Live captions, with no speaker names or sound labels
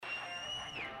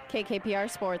KKPR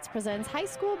Sports presents high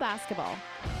school basketball.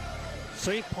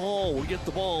 St. Paul will get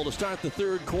the ball to start the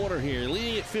third quarter here,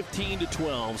 leading at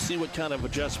 15-12. See what kind of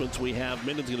adjustments we have.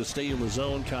 Minden's going to stay in the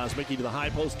zone. Kosmicki to the high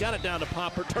post. Got it down to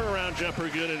Popper. Turnaround jumper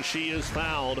good, and she is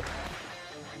fouled.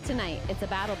 Tonight, it's a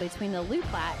battle between the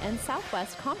Loup-Lat and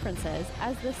Southwest conferences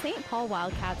as the St. Paul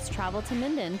Wildcats travel to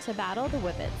Minden to battle the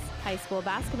Whippets. High school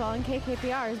basketball in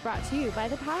KKPR is brought to you by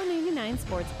the Power 99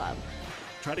 Sports Club.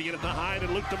 Try to get it to Hyde,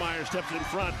 and Luke DeMeyer steps in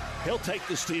front. He'll take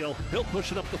the steal. He'll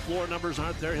push it up the floor. Numbers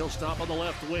aren't there. He'll stop on the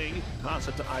left wing. Toss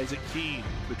it to Isaac Keene.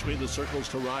 Between the circles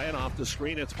to Ryan. Off the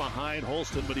screen, it's behind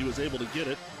Holston, but he was able to get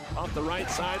it. Off the right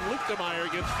side, Luke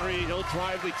DeMeyer gets free. He'll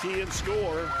drive the key and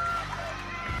score.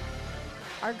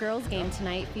 Our girls' game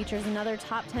tonight features another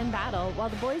top 10 battle, while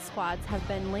the boys' squads have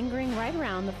been lingering right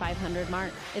around the 500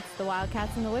 mark. It's the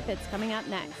Wildcats and the Whippets coming up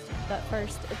next. But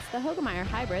first, it's the Hoegemeyer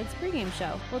Hybrids pregame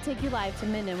show. We'll take you live to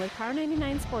Minden with Power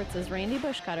 99 Sports' Randy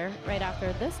Bushcutter right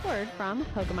after this word from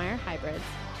Hoegemeyer Hybrids.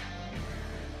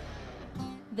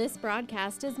 This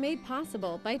broadcast is made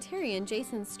possible by Terry and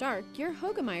Jason Stark, your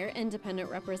Hoegemeyer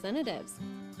independent representatives.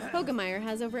 Hoegemeyer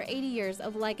has over 80 years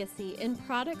of legacy in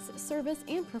products, service,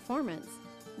 and performance.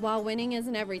 While winning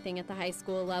isn't everything at the high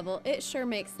school level, it sure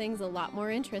makes things a lot more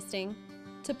interesting.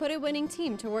 To put a winning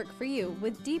team to work for you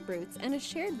with deep roots and a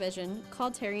shared vision,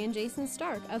 call Terry and Jason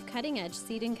Stark of Cutting Edge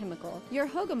Seed and Chemical, your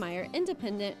Hoegemeyer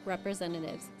independent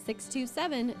representatives,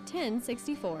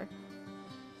 627-1064.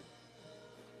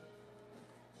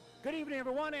 Good evening,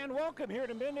 everyone, and welcome here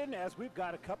to Minden as we've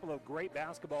got a couple of great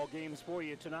basketball games for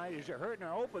you tonight. As you heard in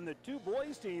our open, the two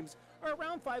boys teams are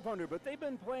around 500, but they've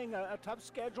been playing a tough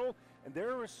schedule, and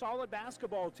they're solid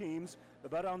basketball teams.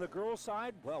 But on the girls'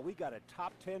 side, well, we got a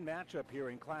top 10 matchup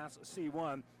here in Class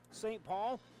C1. St.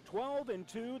 Paul,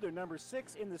 12-2. They're number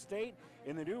 6 in the state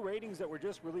in the new ratings that were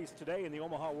just released today in the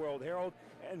Omaha World Herald.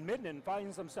 And Minden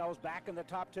finds themselves back in the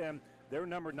top 10. They're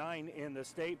number 9 in the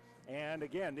state. And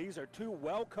again, these are two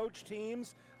well-coached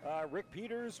teams. Rick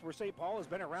Peters for St. Paul has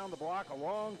been around the block a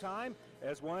long time,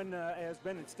 has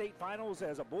been in state finals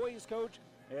as a boys coach,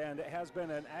 and has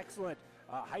been an excellent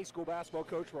high school basketball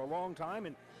coach for a long time.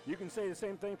 And you can say the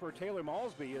same thing for Taylor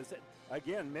Malsby, is that,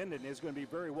 again, Minden is going to be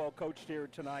very well coached here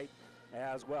tonight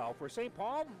as well. For St.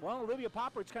 Paul, well, Olivia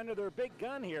Popper's kind of their big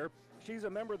gun here. She's a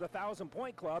member of the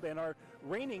 1,000-point club and our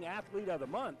reigning athlete of the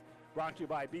month. Brought to you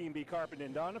by B&B Carpet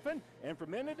and Donovan. And for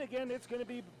Minden, again, it's going to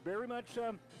be very much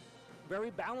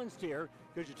very balanced here,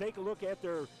 because you take a look at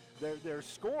their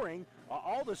scoring.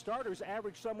 All the starters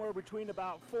average somewhere between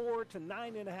about 4 to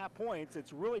 9.5 points.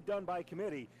 It's really done by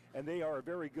committee, and they are a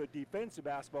very good defensive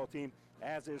basketball team,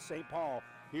 as is St. Paul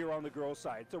here on the girls'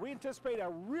 side. So we anticipate a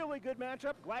really good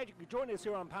matchup. Glad you could join us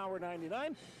here on Power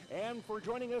 99, and for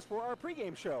joining us for our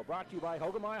pregame show, brought to you by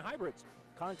Hoegemeyer Hybrids.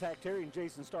 Contact Terry and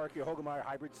Jason Stark, your Hoegemeyer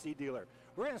Hybrid seed dealer.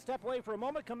 We're going to step away for a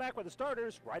moment, come back with the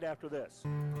starters right after this.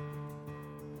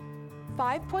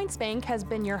 5 Points Bank has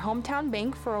been your hometown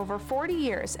bank for over 40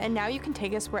 years, and now you can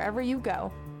take us wherever you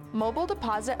go. Mobile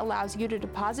Deposit allows you to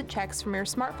deposit checks from your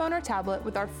smartphone or tablet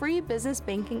with our free business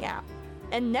banking app.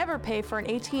 And never pay for an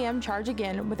ATM charge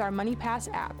again with our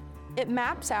MoneyPass app. It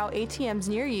maps out ATMs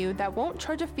near you that won't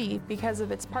charge a fee because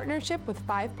of its partnership with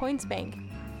 5 Points Bank.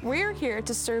 We're here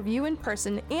to serve you in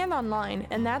person and online,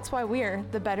 and that's why we're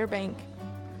the better bank.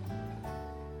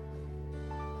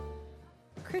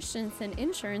 Christensen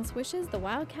Insurance wishes the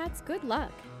Wildcats good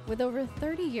luck. With over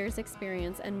 30 years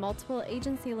experience and multiple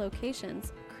agency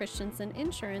locations, Christensen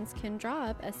Insurance can draw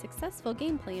up a successful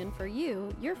game plan for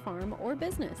you, your farm, or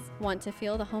business. Want to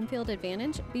feel the home field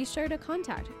advantage? Be sure to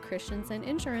contact Christensen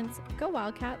Insurance. Go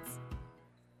Wildcats!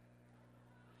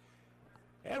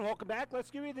 And welcome back. Let's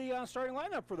give you the starting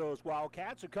lineup for those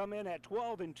Wildcats, who come in at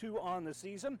 12-2 on the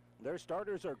season. Their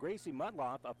starters are Gracie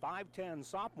Mudloff, a 5'10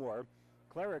 sophomore.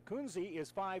 Clara Kunze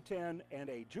is 5'10 and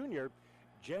a junior.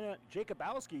 Jenna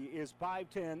Jacobowski is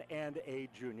 5'10 and a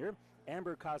junior.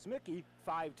 Amber Kosmicki,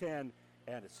 5'10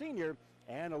 and a senior.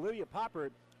 And Olivia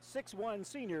Popper, 6'1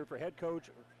 senior for head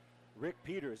coach Rick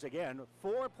Peters. Again,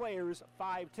 4 players,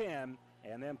 5'10,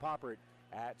 and then Popper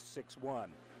at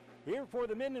 6'1. Here for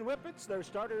the Minden Whippets, their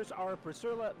starters are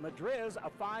Priscilla Madriz,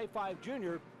 a 5'5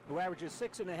 junior who averages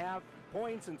 6.5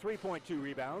 points and 3.2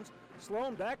 rebounds.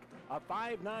 Sloan Beck, a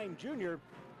 5'9 junior,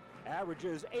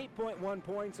 averages 8.1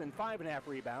 points and 5.5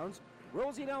 rebounds.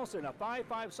 Rosie Nelson, a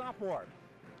 5'5 sophomore,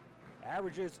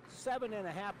 averages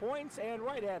 7.5 points and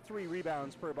right at 3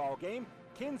 rebounds per ball game.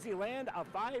 Kinsey Land, a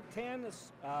 5'10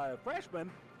 freshman,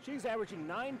 she's averaging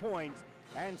 9 points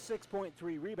and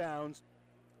 6.3 rebounds.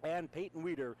 And Peyton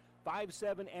Weeder,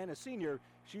 5'7 and a senior,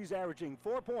 she's averaging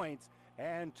 4 points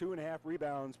and 2.5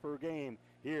 rebounds per game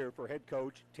here for head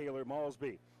coach Taylor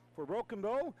Malsby.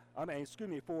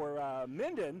 for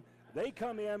Minden, they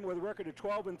come in with a record of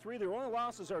 12-3. Their only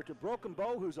losses are to Broken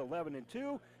Bow, who's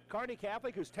 11-2, Kearney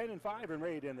Catholic, who's 10-5 and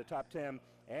rated in the top 10,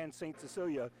 and St.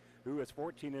 Cecilia, who is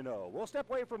 14-0. We'll step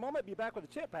away for a moment, be back with a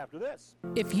tip after this.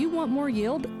 If you want more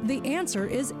yield, the answer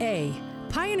is A.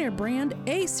 Pioneer brand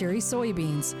A-Series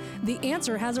soybeans. The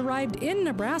answer has arrived in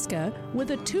Nebraska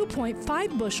with a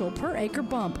 2.5 bushel per acre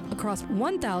bump across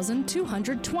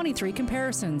 1,223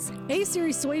 comparisons.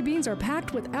 A-Series soybeans are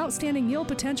packed with outstanding yield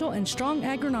potential and strong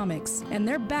agronomics, and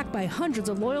they're backed by hundreds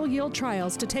of loyal yield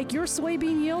trials to take your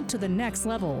soybean yield to the next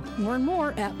level. Learn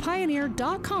more at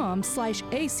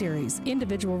pioneer.com/A-Series.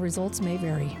 Individual results may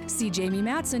vary. See Jamie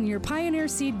Matson, your Pioneer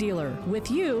seed dealer, with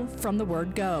you from the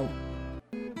word go.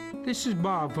 This is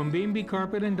Bob from B&B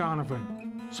Carpet and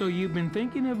Donovan. So you've been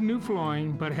thinking of new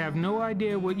flooring but have no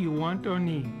idea what you want or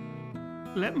need.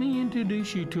 Let me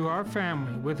introduce you to our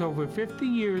family with over 50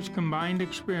 years combined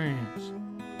experience.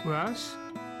 Russ,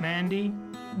 Mandy,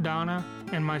 Donna,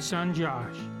 and my son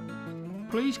Josh.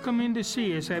 Please come in to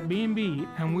see us at B&B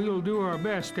and we will do our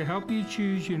best to help you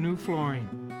choose your new flooring.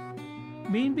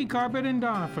 B&B Carpet and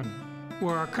Donovan,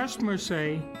 where our customers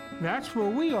say, that's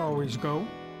where we always go.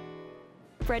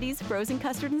 Freddy's Frozen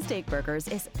Custard and Steak Burgers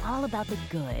is all about the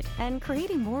good and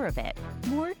creating more of it.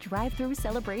 More drive-through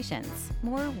celebrations,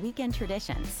 more weekend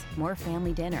traditions, more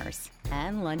family dinners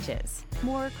and lunches,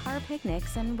 more car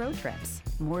picnics and road trips,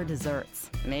 more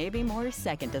desserts, maybe more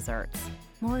second desserts,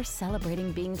 more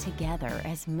celebrating being together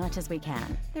as much as we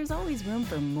can. There's always room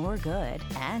for more good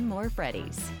and more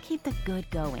Freddy's. Keep the good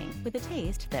going with a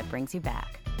taste that brings you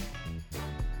back.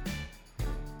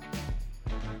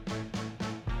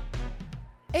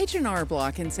 H&R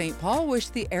Block in St. Paul wish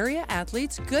the area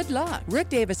athletes good luck. Rick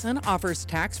Davison offers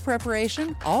tax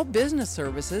preparation, all business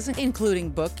services, including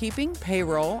bookkeeping,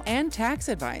 payroll, and tax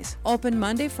advice. Open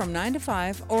Monday from 9 to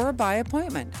 5 or by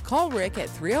appointment. Call Rick at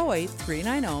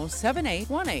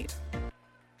 308-390-7818.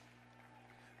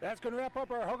 That's going to wrap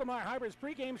up our Hoegemeyer Hybrids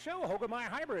pregame show. Hoegemeyer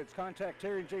Hybrids. Contact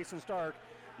Terry and Jason Stark,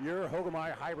 your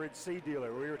Hoegemeyer Hybrids seed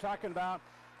dealer. We were talking about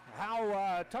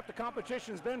how tough the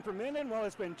competition's been for Minden. Well,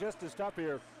 it's been just as tough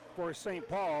here for St.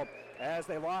 Paul as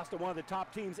they lost to one of the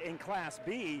top teams in Class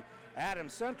B,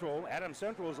 Adams Central. Adams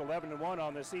Central is 11-1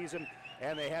 on the season,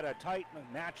 and they had a tight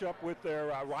matchup with their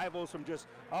rivals from just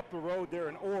up the road there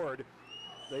in Ord.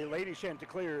 The Lady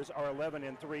Chanticleers are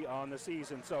 11-3 on the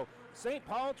season. So St.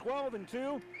 Paul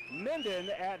 12-2, Minden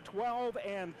at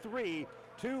 12-3.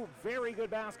 Two very good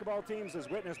basketball teams, as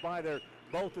witnessed by their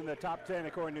both in the top 10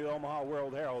 according to the Omaha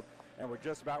World Herald, and we're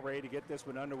just about ready to get this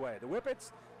one underway. The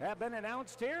Whippets have been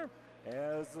announced here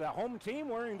as the home team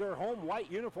wearing their home white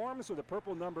uniforms with the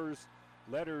purple numbers,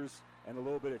 letters, and a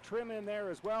little bit of trim in there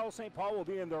as well. St. Paul will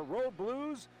be in their road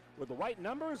blues with the white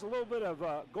numbers, a little bit of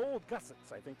gold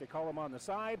gussets, I think they call them, on the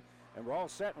side, and we're all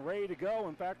set and ready to go.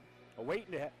 In fact,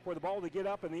 waiting for the ball to get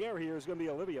up in the air here is going to be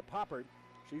Olivia Poppert.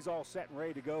 She's all set and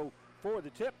ready to go for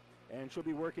the tip, and she'll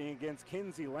be working against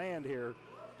Kinsey Land here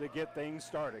to get things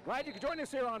started. Glad you could join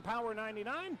us here on Power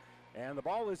 99. And the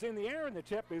ball is in the air, and the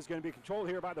tip is going to be controlled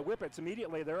here by the Whippets.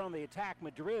 Immediately, they're on the attack.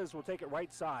 Madriz will take it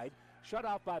right side. Shut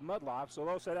off by Mudloff, so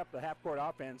they'll set up the half-court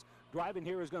offense. Driving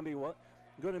here is going to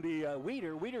be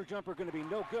Weeder. Weeder jumper going to be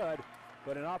no good,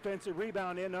 but an offensive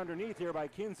rebound in underneath here by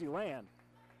Kinsey Land.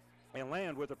 And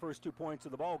Land with the first 2 points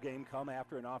of the ball game come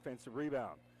after an offensive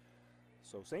rebound.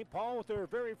 So St. Paul with their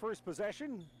very first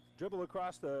possession, dribble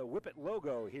across the Whippet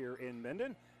logo here in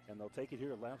Minden, and they'll take it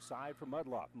here left side for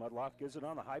Mudloff. Mudloff gives it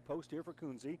on the high post here for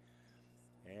Kunze,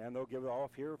 and they'll give it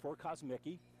off here for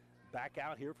Kosmicki. Back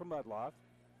out here for Mudloff.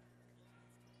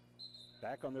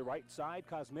 Back on the right side,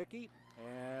 Kosmicki,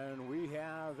 and we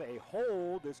have a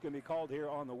hold that's going to be called here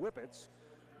on the Whippets.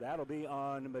 That'll be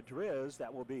on Madriz.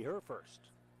 That will be her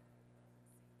first.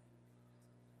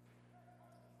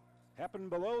 Happened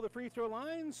below the free throw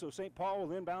line, so St. Paul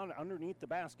will inbound underneath the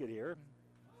basket here.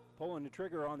 Pulling the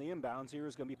trigger on the inbounds here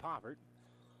is going to be Poppert.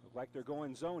 Look like they're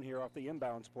going zone here off the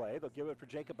inbounds play. They'll give it for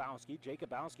Jacobowski.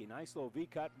 Jacobowski, nice little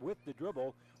V-cut with the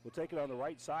dribble. We'll take it on the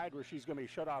right side where she's going to be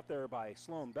shut off there by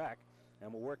Sloan Beck,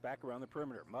 and we'll work back around the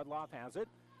perimeter. Mudloff has it,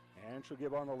 and she'll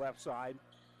give on the left side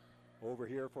over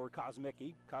here for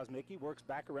Kosmicki. Kosmicki works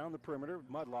back around the perimeter.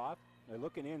 Mudloff, they're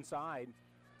looking inside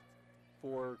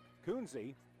for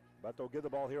Kunze, but they'll give the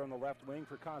ball here on the left wing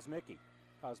for Kosmicki.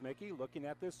 Kosmicki looking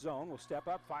at this zone, will step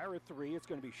up, fire a three. It's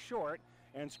going to be short,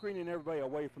 and screening everybody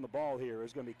away from the ball here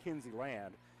is going to be Kinsey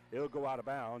Land. It'll go out of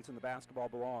bounds, and the basketball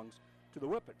belongs to the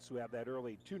Whippets, who have that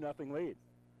early 2-0 lead.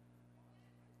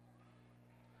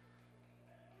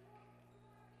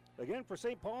 Again, for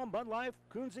St. Paul, Mudlife,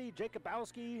 Kunze,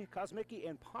 Jacobowski, Kosmicki,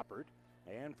 and Poppert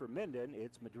And for Minden,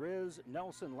 it's Madriz,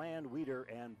 Nelson, Land, Weeder,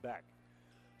 and Beck.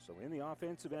 So in the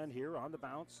offensive end here on the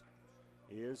bounce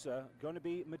is going to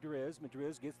be Madriz.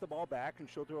 Madriz gets the ball back, and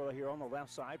she'll throw it here on the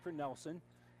left side for Nelson.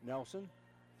 Nelson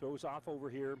throws off over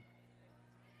here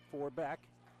for Beck.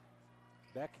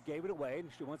 Beck gave it away, and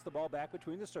she wants the ball back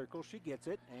between the circles. She gets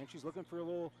it, and she's looking for a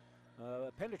little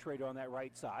penetrator on that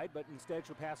right side, but instead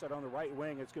she'll pass it on the right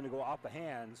wing. It's going to go off the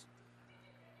hands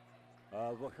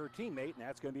of her teammate, and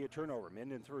that's going to be a turnover.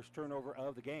 Minden's first turnover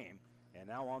of the game. And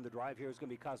now on the drive here is going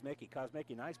to be Kosmicki.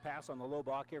 Kosmicki, nice pass on the low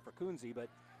block here for Kunze, but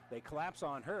they collapse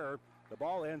on her. The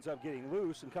ball ends up getting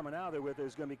loose, and coming out of there with it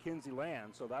is going to be Kinsey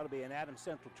Land. So that'll be an Adams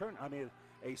Central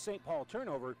a St. Paul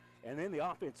turnover. And then the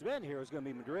offensive end here is going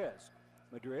to be Madriz.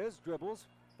 Madriz dribbles,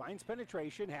 finds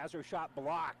penetration, has her shot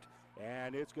blocked,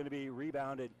 and it's going to be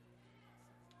rebounded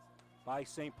by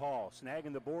St. Paul.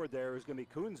 Snagging the board there is going to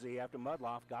be Kunze after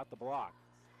Mudloff got the block.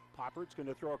 Poppert's going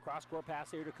to throw a cross-court pass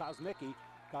here to Kosmicki.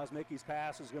 Kosmicki's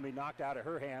pass is going to be knocked out of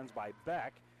her hands by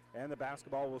Beck, and the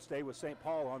basketball will stay with St.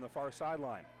 Paul on the far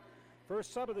sideline.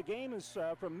 First sub of the game is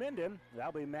from Minden.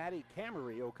 That'll be Maddie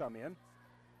Camery will come in.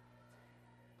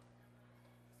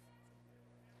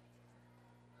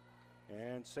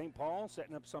 And St. Paul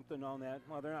setting up something on that.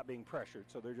 Well, they're not being pressured,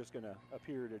 so they're just going to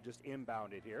appear to just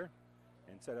inbound it here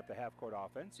and set up the half-court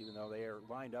offense, even though they are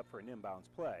lined up for an inbounds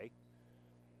play.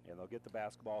 And they'll get the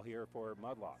basketball here for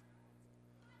Mudloff.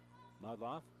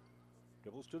 Mudloff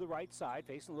dribbles to the right side,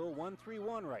 facing a little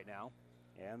 1-3-1 right now.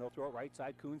 And they'll throw it right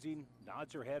side. Kunze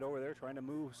nods her head over there, trying to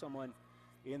move someone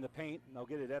in the paint. And they'll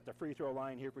get it at the free throw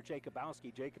line here for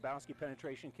Jacobowski. Jacobowski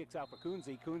penetration kicks out for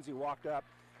Kunze. Kunze walked up,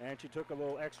 and she took a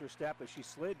little extra step as she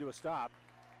slid to a stop.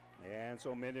 And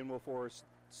so Minden will force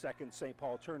second St.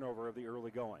 Paul turnover of the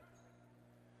early going.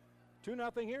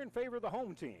 2-0 here in favor of the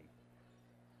home team.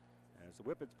 As the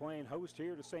Whippets playing host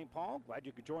here to St. Paul. Glad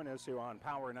you could join us here on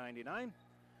Power 99.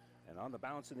 And on the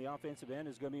bounce in the offensive end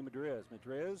is going to be Madriz.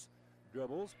 Madriz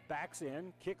dribbles, backs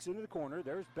in, kicks into the corner.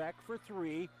 There's Beck for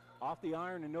three. Off the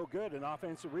iron and no good. An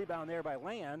offensive rebound there by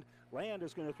Land. Land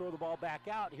is going to throw the ball back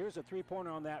out. Here's a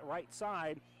three-pointer on that right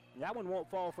side. That one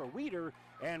won't fall for Weeder.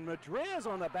 And Madriz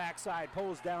on the backside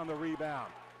pulls down the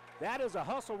rebound. That is a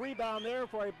hustle rebound there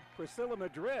for Priscilla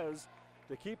Madriz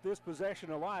to keep this possession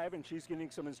alive, and she's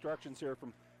getting some instructions here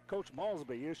from Coach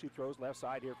Malsby as she throws left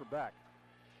side here for Beck.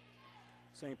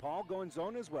 St. Paul going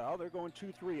zone as well. They're going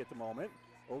 2-3 at the moment.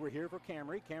 Over here for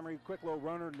Camry. Camry, quick little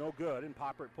runner, no good, and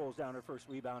Poppert pulls down her first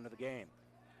rebound of the game.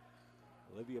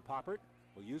 Olivia Poppert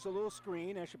will use a little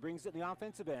screen as she brings it in the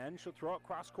offensive end. She'll throw it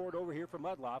cross court over here for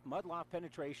Mudloff. Mudloff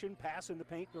penetration, pass in the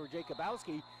paint for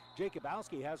Jacobowski.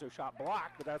 Jacobowski has her shot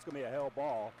blocked, but that's going to be a hell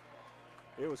ball.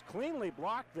 It was cleanly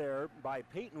blocked there by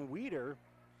Peyton Weeder.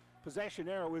 Possession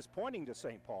arrow is pointing to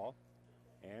St. Paul,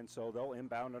 and so they'll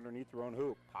inbound underneath their own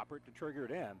hoop. Poppert to trigger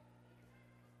it in.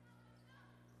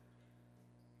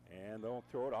 And they'll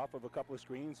throw it off of a couple of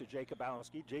screens to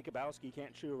Jacobowski. Jacobowski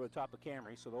can't shoot over the top of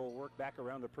Camry, so they'll work back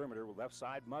around the perimeter with left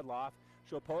side Mudloff.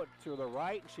 She'll pull it to the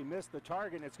right. She missed the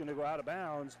target, and it's going to go out of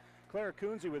bounds. Claire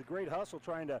Kunze with great hustle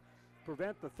trying to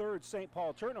prevent the third St.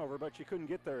 Paul turnover, but she couldn't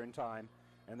get there in time.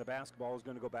 And the basketball is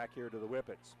going to go back here to the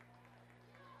Whippets.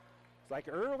 It's like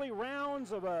early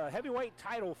rounds of a heavyweight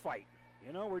title fight.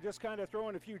 You know, we're just kind of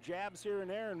throwing a few jabs here and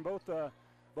there, and both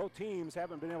teams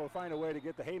haven't been able to find a way to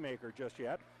get the haymaker just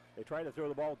yet. They try to throw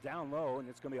the ball down low, and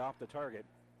it's going to be off the target.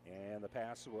 And the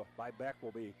pass by Beck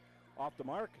will be off the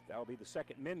mark. That will be the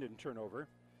second Minden turnover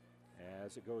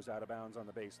as it goes out of bounds on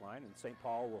the baseline, and St.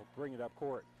 Paul will bring it up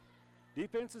court.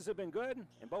 Defenses have been good,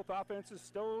 and both offenses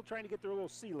still trying to get their little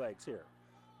sea legs here.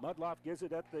 Mudloff gives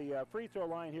it at the free throw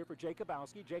line here for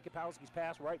Jacobowski. Jacobowski's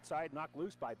pass right side knocked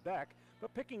loose by Beck,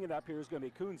 but picking it up here is going to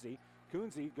be Kunze.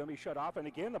 Kunze going to be shut off, and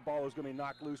again the ball is going to be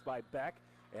knocked loose by Beck,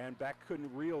 and Beck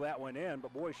couldn't reel that one in,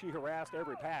 but boy, she harassed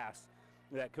every pass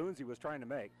that Kunze was trying to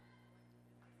make.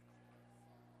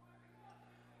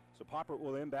 So Poppert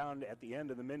will inbound at the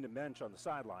end of the Minden bench on the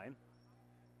sideline,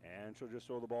 and she'll just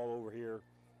throw the ball over here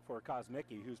for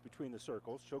Kosmicki, who's between the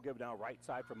circles. She'll give it now right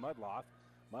side for Mudloff.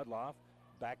 Mudloff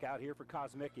back out here for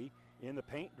Kosmicki. In the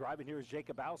paint, driving here is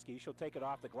Jacobowski. She'll take it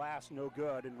off the glass, no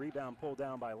good, and rebound pulled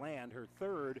down by Land, her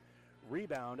third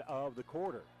rebound of the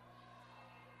quarter.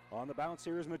 On the bounce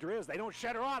here is Madriz. They don't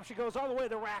shut her off. She goes all the way to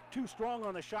the rack, too strong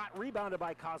on the shot, rebounded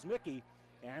by Kosmicki.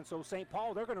 And so St.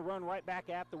 Paul, they're going to run right back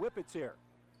at the Whippets here.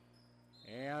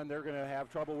 And they're going to have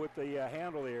trouble with the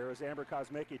handle here as Amber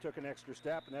Kosmicki took an extra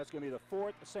step, and that's going to be the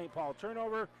fourth St. Paul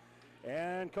turnover.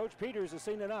 And Coach Peters has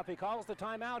seen enough. He calls the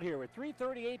timeout here with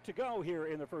 3:38 to go here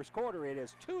in the first quarter. It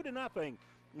is 2-0.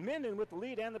 Minden with the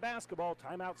lead and the basketball.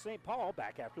 Timeout St. Paul.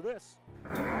 Back after this.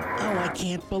 Oh, I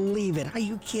can't believe it. Are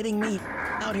you kidding me?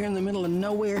 Out here in the middle of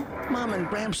nowhere, Mom and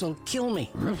Bramps will kill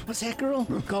me. What's that, girl?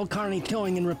 Call Carney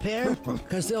Towing and Repair?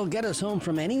 Because they'll get us home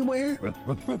from anywhere?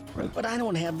 But I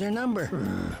don't have their number.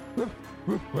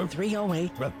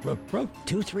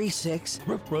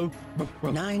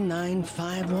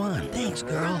 308-236-9951. Thanks,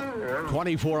 girl.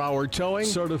 24-hour towing,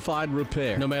 certified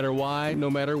repair. No matter why, no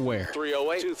matter where.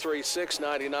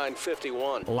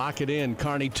 308-236-9951. Lock it in,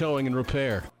 Carney Towing and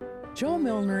Repair. Joe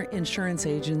Milner Insurance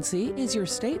Agency is your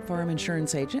State Farm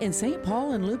insurance agent in St.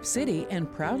 Paul and Loop City and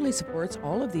proudly supports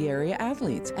all of the area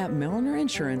athletes. At Milner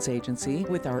Insurance Agency,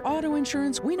 with our auto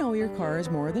insurance, we know your car is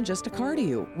more than just a car to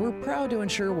you. We're proud to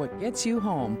insure what gets you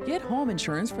home. Get home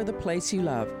insurance for the place you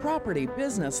love. Property,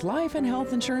 business, life, and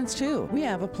health insurance too. We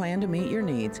have a plan to meet your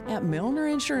needs. At Milner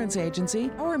Insurance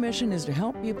Agency, our mission is to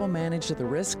help people manage the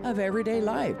risk of everyday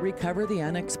life, recover the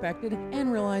unexpected,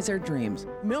 and realize their dreams.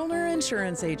 Milner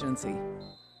Insurance Agency.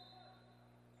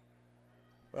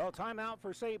 Well, timeout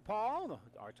for St. Paul.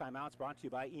 Our timeout's brought to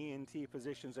you by ENT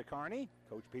Physicians at Kearney.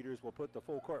 Coach Peters will put the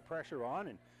full court pressure on,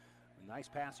 and a nice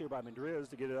pass here by Madriz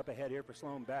to get it up ahead here for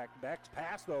Sloan Beck. Beck's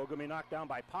pass, though, going to be knocked down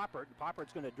by Poppert.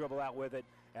 Poppert's going to dribble out with it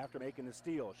after making the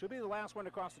steal. Should be the last one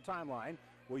across the timeline.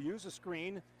 We'll use a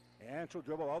screen, and she'll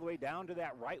dribble all the way down to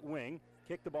that right wing.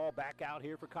 Kick the ball back out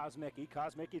here for Kosmicki.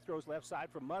 Kosmicki throws left side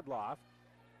for Mudloff.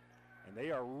 And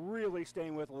they are really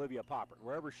staying with Olivia Poppert.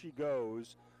 Wherever she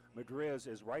goes, Madriz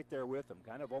is right there with them.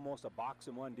 Kind of almost a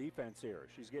box-and-one defense here.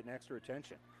 She's getting extra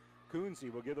attention.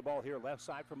 Kunze will give the ball here left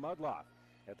side for Mudloff.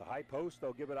 At the high post,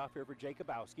 they'll give it off here for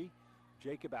Jacobowski.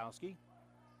 Jacobowski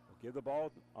will give the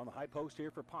ball on the high post here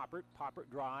for Poppert. Poppert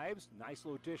drives. Nice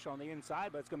little dish on the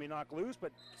inside, but it's going to be knocked loose.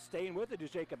 But staying with it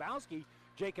is Jacobowski.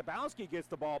 Jacobowski gets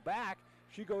the ball back.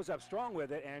 She goes up strong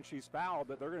with it, and she's fouled.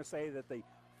 But they're going to say that the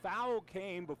foul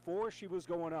came before she was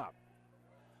going up.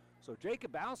 So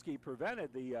Jacobowski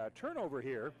prevented the turnover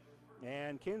here,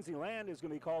 and Kinsey Land is going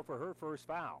to be called for her first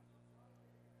foul.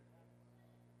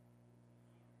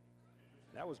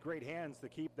 That was great hands to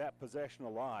keep that possession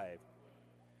alive.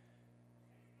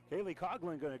 Kaylee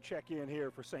Coughlin going to check in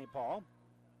here for St. Paul,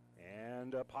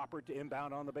 and Poppert to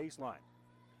inbound on the baseline.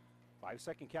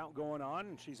 5-second count going on,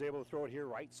 and she's able to throw it here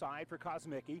right side for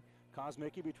Kosmicki.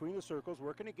 Kosmicki between the circles,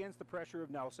 working against the pressure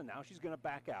of Nelson. Now she's going to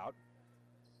back out.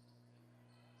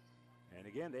 And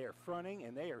again, they are fronting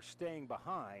and they are staying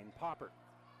behind Poppert.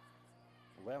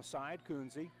 Left side,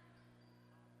 Kunze.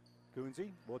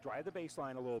 Kunze will drive the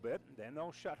baseline a little bit. Then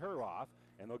they'll shut her off,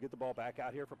 and they'll get the ball back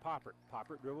out here for Poppert.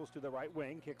 Poppert dribbles to the right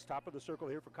wing, kicks top of the circle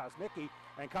here for Kosmicki,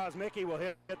 and Kosmicki will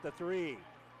hit the three.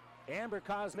 Amber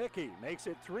Kosmicki makes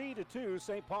it 3-2.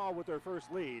 St. Paul with their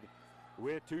first lead,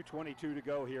 with 2:22 to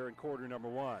go here in quarter number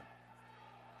one.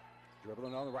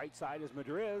 Dribbling on the right side is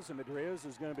Madriz, and Madriz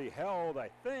is going to be held. I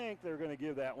think they're going to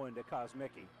give that one to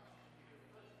Kosmicki.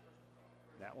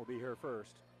 That will be her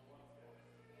first.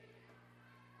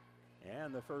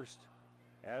 And the first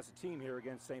as a team here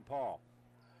against St. Paul.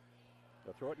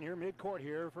 They'll throw it near midcourt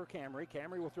here for Camry.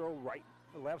 Camry will throw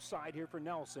left side here for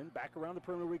Nelson. Back around the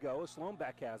perimeter we go. Sloan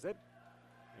Beck has it.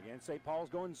 Again, St. Paul's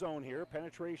going zone here.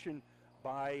 Penetration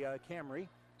by Camry.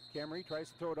 Camry tries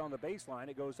to throw it on the baseline.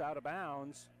 It goes out of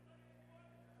bounds.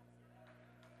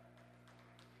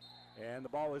 And the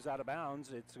ball is out of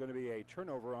bounds. It's going to be a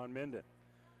turnover on Minden.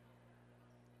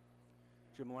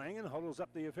 Jim Langen huddles up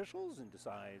the officials and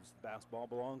decides the basketball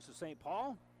belongs to St.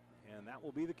 Paul. And that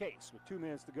will be the case with 2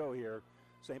 minutes to go here.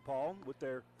 St. Paul with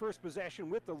their first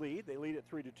possession with the lead. They lead at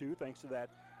 3-2 thanks to that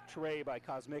tray by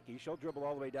Kosmicki. She'll dribble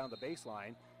all the way down the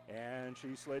baseline. And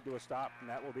she slid to a stop, and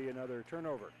that will be another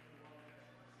turnover.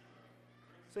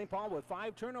 St. Paul with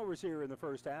 5 turnovers here in the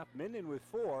first half. Minden with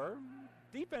 4.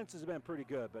 Defense has been pretty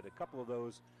good, but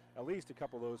at least a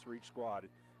couple of those for each squad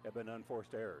have been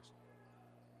unforced errors.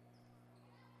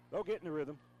 They'll get in the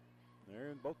rhythm.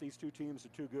 Both these two teams are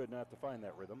too good not to find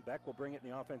that rhythm. Beck will bring it in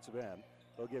the offensive end.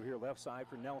 They'll give here left side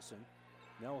for Nelson.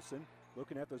 Nelson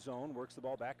looking at the zone, works the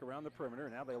ball back around the perimeter.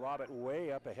 Now they lob it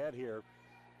way up ahead here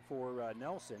for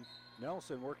Nelson.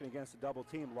 Nelson working against a double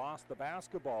team, lost the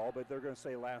basketball, but they're going to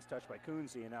say last touch by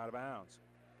Kunze and out of bounds.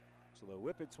 So the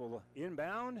Whippets will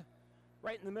inbound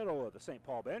right in the middle of the St.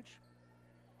 Paul bench.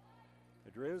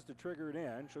 Madriz to trigger it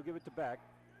in. She'll give it to Beck.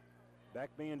 Beck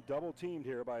being double teamed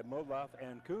here by Modloff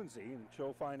and Kunze, and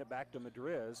she'll find it back to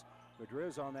Madriz.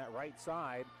 Madriz on that right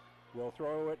side will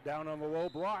throw it down on the low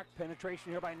block.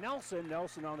 Penetration here by Nelson.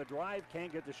 Nelson on the drive,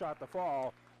 can't get the shot to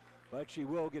fall, but she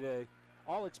will get a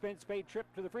all-expense-paid trip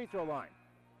to the free throw line.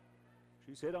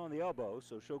 She's hit on the elbow,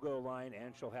 so she'll go line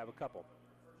and she'll have a couple.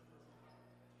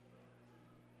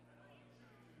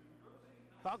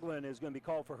 Coughlin is going to be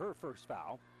called for her first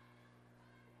foul.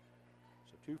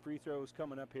 2 free throws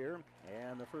coming up here,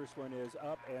 and the first one is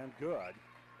up and good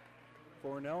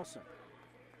for Nelson.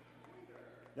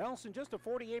 Nelson, just a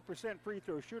 48% free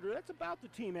throw shooter. That's about the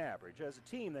team average. As a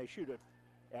team, they shoot it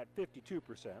at 52%.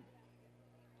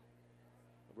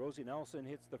 Rosie Nelson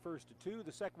hits the first of 2.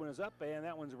 The second one is up, and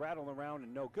that one's rattling around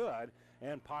and no good.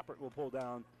 And Poppert will pull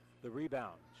down the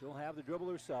rebound. She'll have the dribble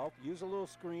herself, use a little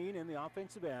screen in the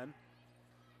offensive end.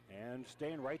 And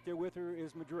staying right there with her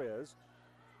is Madriz.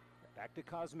 Back to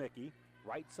Kosmicki.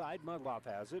 Right side, Mudloff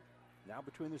has it. Now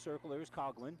between the circle, there's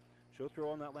Coughlin. She'll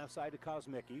throw on that left side to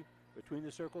Kosmicki. Between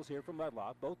the circles here from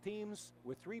Mudloff. Both teams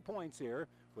with 3 points here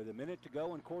with a minute to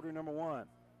go in quarter number 1.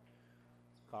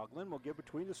 Coughlin will give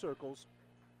between the circles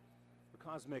for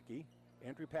Kosmicki.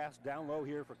 Entry pass down low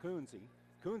here for Kunze.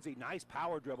 Kunze, nice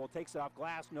power dribble, takes it off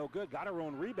glass, no good. Got her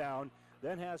own rebound,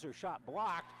 then has her shot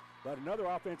blocked. But another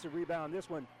offensive rebound, this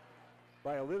one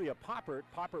by Olivia Poppert.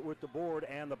 Poppert with the board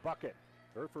and the bucket.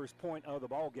 Her first point of the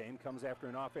ball game comes after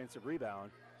an offensive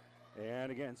rebound.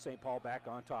 And again, St. Paul back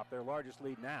on top. Their largest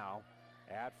lead now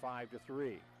at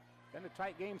 5-3. Then a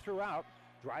tight game throughout.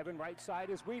 Driving right side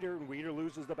is Weeder, and Weeder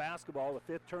loses the basketball.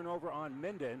 The 5th turnover on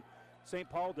Minden. St.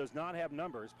 Paul does not have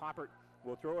numbers. Poppert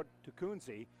will throw it to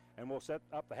Kunze, and will set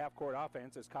up the half-court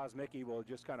offense as Kosmicki will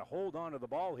just kind of hold on to the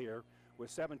ball here with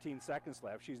 17 seconds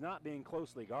left. She's not being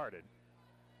closely guarded.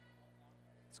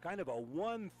 It's kind of a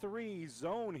 1-3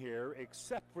 zone here,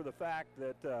 except for the fact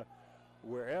that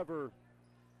wherever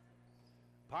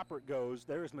Poppert goes,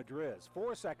 there's Madriz.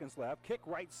 4 seconds left, kick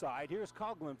right side. Here's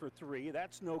Coughlin for 3.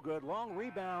 That's no good. Long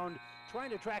rebound, trying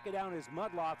to track it down is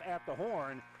Mudloff at the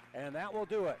horn, and that will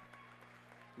do it.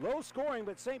 Low scoring,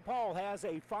 but St. Paul has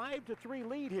a 5-3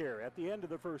 lead here at the end of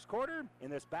the first quarter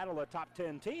in this battle of top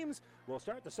 10 teams. We'll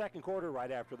start the second quarter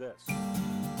right after this.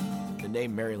 The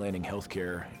name Mary Lanning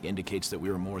Healthcare indicates that we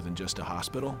are more than just a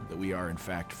hospital, that we are in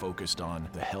fact focused on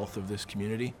the health of this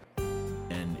community.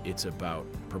 And it's about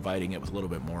providing it with a little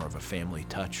bit more of a family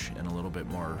touch and a little bit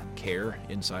more care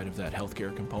inside of that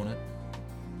healthcare component.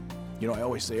 You know, I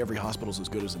always say every hospital is as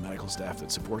good as the medical staff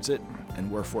that supports it, and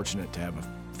we're fortunate to have a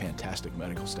fantastic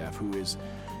medical staff who is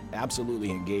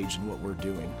absolutely engaged in what we're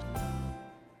doing.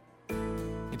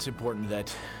 It's important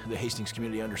that the Hastings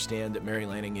community understand that Mary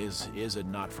Lanning is a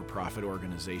not-for-profit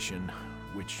organization,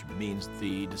 which means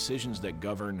the decisions that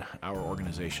govern our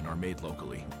organization are made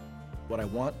locally. What I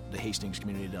want the Hastings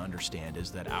community to understand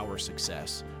is that our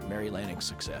success, Mary Lanning's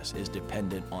success, is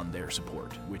dependent on their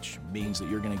support, which means that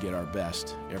you're going to get our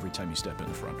best every time you step in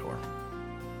the front door.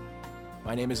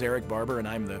 My name is Eric Barber, and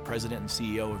I'm the president and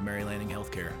CEO of Mary Lanning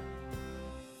Healthcare.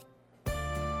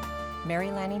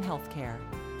 Mary Lanning Healthcare.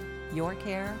 Your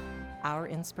care, our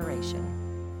inspiration.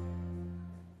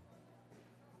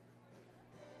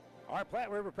 Our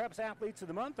Platte River Preps athletes of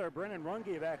the month are Brennan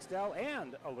Runge of Axtell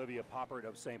and Olivia Poppert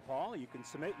of St. Paul. You can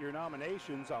submit your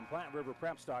nominations on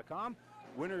PlatteRiverPreps.com.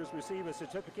 Winners receive a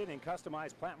certificate and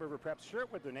customized Platte River Preps shirt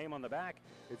with their name on the back.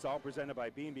 It's all presented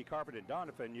by B&B Carpet and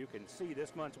Donovan. You can see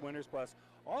this month's winners plus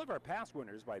all of our past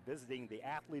winners by visiting the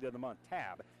Athlete of the Month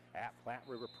tab at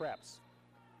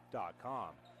PlatteRiverPreps.com.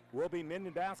 Will be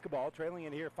Minden basketball trailing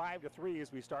in here 5-3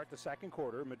 as we start the second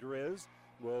quarter. Madriz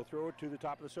will throw it to the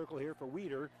top of the circle here for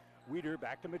Weeder. Weeder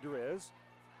back to Madriz,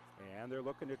 and they're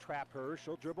looking to trap her.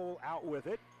 She'll dribble out with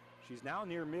it. She's now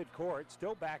near midcourt,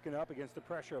 still backing up against the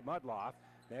pressure of Mudloff.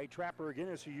 They trap her again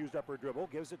as she used up her dribble,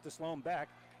 gives it to Sloan Beck.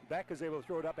 Beck is able to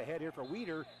throw it up ahead here for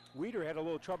Weeder. Weeder had a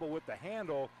little trouble with the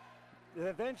handle. It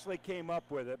eventually came up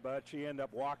with it, but she ended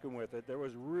up walking with it. There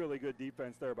was really good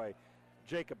defense there by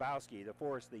Jacobowski to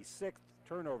force the 6th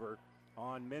turnover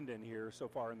on Minden here so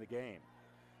far in the game.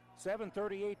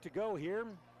 7:38 to go here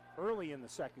early in the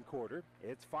second quarter.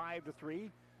 It's 5-3.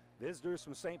 Visitors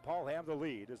from St. Paul have the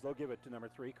lead as they'll give it to number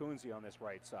 3, Kunze on this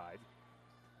right side.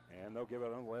 And they'll give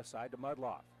it on the left side to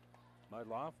Mudloff.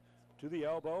 Mudloff to the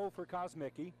elbow for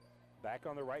Kosmicki. Back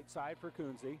on the right side for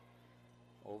Kunze.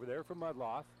 Over there for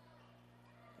Mudloff.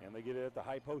 And they get it at the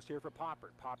high post here for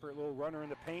Poppert. Poppert, little runner in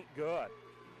the paint, good.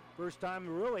 First time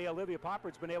really Olivia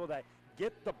Poppert's been able to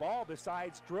get the ball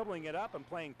besides dribbling it up and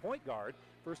playing point guard.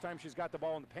 First time she's got the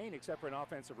ball in the paint except for an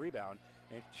offensive rebound,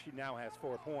 and she now has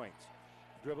 4 points.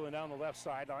 Dribbling down the left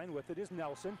sideline with it is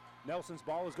Nelson. Nelson's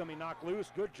ball is going to be knocked loose.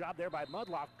 Good job there by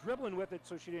Mudloff, dribbling with it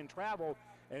so she didn't travel,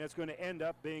 and it's going to end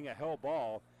up being a held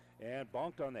ball. And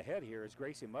bonked on the head here is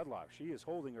Gracie Mudloff. She is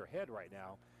holding her head right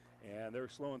now, and they're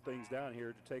slowing things down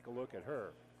here to take a look at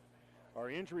her. Our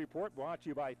injury report brought to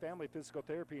you by Family Physical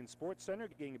Therapy and Sports Center,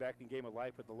 getting back in game of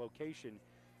life with the location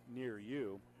near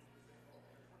you.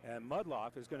 And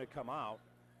Mudloff is going to come out.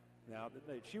 Now,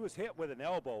 she was hit with an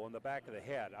elbow on the back of the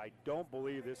head. I don't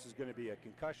believe this is going to be a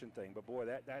concussion thing, but boy,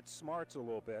 that smarts a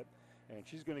little bit, and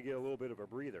she's going to get a little bit of a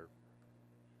breather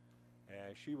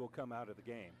as she will come out of the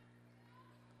game.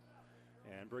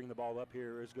 And bring the ball up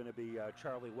here is going to be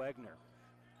Charlie Wegner.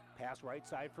 Pass right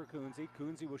side for Kunze.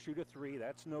 Kunze will shoot a three.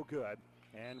 That's no good.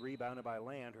 And rebounded by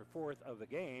Land, her fourth of the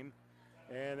game.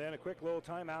 And then a quick little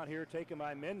timeout here taken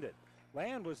by Minden.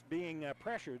 Land was being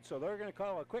pressured, so they're going to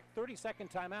call a quick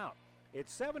 30-second timeout.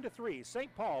 It's 7-3,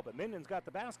 St. Paul, but Minden's got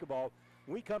the basketball.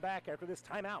 When we come back after this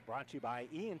timeout, brought to you by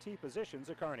E&T Positions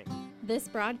of Kearney. This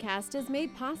broadcast is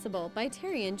made possible by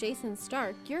Terry and Jason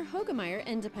Stark, your Hogemeyer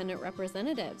Independent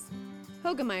Representatives.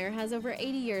 Hogemeyer has over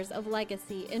 80 years of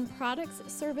legacy in products,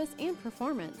 service, and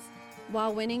performance.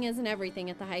 While winning isn't everything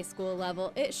at the high school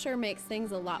level, it sure makes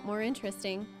things a lot more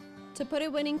interesting. To put a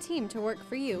winning team to work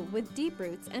for you with deep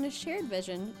roots and a shared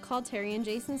vision, call Terry and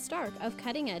Jason Stark of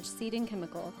Cutting Edge Seed and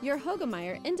Chemical, your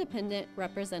Hogemeyer Independent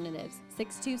Representatives,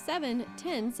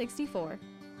 627-1064.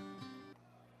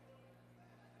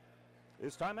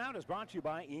 This timeout is brought to you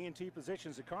by E&T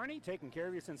Positions of Kearney, taking care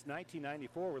of you since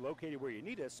 1994. We're located where you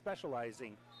need us,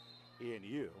 specializing in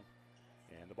you.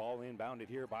 And the ball inbounded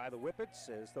here by the Whippets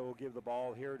as they'll give the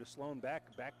ball here to Sloan back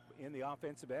in the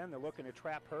offensive end. They're looking to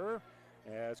trap her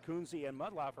as Kunze and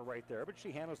Mudloff are right there, but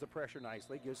she handles the pressure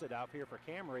nicely, gives it out here for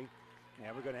Camry.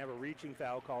 And we're going to have a reaching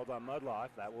foul called on Mudloff.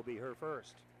 That will be her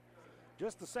first.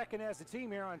 Just the second as a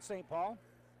team here on St. Paul.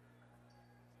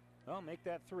 Well, make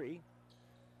that three.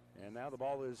 And now the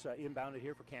ball is inbounded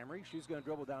here for Camry. She's going to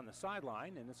dribble down the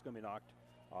sideline, and it's going to be knocked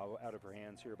out of her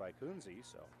hands here by Kunze.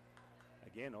 So,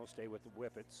 again, they'll stay with the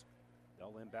Whippets.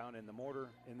 They'll inbound in the mortar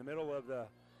in the middle of the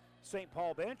St.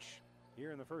 Paul bench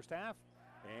here in the first half.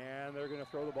 And they're going to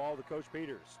throw the ball to Coach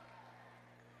Peters.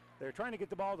 They're trying to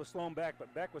get the ball to Sloan Beck,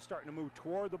 but Beck was starting to move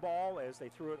toward the ball as they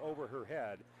threw it over her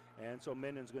head. And so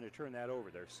Minden's going to turn that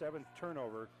over. Their seventh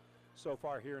turnover so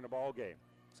far here in the ball game.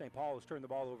 St. Paul has turned the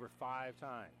ball over 5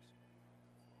 times.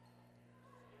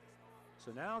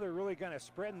 So now they're really kind of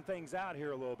spreading things out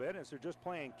here a little bit as they're just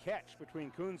playing catch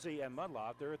between Kunze and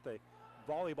Mudloff. They're at the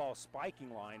volleyball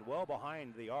spiking line well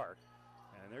behind the arc.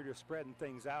 And they're just spreading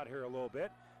things out here a little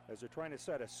bit as they're trying to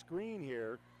set a screen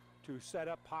here to set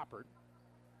up Poppert.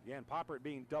 Again, Poppert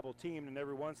being double teamed, and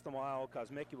every once in a while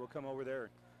Kosmicki will come over there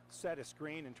and set a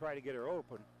screen and try to get her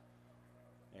open.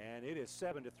 And it is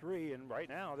 7-3, and right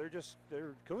now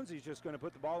Kunze's just going to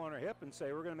put the ball on her hip and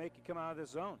say, we're going to make you come out of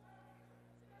this zone.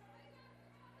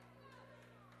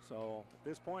 So at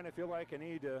this point, I feel like I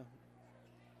need to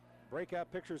break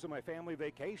out pictures of my family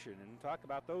vacation and talk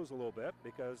about those a little bit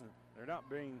because they're not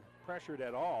being pressured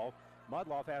at all.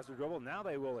 Mudloff has the dribble. Now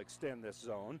they will extend this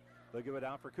zone. They'll give it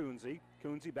out for Kunze.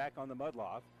 Kunze back on the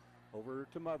Mudloff. Over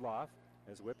to Mudloff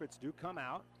as Whippets do come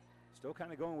out. Still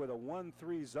kind of going with a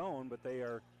 1-3 zone, but they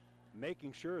are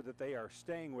making sure that they are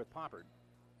staying with Poppert.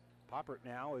 Poppert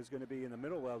now is going to be in the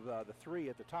middle of the 3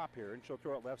 at the top here, and she'll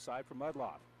throw it left side for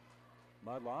Mudloff.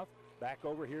 Mudloff back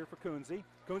over here for Kunze.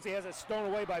 Kunze has it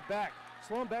stolen away by Beck.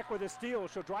 Sloan Beck with a steal.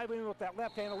 She'll drive in with that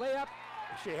left-handed layup.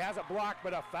 She has it blocked,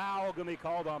 but a foul going to be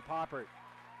called on Poppert.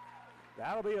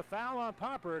 That'll be a foul on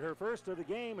Poppert, her first of the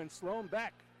game, and Sloan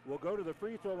Beck will go to the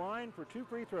free throw line for 2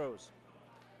 free throws.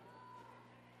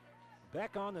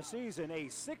 Beck on the season, a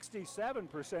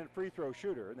 67% free throw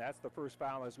shooter, and that's the first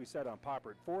foul, as we said, on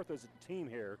Poppert. 4th as a team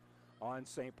here on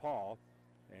St. Paul.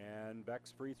 And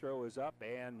Beck's free throw is up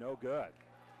and no good.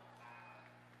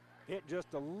 Hit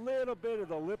just a little bit of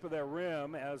the lip of their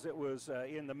rim as it was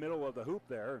in the middle of the hoop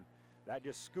there. That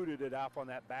just scooted it off on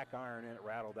that back iron and it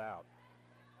rattled out.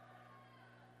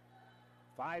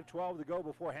 5:12 to go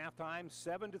before halftime,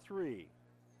 7-3.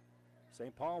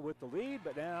 St. Paul with the lead,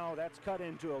 but now that's cut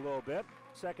into a little bit.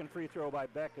 Second free throw by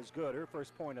Beck is good, her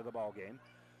first point of the ball game.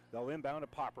 They'll inbound to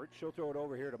Poppert. She'll throw it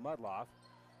over here to Mudloff.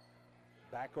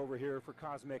 Back over here for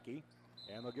Kosmicki,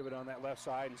 and they'll give it on that left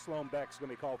side, and Sloan Beck's going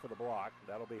to be called for the block.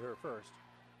 That'll be her first.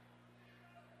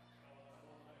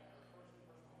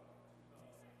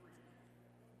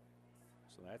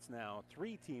 So that's now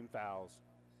 3 team fouls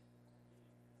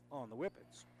on the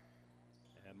Whippets.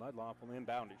 And Mudloff will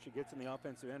inbound it. She gets in the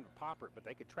offensive end of Poppert, but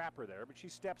they could trap her there, but she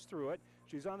steps through it.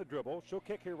 She's on the dribble. She'll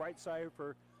kick here right side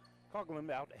for Coughlin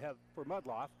out ahead for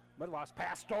Mudloff. Mudloff's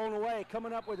pass stolen away.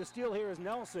 Coming up with a steal here is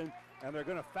Nelson, and they're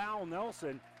going to foul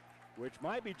Nelson, which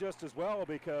might be just as well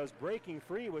because breaking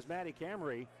free was Maddie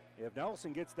Camry. If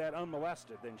Nelson gets that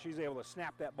unmolested, then she's able to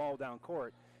snap that ball down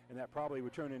court, and that probably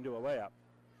would turn into a layup.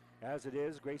 As it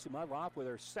is, Gracie Mudloff with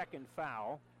her second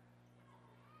foul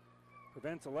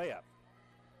prevents a layup.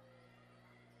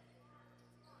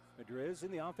 Madriz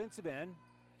in the offensive end.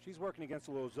 She's working against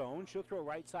a little zone. She'll throw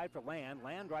right side for Land.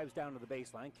 Land drives down to the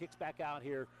baseline, kicks back out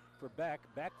here for Beck.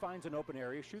 Beck finds an open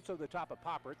area, shoots over the top of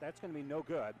Poppert. That's going to be no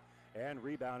good. And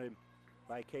rebounded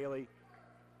by Kaylee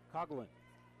Coughlin.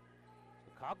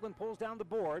 So Coughlin pulls down the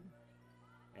board.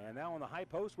 And now on the high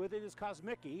post with it is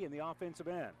Kosmicki in the offensive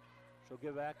end. She'll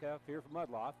give back up here for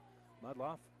Mudloff.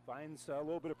 Mudloff finds a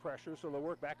little bit of pressure, so they'll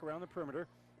work back around the perimeter.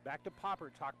 Back to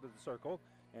Poppert, top of the circle.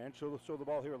 And she'll throw the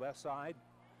ball here left side.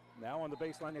 Now on the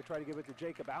baseline, they try to give it to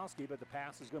Jacobowski, but the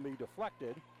pass is going to be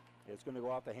deflected. It's going to go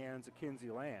off the hands of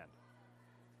Kinsey Land.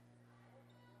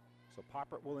 So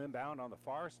Poppert will inbound on the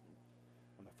far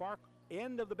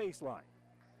end of the baseline.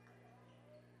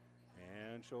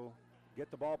 And she'll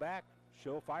get the ball back.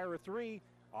 She'll fire a three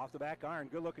off the back iron.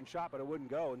 Good-looking shot, but it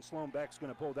wouldn't go, and Sloan Beck's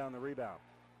going to pull down the rebound.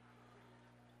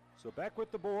 So Beck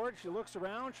with the board. She looks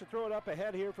around. She'll throw it up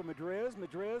ahead here for Madriz.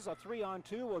 Madriz, a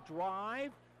 3-on-2, will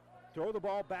drive. Throw the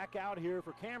ball back out here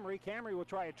for Camry. Camry will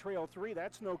try a trail three.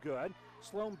 That's no good.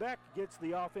 Sloan Beck gets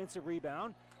the offensive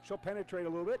rebound. She'll penetrate a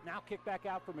little bit. Now kick back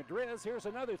out for Madriz. Here's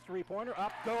another three-pointer.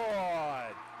 Up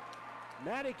good.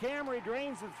 Maddie Camry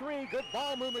drains the three. Good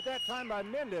ball movement that time by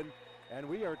Minden. And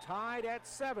we are tied at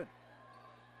 7.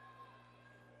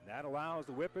 That allows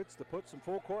the Whippets to put some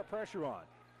full court pressure on.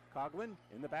 Coughlin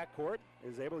in the backcourt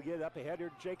is able to get up ahead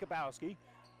here to Jacobowski.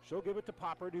 She'll give it to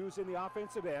Poppert, who's in the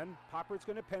offensive end. Poppert's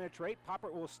going to penetrate.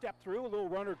 Poppert will step through. A little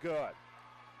runner, good.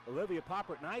 Olivia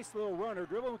Poppert, nice little runner,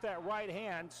 dribbling with that right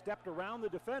hand, stepped around the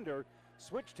defender,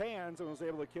 switched hands, and was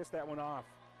able to kiss that one off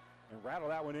and rattle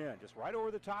that one in. Just right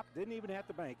over the top, didn't even have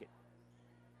to bank it.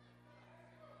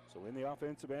 So in the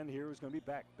offensive end here is going to be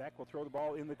Beck. Beck will throw the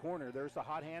ball in the corner. There's the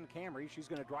hot hand Camry. She's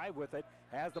going to drive with it.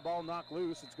 Has the ball knocked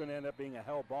loose. It's going to end up being a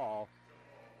held ball.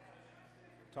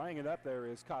 Tying it up there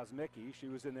is Kosmicki. She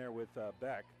was in there with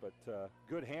Beck, but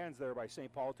good hands there by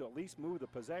St. Paul to at least move the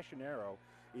possession arrow,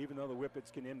 even though the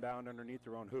Whippets can inbound underneath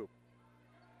their own hoop.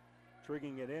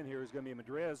 Triggering it in here is going to be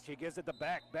Madriz. She gives it to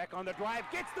Beck. Beck on the drive,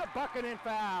 gets the bucket and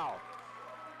foul.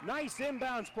 Nice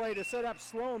inbounds play to set up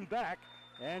Sloan Beck,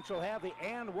 and she'll have the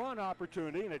and one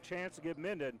opportunity and a chance to give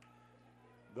Minden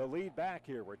the lead back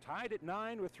here. We're tied at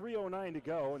 9 with 3:09 to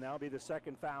go, and that'll be the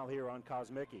second foul here on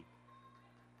Kosmicki.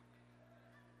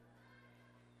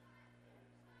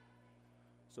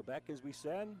 So Beck, as we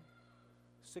said,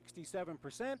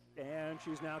 67%, and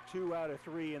she's now 2 out of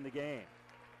 3 in the game.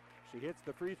 She hits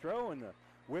the free throw, and the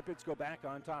Whippets go back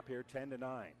on top here,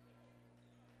 10-9.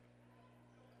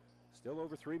 Still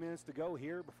over 3 minutes to go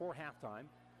here before halftime.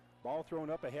 Ball thrown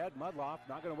up ahead. Mudloff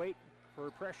not going to wait for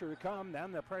pressure to come.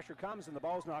 Then the pressure comes, and the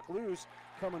ball's knocked loose.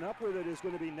 Coming up with it is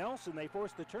going to be Nelson. They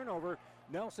force the turnover.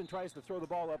 Nelson tries to throw the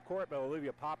ball up court, but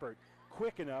Olivia Poppert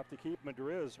quick enough to keep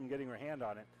Madriz from getting her hand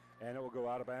on it, and it will go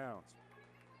out of bounds.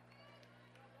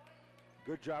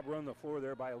 Good job running the floor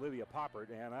there by Olivia Poppert,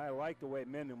 and I like the way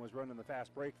Minden was running the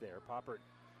fast break there. Poppert,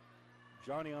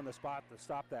 Johnny on the spot to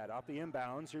stop that. Off the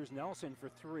inbounds, here's Nelson for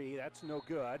 3. That's no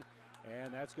good,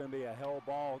 and that's going to be a held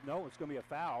ball. No, it's going to be a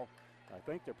foul. I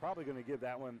think they're probably going to give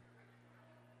that one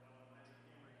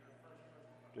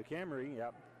to Camry.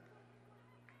 Yep.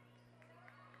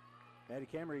 Maddie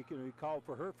Camry can be called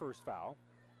for her first foul.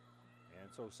 And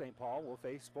so St. Paul will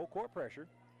face full court pressure.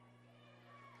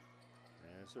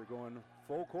 As they're going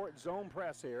full court zone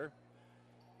press here.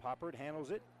 Poppert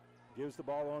handles it. Gives the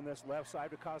ball on this left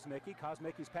side to Kosmicki.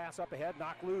 Kosmicki's pass up ahead,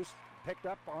 knocked loose. Picked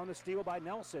up on the steal by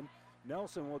Nelson.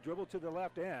 Nelson will dribble to the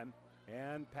left end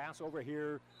and pass over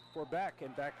here for Beck.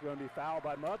 And Beck going to be fouled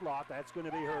by Mudloff. That's going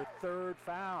to be her third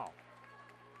foul.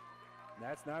 And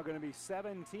that's now going to be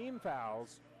 17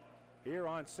 fouls here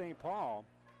on St. Paul.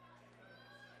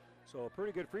 So a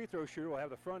pretty good free throw shooter will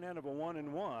have the front end of a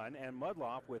 1-and-1, and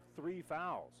Mudloff with 3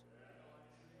 fouls.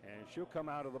 And she'll come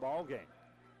out of the ball game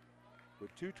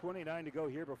with 2:29 to go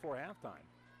here before halftime.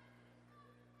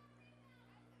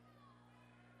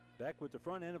 Beck with the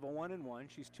front end of a 1-and-1.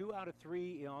 She's 2 out of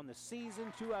 3 on the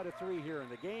season, 2 out of 3 here in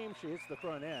the game. She hits the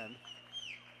front end,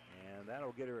 and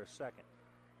that'll get her a second.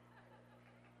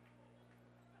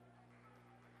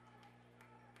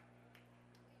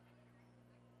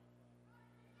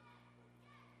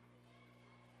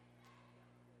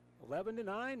 Eleven to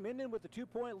 9, Minden with the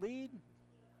 2-point lead.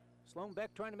 Sloan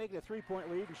Beck trying to make it a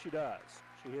 3-point lead, and she does.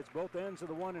 She hits both ends of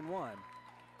the 1-and-1.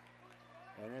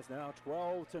 And it's now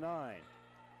 12 to 9.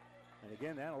 And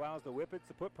again, that allows the Whippets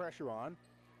to put pressure on.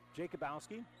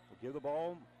 Jacobowski will give the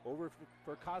ball over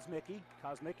for Kosmicki.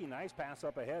 Kosmicki, nice pass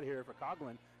up ahead here for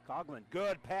Coughlin. Coughlin,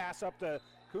 good pass up to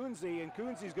Kunze, and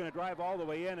Kunze's going to drive all the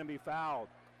way in and be fouled.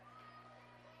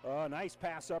 Nice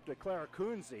pass up to Clara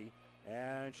Kunze.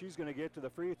 And she's going to get to the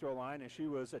free throw line, and she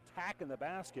was attacking the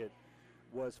basket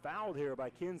was fouled here by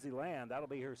Kinsey Land. That'll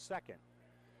be her second.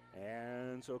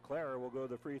 And so Clara will go to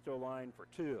the free throw line for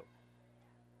 2.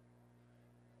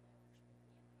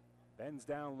 Bends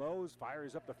down low,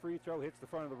 fires up the free throw, hits the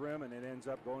front of the rim, and it ends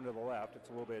up going to the left. It's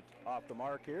a little bit off the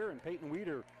mark here, and Peyton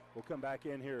Weeder will come back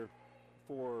in here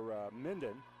for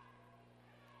Minden.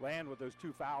 Land with those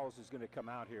 2 fouls is going to come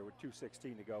out here with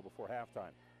 2:16 to go before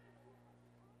halftime.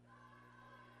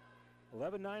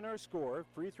 11-9 our score.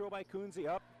 Free throw by Kunze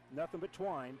up, nothing but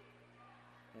Twine.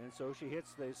 And so she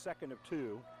hits the second of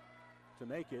 2 to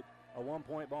make it a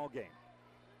 1-point ball game.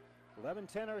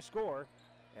 11-10 our score.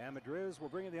 And Madriz will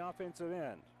bring in the offensive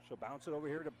end. She'll bounce it over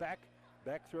here to Beck.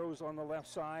 Beck throws on the left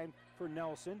side for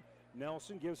Nelson.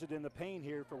 Nelson gives it in the paint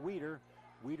here for Weeder.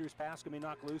 Weeder's pass going to be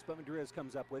knocked loose, but Madriz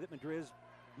comes up with it. Madriz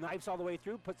knifes all the way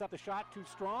through, puts up the shot too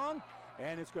strong,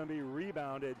 and it's going to be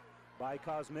rebounded by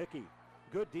Kosmicki.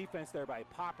 Good defense there by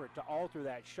Poppert to alter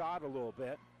that shot a little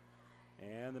bit.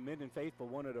 And the Minden faithful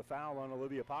wanted a foul on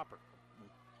Olivia Poppert.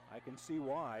 I can see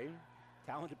why.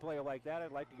 Talented player like that,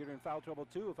 I'd like to get her in foul trouble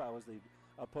too if I was the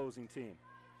opposing team.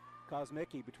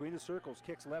 Kosmicki between the circles,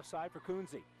 kicks left side for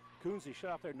Kunze. Kunze shut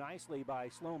off there nicely by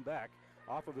Sloan Beck.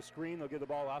 Off of the screen, they'll get the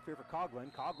ball off here for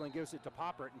Coughlin. Coughlin gives it to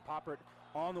Poppert, and Poppert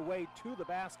on the way to the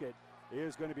basket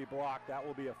is going to be blocked. That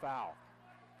will be a foul.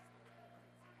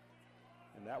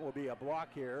 And that will be a block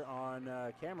here on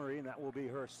Camry, and that will be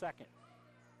her second.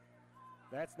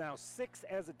 That's now 6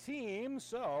 as a team,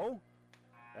 so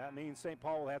that means St.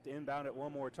 Paul will have to inbound it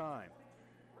one more time.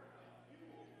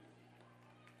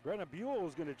 Brenna Buell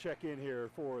is going to check in here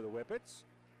for the Whippets.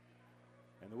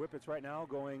 And the Whippets right now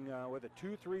going with a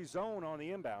 2-3 zone on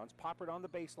the inbounds. Poppert on the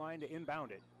baseline to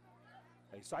inbound it.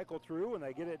 They cycle through and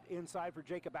they get it inside for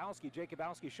Jacobowski.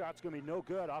 Jacobowski's shot's going to be no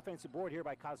good. Offensive board here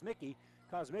by Kosmicki.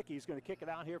 Kosmicki's going to kick it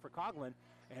out here for Coughlin.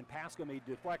 And pass going to be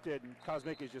deflected, and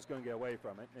Kosmicki's just going to get away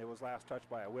from it. It was last touched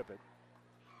by a Whippet.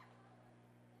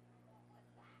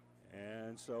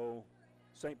 And so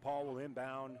St. Paul will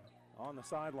inbound on the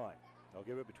sideline. They'll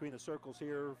give it between the circles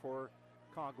here for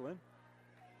Coughlin.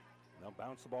 They'll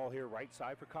bounce the ball here right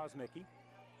side for Kosmicki.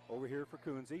 Over here for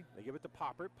Kunze. They give it to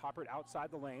Poppert. Poppert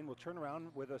outside the lane. Will turn around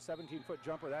with a 17-foot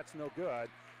jumper. That's no good.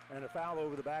 And a foul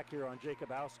over the back here on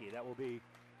Jacobowski. That will be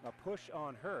a push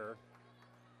on her.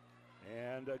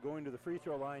 And going to the free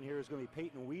throw line here is going to be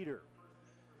Peyton Weeder.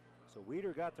 So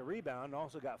Weeder got the rebound and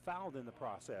also got fouled in the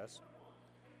process.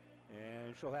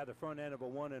 And she'll have the front end of a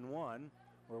 1-and-1,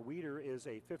 where Weeder is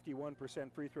a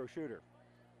 51% free throw shooter.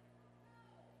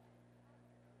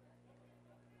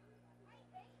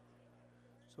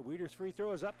 So Weeder's free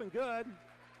throw is up and good.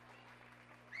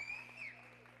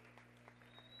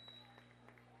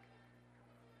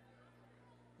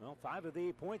 Well, 5 of the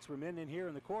 8 points were Minden here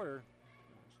in the quarter.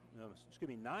 No, excuse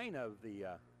me, 9 of the,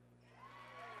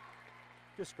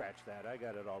 just scratch that, I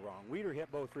got it all wrong. Weeder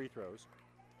hit both free throws.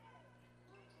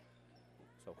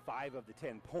 So 5 of the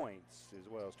 10 points is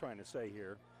what I was trying to say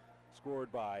here.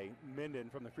 Scored by Minden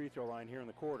from the free throw line here in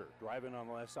the quarter. Driving on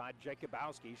the left side,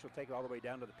 Jacobowski. She'll take it all the way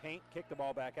down to the paint, kick the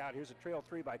ball back out. Here's a trail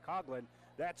 3 by Coughlin.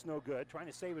 That's no good. Trying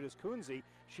to save it is Kunze.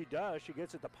 She does. She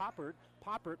gets it to Poppert.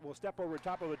 Poppert will step over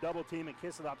top of a double team and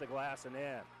kiss it off the glass and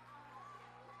in.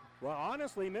 Well,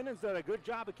 honestly, Minden's done a good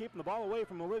job of keeping the ball away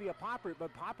from Olivia Poppert,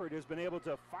 but Poppert has been able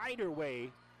to fight her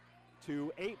way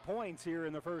to 8 points here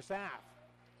in the first half.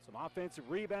 Some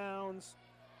offensive rebounds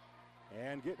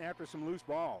and getting after some loose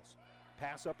balls.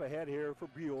 Pass up ahead here for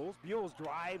Buell. Buell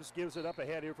drives, gives it up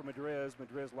ahead here for Madriz.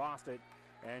 Madriz lost it,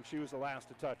 and she was the last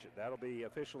to touch it. That'll be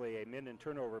officially a Minden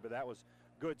turnover, but that was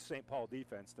good St. Paul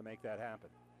defense to make that happen.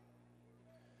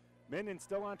 Minden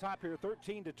still on top here,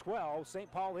 13-12.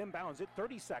 St. Paul inbounds it,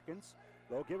 30 seconds.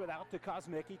 They'll give it out to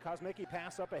Kosmicki. Kosmicki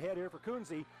pass up ahead here for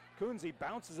Kunze. Kunze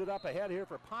bounces it up ahead here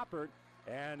for Poppert,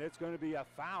 and it's going to be a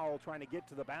foul trying to get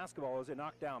to the basketball as they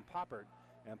knock down Poppert.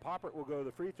 And Poppert will go to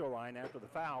the free throw line after the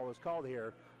foul is called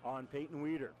here on Peyton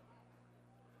Weeder.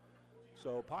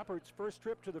 So Poppert's first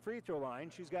trip to the free throw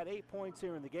line, she's got 8 points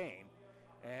here in the game,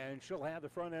 and she'll have the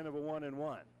front end of a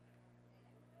 1-and-1.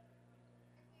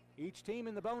 Each team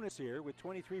in the bonus here with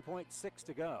 23.6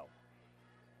 to go.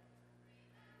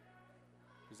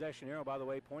 Possession arrow, by the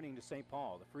way, pointing to St.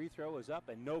 Paul. The free throw is up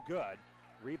and no good.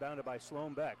 Rebounded by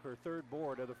Sloan Beck, her third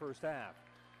board of the first half.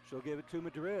 She'll give it to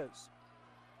Madriz.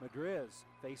 Madriz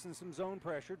facing some zone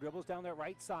pressure, dribbles down that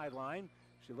right sideline.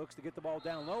 She looks to get the ball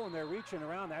down low, and they're reaching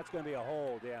around. That's going to be a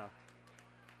hold, yeah.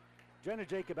 Jenna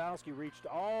Jacobowski reached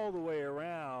all the way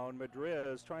around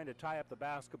Madriz trying to tie up the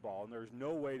basketball, and there's no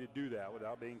way to do that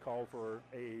without being called for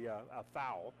a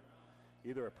foul,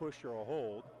 either a push or a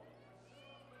hold.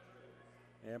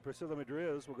 And Priscilla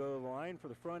Madriz will go to the line for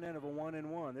the front end of a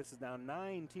 1-and-1. This is now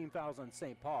 9 team fouls on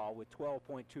St. Paul with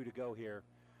 12.2 to go here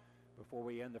before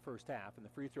we end the first half. And the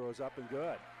free throw is up and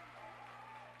good.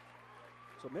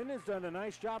 So Minden's done a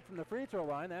nice job from the free throw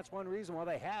line. That's one reason why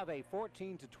they have a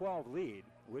 14-12 lead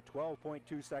with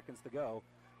 12.2 seconds to go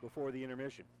before the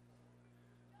intermission.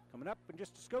 Coming up in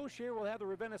just a skosh here, we'll have the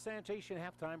Ravenna Sanitation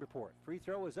halftime report. Free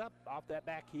throw is up off that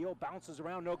back heel, bounces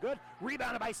around, no good.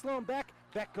 Rebounded by Sloan Beck.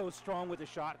 Beck goes strong with the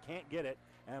shot, can't get it,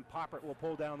 and Poppert will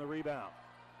pull down the rebound.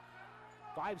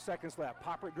 5 seconds left.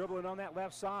 Poppert dribbling on that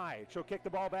left side. She'll kick the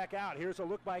ball back out. Here's a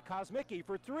look by Kosmicki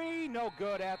for three. No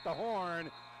good at the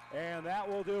horn, and that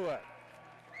will do it.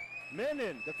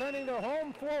 Minden defending their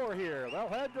home floor here. They'll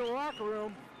head to the locker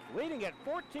room, leading at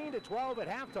 14-12 at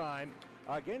halftime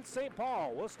against St.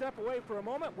 Paul. We'll step away for a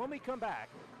moment. When we come back,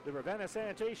 the Ravenna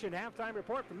Sanitation halftime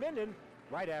report from Minden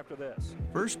right after this.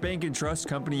 First Bank and Trust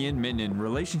Company in Minden.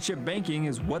 Relationship banking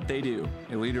is what they do.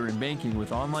 A leader in banking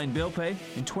with online bill pay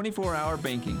and 24-hour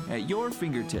banking at your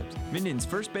fingertips. Minden's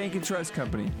First Bank and Trust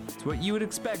Company. It's what you would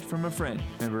expect from a friend.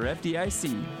 Member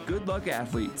FDIC. Good luck,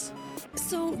 athletes.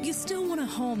 So you still want a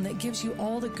home that gives you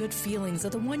all the good feelings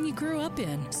of the one you grew up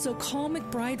in. So call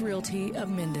McBride Realty of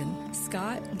Minden.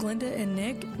 Scott, Glenda, and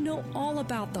Nick know all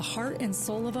about the heart and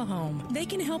soul of a home. They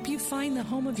can help you find the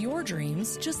home of your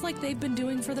dreams, just like they've been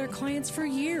doing for their clients for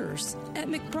years. At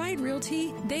McBride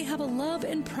Realty, they have a love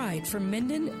and pride for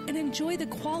Minden and enjoy the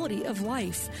quality of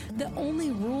life that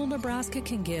only rural Nebraska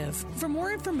can give. For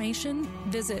more information,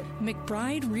 visit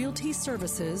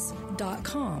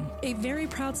McBrideRealtyServices.com. A very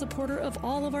proud supporter of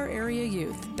all of our area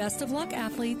youth. Best of luck,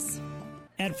 athletes.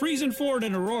 At Friesen Ford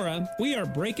in Aurora, we are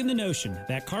breaking the notion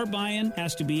that car buying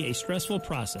has to be a stressful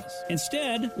process.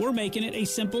 Instead, we're making it a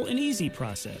simple and easy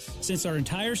process, since our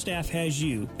entire staff has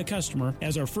you, the customer,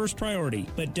 as our first priority.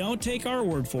 But don't take our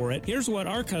word for it. Here's what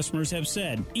our customers have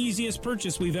said. Easiest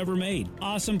purchase we've ever made.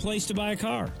 Awesome place to buy a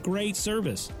car. Great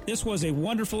service. This was a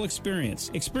wonderful experience.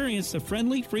 Experience the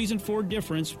friendly Friesen Ford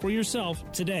difference for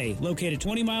yourself today. Located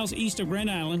 20 miles east of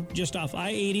Grand Island, just off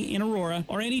I-80 in Aurora,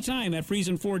 or anytime at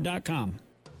FriesenFord.com.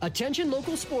 Attention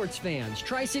local sports fans,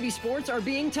 Tri-City Sports are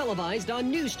being televised on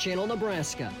News Channel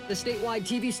Nebraska. The statewide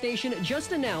TV station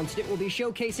just announced it will be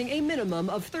showcasing a minimum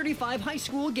of 35 high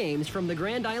school games from the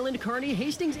Grand Island, Kearney,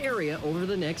 Hastings area over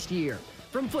the next year.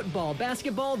 From football,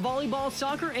 basketball, volleyball,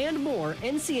 soccer, and more,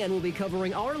 NCN will be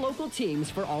covering our local teams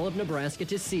for all of Nebraska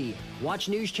to see. Watch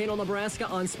News Channel Nebraska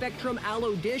on Spectrum,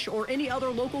 Allo, Dish, or any other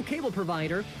local cable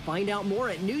provider. Find out more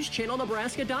at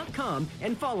newschannelnebraska.com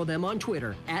and follow them on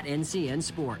Twitter at NCN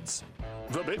Sports.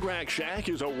 The Big Rack Shack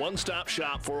is a one-stop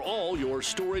shop for all your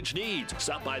storage needs.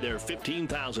 Stop by their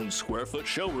 15,000 square foot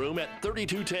showroom at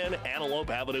 3210 Antelope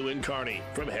Avenue in Kearney.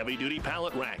 From heavy-duty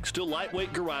pallet racks to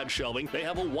lightweight garage shelving, they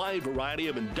have a wide variety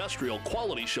of industrial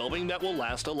quality shelving that will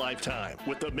last a lifetime.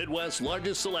 With the Midwest's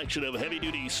largest selection of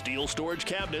heavy-duty steel storage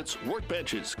cabinets,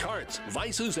 workbenches, carts,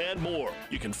 vices, and more.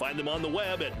 You can find them on the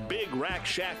web at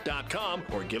BigRackShack.com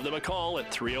or give them a call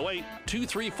at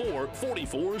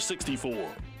 308-234-4464.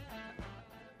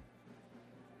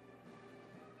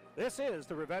 This is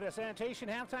the Ravenna Sanitation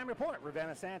halftime report.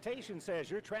 Ravenna Sanitation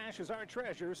says your trash is our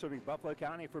treasure, serving Buffalo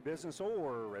County for business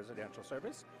or residential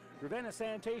service. Ravenna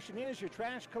Sanitation is your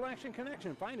trash collection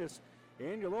connection. Find us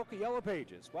in your local Yellow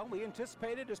Pages. Well, we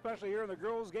anticipated, especially here in the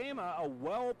girls' game, a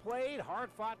well-played,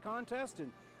 hard-fought contest,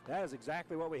 and that is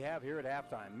exactly what we have here at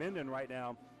halftime. Minden right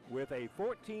now with a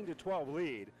 14-12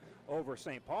 lead over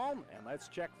St. Paul, and let's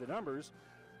check the numbers.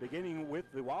 Beginning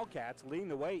with the Wildcats, leading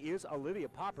the way is Olivia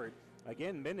Poppert.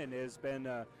 Again, Minden has been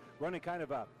running kind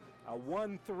of a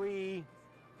 1-3,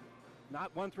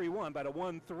 not 1-3-1, but a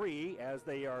 1-3 as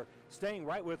they are staying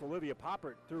right with Olivia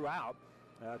Poppert throughout,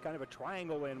 kind of a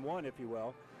triangle in one, if you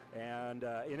will. And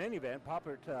in any event,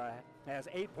 Poppert has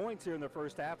 8 points here in the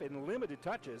first half in limited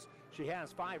touches. She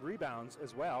has 5 rebounds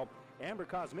as well. Amber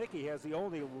Kosmicki has the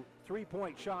only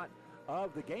 3-point shot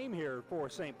of the game here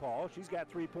for St. Paul. She's got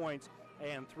 3 points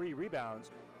and 3 rebounds.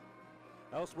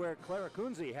 Elsewhere, Clara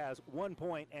Kunze has 1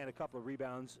 point and a couple of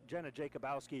rebounds. Jenna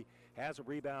Jacobowski has a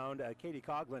rebound. Katie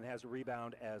Coughlin has a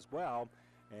rebound as well.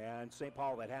 And St.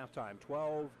 Paul at halftime,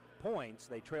 12 points.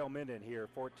 They trail Minden here,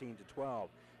 14-12.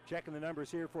 Checking the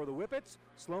numbers here for the Whippets.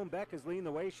 Sloan Beck is leading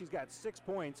the way. She's got 6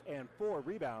 points and 4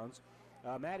 rebounds.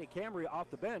 Maddie Camry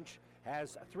off the bench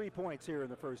has 3 points here in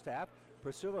the first half.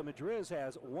 Priscilla Madriz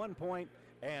has 1 point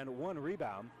and 1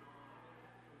 rebound.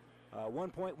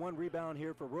 1.1 rebound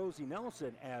here for Rosie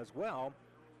Nelson as well.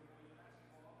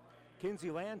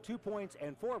 Kinsey Land, 2 points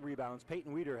and 4 rebounds.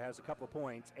 Peyton Weeder has a couple of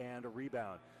points and a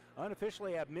rebound.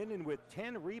 Unofficially have Minden with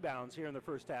 10 rebounds here in the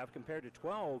first half compared to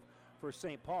 12 for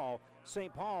St. Paul.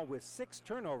 St. Paul with 6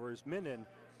 turnovers, Minden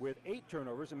with 8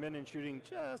 turnovers, and Minden shooting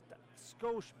just a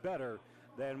skosh better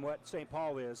than what St.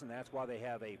 Paul is, and that's why they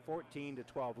have a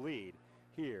 14-12 lead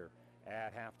here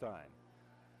at halftime.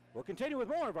 We'll continue with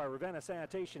more of our Ravenna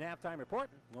Sanitation halftime report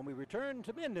when we return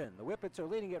to Minden. The Whippets are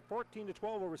leading at 14-12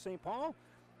 over St. Paul.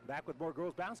 Back with more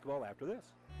girls basketball after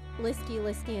this. Liskey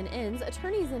 & Inns,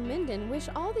 attorneys in Minden, wish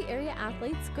all the area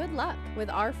athletes good luck. With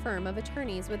our firm of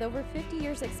attorneys with over 50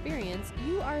 years experience,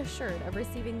 you are assured of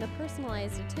receiving the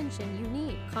personalized attention you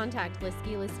need. Contact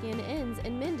Liskey & Inns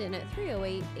in Minden at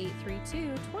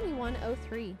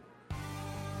 308-832-2103.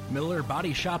 Miller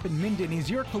Body Shop in Minden is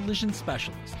your collision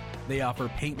specialist. They offer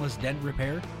paintless dent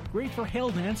repair, great for hail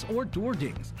dents or door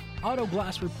dings, auto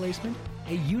glass replacement,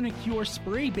 a Unicure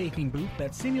spray baking booth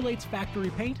that simulates factory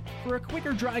paint for a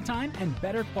quicker dry time and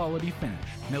better quality finish.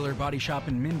 Miller Body Shop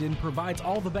in Minden provides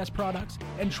all the best products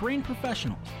and trained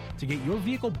professionals to get your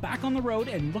vehicle back on the road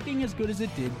and looking as good as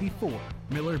it did before.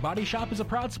 Miller Body Shop is a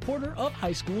proud supporter of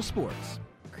high school sports.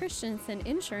 Christensen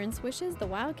Insurance wishes the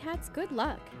Wildcats good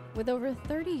luck. With over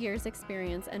 30 years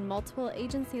experience and multiple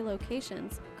agency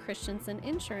locations, Christensen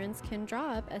Insurance can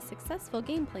draw up a successful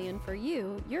game plan for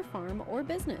you, your farm, or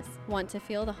business. Want to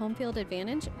feel the home field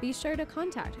advantage? Be sure to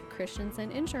contact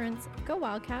Christensen Insurance. Go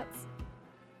Wildcats!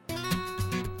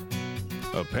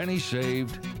 A penny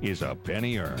saved is a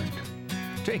penny earned.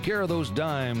 Take care of those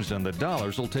dimes and the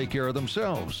dollars will take care of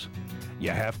themselves. You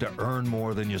have to earn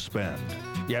more than you spend.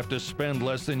 You have to spend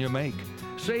less than you make.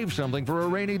 Save something for a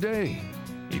rainy day.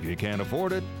 If you can't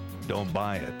afford it, don't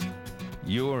buy it.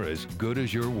 You're as good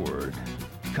as your word.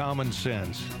 Common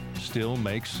sense still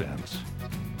makes sense.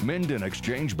 Minden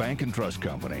Exchange Bank and Trust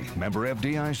Company. Member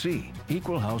FDIC.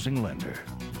 Equal housing lender.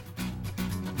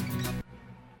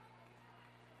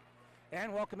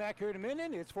 And welcome back here to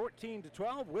Minden. It's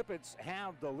 14-12. Whippets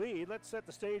have the lead. Let's set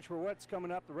the stage for what's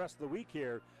coming up the rest of the week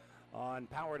here on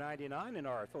Power 99 and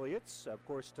our affiliates. Of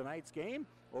course, tonight's game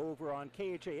over on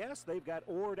KHAS. They've got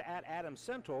Ord at Adams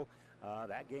Central.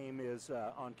 That game is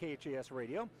on KHAS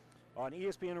Radio. On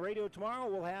ESPN Radio tomorrow,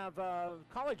 we'll have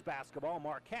college basketball,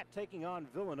 Marquette taking on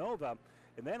Villanova.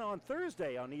 And then on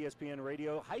Thursday on ESPN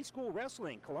Radio, high school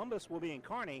wrestling. Columbus will be in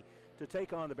Kearney to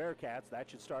take on the Bearcats. That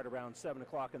should start around 7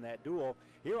 o'clock in that duel.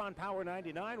 Here on Power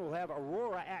 99, we'll have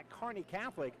Aurora at Kearney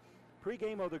Catholic.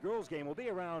 Pre-game of the girls' game will be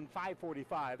around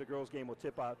 5:45. The girls' game will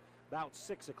tip out about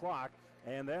 6 o'clock.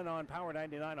 And then on Power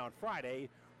 99 on Friday,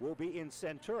 we'll be in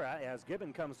Centura as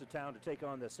Gibbon comes to town to take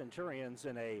on the Centurions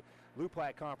in a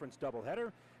Luplac Conference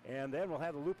doubleheader. And then we'll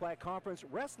have the Luplac Conference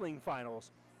wrestling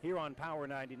finals here on Power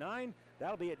 99.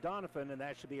 That'll be at Doniphan, and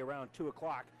that should be around 2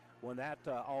 o'clock when that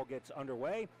all gets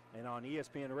underway. And on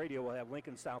ESPN Radio, we'll have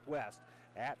Lincoln Southwest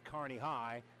at Kearney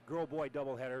High. Girl-boy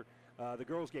doubleheader. The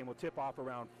girls' game will tip off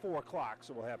around 4 o'clock,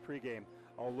 so we'll have pregame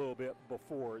a little bit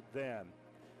before then.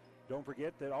 Don't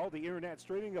forget that all the internet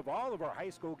streaming of all of our high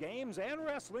school games and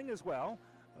wrestling as well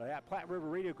at Platte River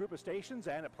Radio Group of Stations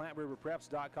and at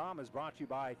PlatteRiverPreps.com is brought to you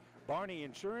by Barney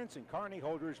Insurance in Kearney,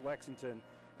 Holdrege, Lexington,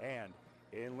 and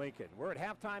in Lincoln. We're at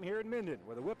halftime here in Minden,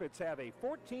 where the Whippets have a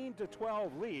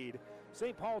 14-12 lead.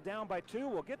 St. Paul down by 2.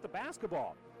 We'll get the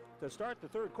basketball to start the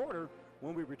third quarter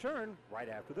when we return right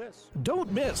after this.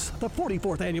 Don't miss the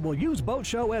 44th Annual Used Boat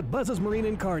Show at Buzz's Marine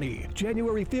in Kearney.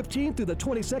 January 15th through the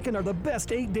 22nd are the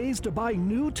best 8 days to buy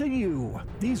new to you.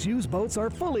 These used boats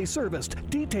are fully serviced,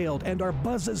 detailed, and are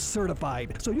Buzz's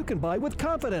certified, so you can buy with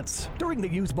confidence. During the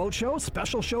Used Boat Show,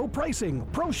 special show pricing,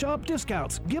 pro shop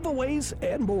discounts, giveaways,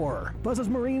 and more. Buzz's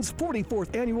Marine's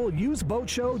 44th Annual Used Boat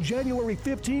Show, January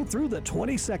 15th through the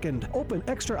 22nd. Open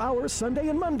extra hours Sunday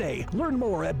and Monday. Learn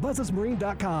more at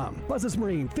buzzesmarine.com. Buzz's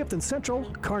Marine, 5th and Central,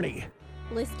 Kearney.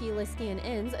 Liskey &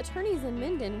 Inns, attorneys in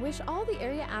Minden, wish all the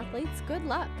area athletes good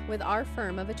luck. With our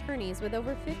firm of attorneys with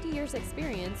over 50 years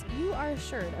experience, you are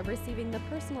assured of receiving the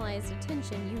personalized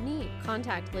attention you need.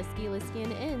 Contact Liskey &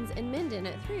 Inns in Minden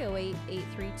at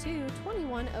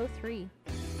 308-832-2103.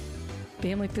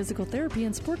 Family Physical Therapy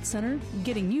and Sports Center,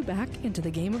 getting you back into the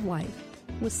game of life.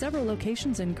 With several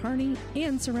locations in Kearney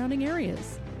and surrounding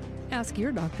areas. Ask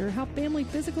your doctor how Family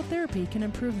Physical Therapy can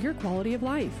improve your quality of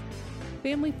life.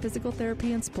 Family Physical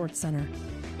Therapy and Sports Center.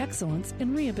 Excellence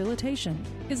in Rehabilitation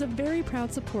is a very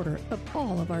proud supporter of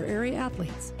all of our area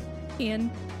athletes,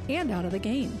 in and out of the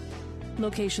game.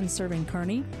 Locations serving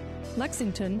Kearney,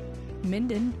 Lexington,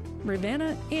 Minden,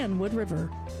 Ravenna, and Wood River.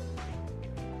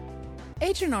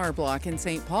 H&R Block in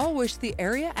St. Paul wish the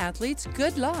area athletes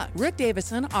good luck. Rick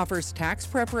Davison offers tax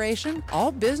preparation,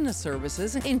 all business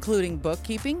services, including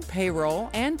bookkeeping,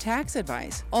 payroll, and tax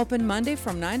advice. Open Monday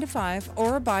from 9 to 5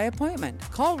 or by appointment.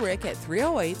 Call Rick at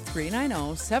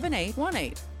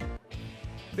 308-390-7818.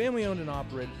 Family owned and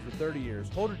operated for 30 years,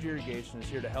 Holdridge Irrigation is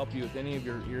here to help you with any of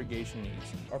your irrigation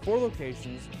needs. Our 4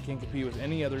 locations can compete with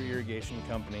any other irrigation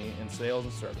company in sales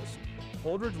and service.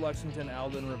 Holdridge, Lexington,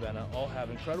 Alden, and Ravenna all have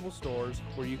incredible stores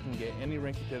where you can get any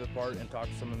Rinky Pivot part and talk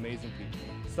to some amazing people.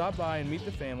 Stop by and meet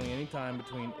the family anytime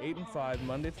between 8 and 5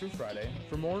 Monday through Friday.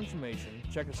 For more information,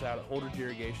 check us out at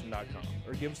holdridgeirrigation.com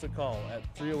or give us a call at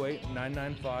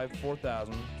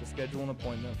 308-995-4000 to schedule an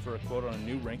appointment for a quote on a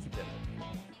new Rinky Pivot.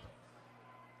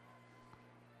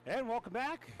 And welcome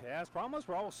back. As promised,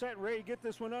 we're all set and ready to get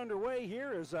this one underway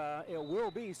here as it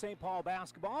will be St. Paul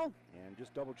basketball. And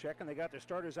just double checking, they got their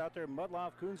starters out there,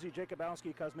 Mudloff, Kunze,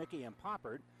 Jacobowski, Kosmicki, and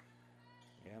Poppert.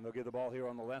 And they'll get the ball here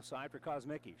on the left side for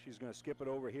Kosmicki. She's going to skip it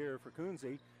over here for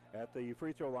Kunze at the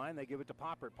free throw line. They give it to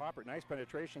Poppert. Poppert, nice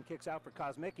penetration, kicks out for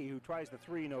Kosmicki, who tries the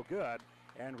three, no good,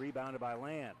 and rebounded by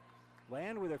Land.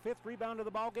 Land with her 5th rebound of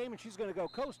the ball game, and she's going to go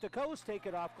coast to coast, take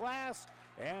it off glass,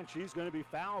 and she's going to be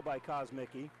fouled by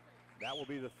Kosmicki. That will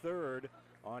be the 3rd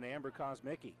on Amber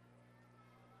Kosmicki.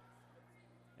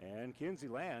 And Kinsey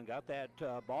Land got that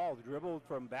ball dribbled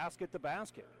from basket to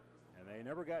basket, and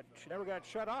she never got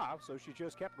shut off, so she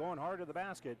just kept going hard to the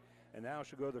basket, and now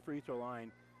she'll go to the free throw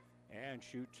line and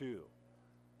shoot 2.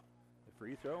 The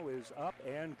free throw is up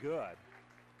and good.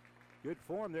 Good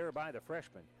form there by the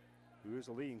freshman, who is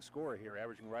the leading scorer here,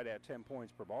 averaging right at 10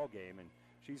 points per ball game, and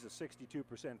she's a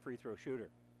 62% free throw shooter.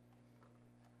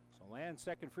 So Land's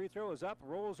second free throw is up,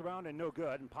 rolls around, and no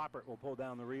good, and Poppert will pull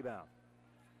down the rebound.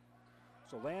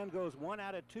 So Land goes 1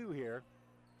 out of 2 here,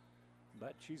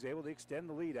 but she's able to extend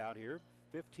the lead out here,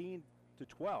 15-12,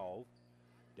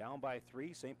 down by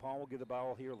 3. St. Paul will get the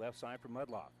ball here left side for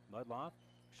Mudloff. Mudloff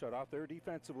shut off there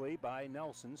defensively by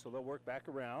Nelson, so they'll work back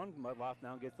around. Mudloff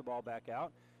now gets the ball back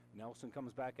out. Nelson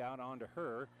comes back out onto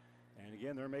her. And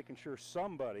again, they're making sure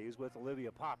somebody is with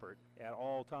Olivia Poppert at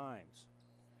all times.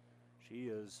 She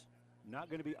is not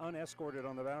going to be unescorted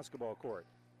on the basketball court.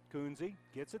 Kunze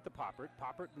gets it to Poppert.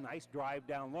 Poppert, nice drive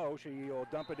down low. She'll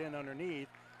dump it in underneath.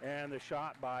 And the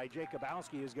shot by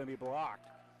Jacobowski is going to be blocked.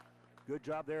 Good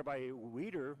job there by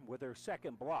Weeder with her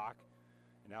second block.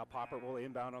 And now Poppert will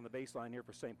inbound on the baseline here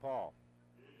for St. Paul.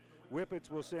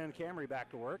 Whippets will send Camry back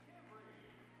to work.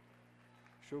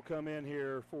 She'll come in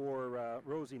here for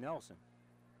Rosie Nelson.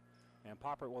 And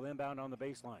Poppert will inbound on the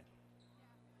baseline.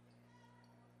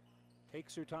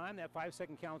 Takes her time, that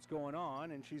 5-second count's going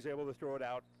on, and she's able to throw it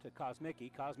out to Kosmicki.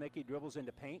 Kosmicki dribbles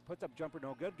into paint, puts up jumper,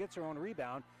 no good, gets her own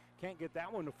rebound. Can't get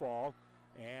that one to fall,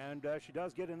 and she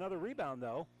does get another rebound,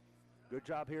 though. Good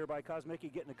job here by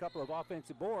Kosmicki getting a couple of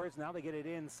offensive boards. Now they get it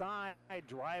inside.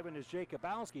 Driving is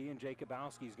Jacobowski, and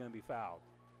Jacobowski's going to be fouled.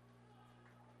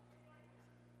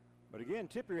 But again,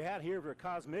 tip your hat here for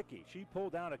Kosmicki. She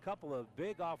pulled down a couple of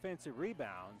big offensive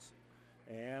rebounds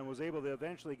and was able to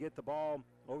eventually get the ball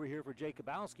over here for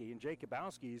Jacobowski, and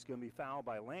Jacobowski is going to be fouled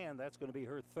by Land. That's going to be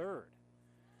her 3rd.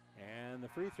 And the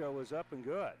free throw is up and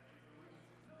good.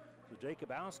 So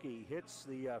Jacobowski hits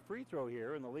the free throw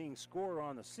here, and the leading scorer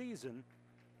on the season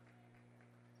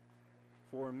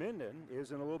for Minden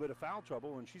is in a little bit of foul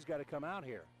trouble, and she's got to come out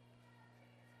here.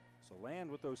 So Land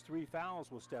with those 3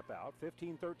 fouls will step out.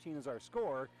 15-13 is our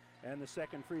score, and the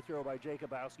second free throw by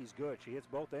Jacobowski is good. She hits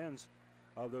both ends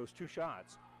of those 2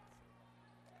 shots.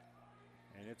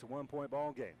 And it's a 1-point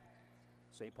ball game.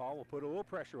 St. Paul will put a little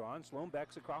pressure on. Sloan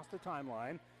Beck's across the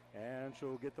timeline, and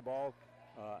she'll get the ball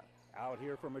out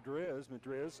here for Madriz.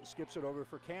 Madriz skips it over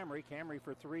for Camry. Camry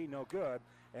for 3, no good.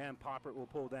 And Poppert will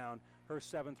pull down her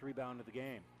 7th rebound of the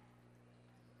game.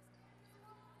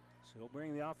 So he'll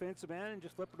bring the offensive end and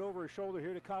just flip it over his shoulder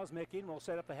here to Kosmicki, and we'll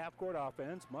set up the half-court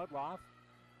offense. Mudloff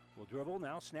will dribble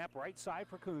now, snap right side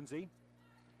for Kunze.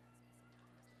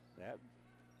 That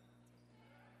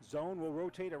zone will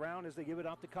rotate around as they give it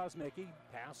out to Kosmicki.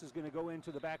 Pass is going to go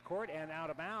into the backcourt and out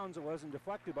of bounds. It wasn't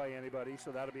deflected by anybody,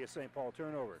 so that'll be a St. Paul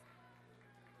turnover.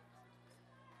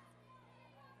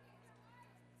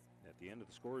 At the end of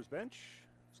the scorer's bench,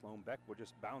 Sloan Beck will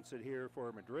just bounce it here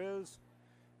for Madriz.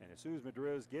 And as soon as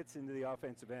Madriz gets into the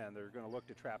offensive end, they're going to look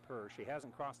to trap her. She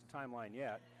hasn't crossed the timeline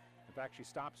yet. In fact, she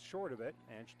stops short of it,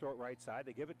 and she throw it right side.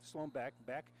 They give it to Sloan Beck.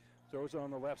 Beck throws it on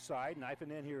the left side.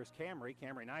 Knifing in here is Camry.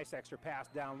 Camry, nice extra pass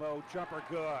down low. Jumper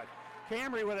good.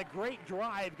 Camry with a great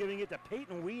drive, giving it to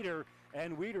Peyton Weeder,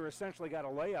 and Weeder essentially got a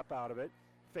layup out of it,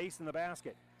 facing the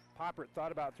basket. Poppert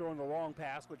thought about throwing the long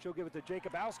pass, but she'll give it to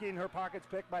Jacobowski, and her pocket's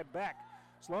picked by Beck.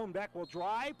 Sloan Beck will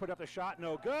drive, put up the shot,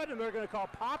 no good, and they're going to call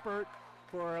Poppert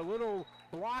for a little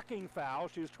blocking foul.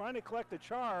 She was trying to collect the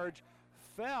charge,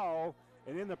 fell,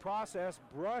 and in the process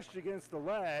brushed against the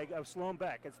leg of Sloan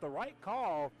Beck. It's the right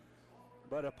call,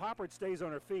 But if Poppert stays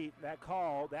on her feet, that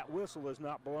whistle is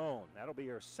not blown. That'll be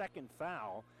her second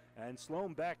foul. And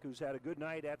Sloan Beck, who's had a good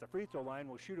night at the free throw line,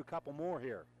 will shoot a couple more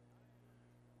here.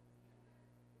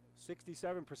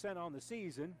 67% on the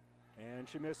season, and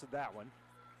she missed that one.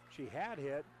 She had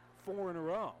hit 4 in a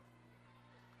row.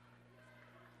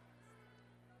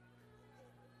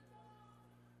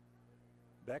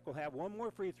 Beck will have one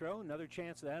more free throw, another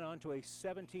chance of that onto a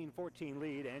 17-14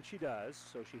 lead, and she does.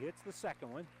 So she hits the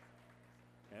second one,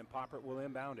 and Poppert will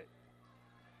inbound it.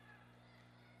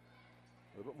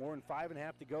 A little bit more than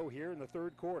 5.5 to go here in the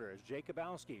third quarter as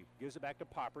Jacobowski gives it back to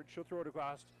Poppert. She'll throw it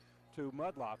across to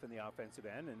Mudloff in the offensive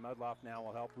end, and Mudloff now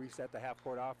will help reset the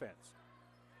half-court offense.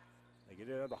 They get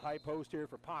it out of the high post here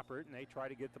for Poppert, and they try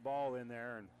to get the ball in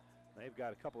there, and they've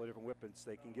got a couple of different weapons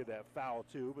they can give that foul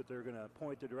to, but they're going to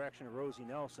point the direction of Rosie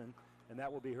Nelson, and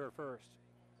that will be her first.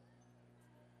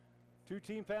 2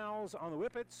 team fouls on the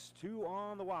Whippets, 2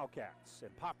 on the Wildcats,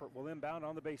 and Poppert will inbound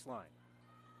on the baseline.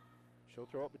 She'll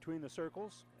throw it between the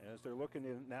circles as they're looking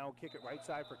to now kick it right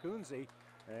side for Kunze,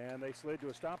 and they slid to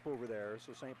a stop over there,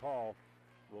 so St. Paul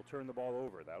will turn the ball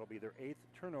over. That'll be their 8th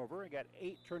turnover. They got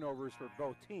 8 turnovers for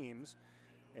both teams,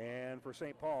 and for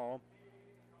St. Paul,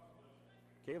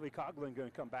 Kaylee Coughlin going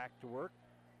to come back to work.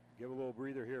 Give a little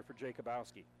breather here for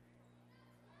Jacobowski.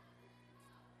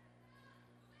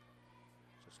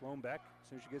 So Sloan Beck, as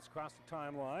soon as she gets across the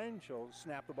timeline, she'll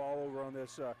snap the ball over on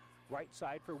this right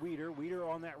side for Weeder. Weeder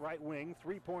on that right wing.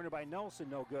 3-pointer by Nelson,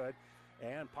 no good.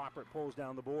 And Poppert pulls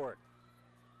down the board.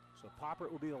 So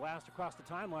Poppert will be the last across the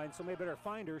timeline. Somebody better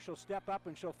find her. She'll step up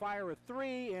and she'll fire a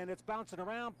 3, and it's bouncing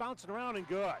around, and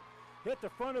good. Hit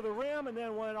the front of the rim and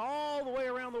then went all the way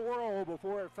around the world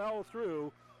before it fell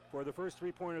through for the first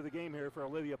 3-pointer of the game here for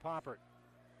Olivia Poppert.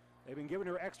 They've been giving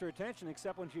her extra attention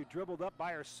except when she dribbled up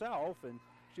by herself, and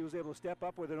she was able to step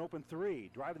up with an open 3.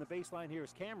 Driving the baseline here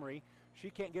is Camry. She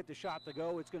can't get the shot to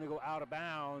go. It's going to go out of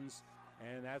bounds,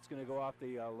 and that's going to go off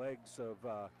the legs of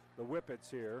the Whippets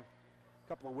here. A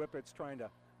couple of Whippets trying to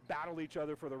battle each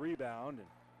other for the rebound, and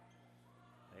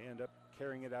they end up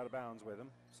carrying it out of bounds with them.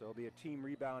 So it'll be a team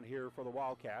rebound here for the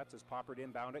Wildcats as Poppert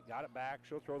inbound it, got it back.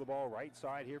 She'll throw the ball right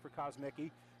side here for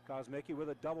Kosmicki. Kosmicki with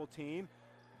a double team,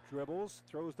 dribbles,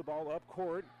 throws the ball up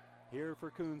court here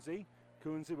for Kunze.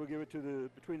 Kunze will give it to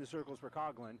between the circles for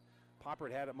Coughlin.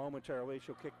 Poppert had it momentarily.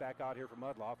 She'll kick back out here for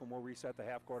Mudloff, and we'll reset the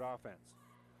half-court offense.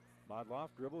 Mudloff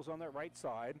dribbles on that right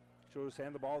side. She'll just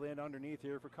hand the ball in underneath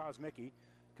here for Kosmicki.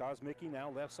 Kosmicki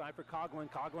now left side for Coughlin.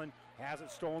 Coughlin has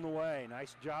it stolen away.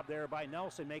 Nice job there by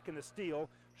Nelson making the steal.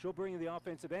 She'll bring in the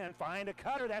offensive end. Find a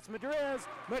cutter. That's Madriz.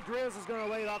 Madriz is going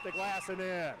to lay it off the glass and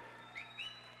in.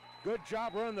 Good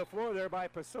job running the floor there by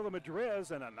Priscilla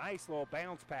Madriz, and a nice little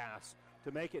bounce pass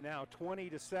to make it now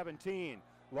 20-17.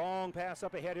 Long pass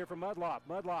up ahead here for Mudloff.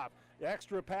 Mudloff,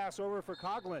 extra pass over for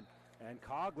Coughlin. And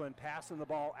Coughlin passing the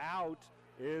ball out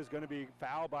is going to be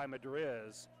fouled by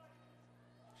Madriz.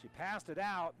 She passed it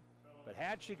out, but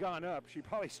had she gone up, she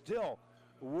probably still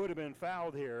would have been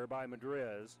fouled here by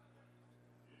Madriz.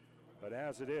 But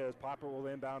as it is, Popper will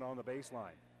inbound on the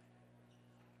baseline.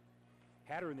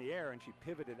 Had her in the air, and she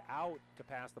pivoted out to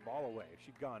pass the ball away. If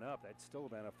she'd gone up, that'd still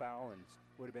have been a foul and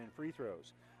would have been free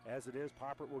throws. As it is,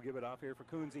 Popper will give it off here for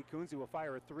Kunze. Kunze will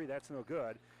fire a 3. That's no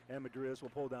good, and Madriz will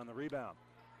pull down the rebound.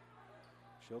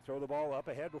 She'll throw the ball up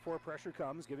ahead before pressure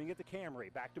comes, giving it to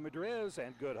Camry. Back to Madriz,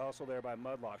 and good hustle there by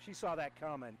Mudloff. She saw that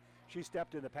coming. She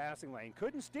stepped in the passing lane.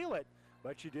 Couldn't steal it,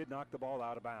 but she did knock the ball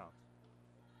out of bounds.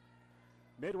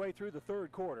 Midway through the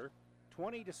third quarter,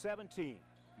 20-17.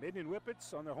 Minden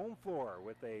Whippets on their home floor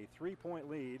with a 3-point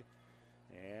lead.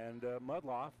 And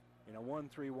Mudloff in a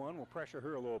 1-3-1 will pressure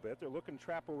her a little bit. They're looking to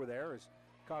trap over there as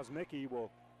Kosmicki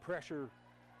will pressure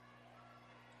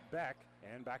Beck,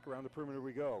 and back around the perimeter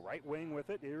we go. Right wing with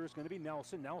it. Here's going to be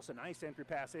Nelson. Nelson, nice entry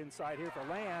pass inside here for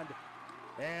Land.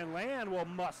 And Land will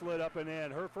muscle it up and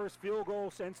in. Her first field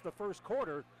goal since the first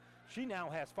quarter. She now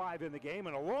has 5 in the game,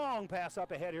 and a long pass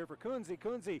up ahead here for Kunze.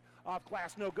 Kunze off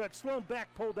glass, no good. Sloan Beck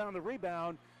pulled down the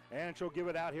rebound, and she'll give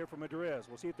it out here for Madriz.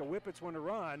 We'll see if the Whippets want to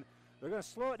run. They're going to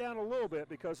slow it down a little bit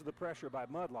because of the pressure by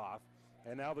Mudloff.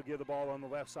 And now they'll give the ball on the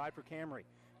left side for Camry.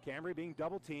 Camry being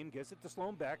double teamed, gives it to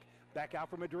Sloan Beck. Back out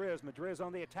for Madriz. Madriz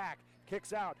on the attack,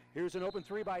 kicks out. Here's an open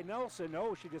 3 by Nelson.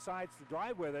 No, she decides to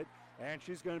drive with it, and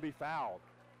she's going to be fouled.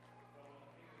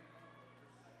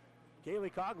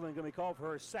 Kaylee Coughlin going to be called for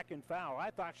her second foul.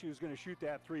 I thought she was going to shoot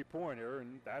that 3-pointer,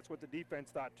 and that's what the defense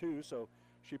thought too, so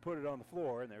she put it on the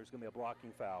floor, and there's going to be a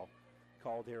blocking foul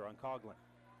called here on Coughlin.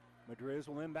 Madriz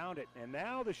will inbound it, and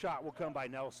now the shot will come by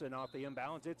Nelson off the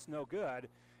inbounds. It's no good,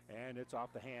 and it's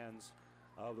off the hands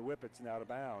of the Whippets and out of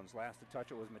bounds. Last to touch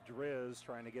it was Madriz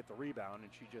trying to get the rebound,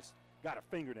 and she just got a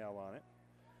fingernail on it.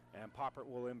 And Poppert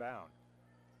will inbound.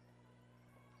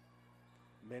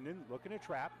 Minden looking to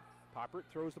trap. Poppert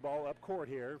throws the ball up court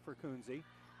here for Kunze.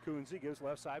 Kunze gives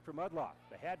left side for Mudloff.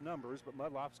 They had numbers, but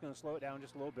Mudloff's going to slow it down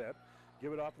just a little bit.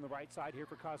 Give it off on the right side here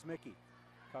for Kosmicki.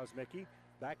 Kosmicki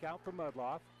back out for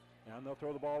Mudloff. And they'll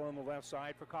throw the ball on the left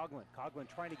side for Coughlin. Coughlin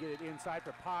trying to get it inside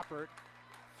for Poppert.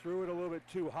 Threw it a little bit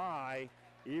too high,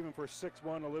 even for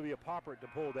 6'1" Olivia Poppert to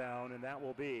pull down, and that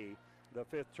will be the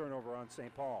 5th turnover on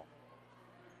St. Paul.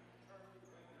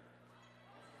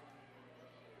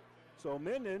 So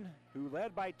Minden, who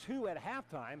led by 2 at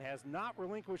halftime, has not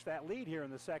relinquished that lead here in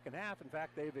the second half. In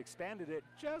fact, they've expanded it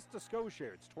just a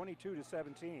skoshare. It's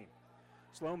 22-17.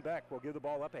 Sloan Beck will give the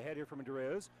ball up ahead here for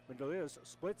Madriz. Madriz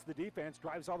splits the defense,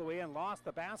 drives all the way in, lost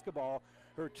the basketball.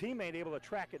 Her teammate able to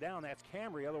track it down. That's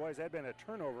Camry. Otherwise, that had been a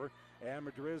turnover. And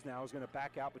Madriz now is going to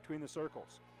back out between the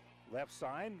circles. Left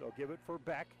side, they'll give it for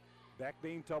Beck. Beck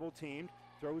being double teamed.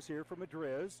 Throws here for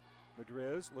Madriz.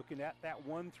 Madriz looking at that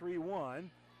 1-3-1.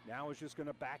 Now is just going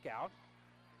to back out.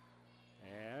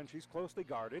 And she's closely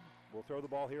guarded. We'll throw the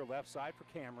ball here left side for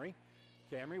Camry.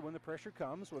 Camry, when the pressure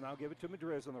comes, will now give it to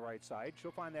Madriz on the right side.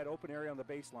 She'll find that open area on the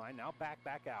baseline. Now back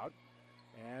out.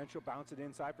 And she'll bounce it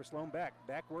inside for Sloan Beck.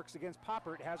 Beck works against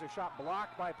Poppert, has a shot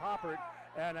blocked by Poppert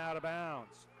and out of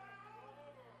bounds.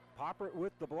 Poppert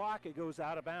with the block, it goes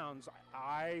out of bounds.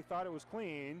 I thought it was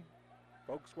clean.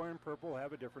 Folks wearing purple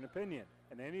have a different opinion.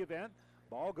 In any event,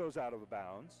 ball goes out of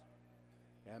bounds.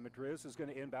 And Madriz is going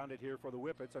to inbound it here for the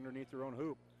Whippets underneath their own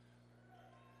hoop.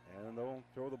 And they'll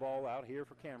throw the ball out here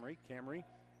for Camry. Camry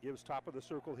gives top of the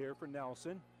circle here for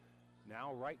Nelson.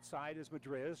 Now right side is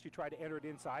Madriz. She tried to enter it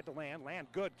inside to Land. Land,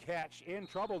 good catch. In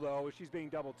trouble, though, as she's being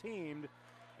double teamed.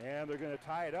 And they're going to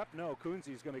tie it up. No,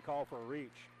 Kunze's going to be called for a reach.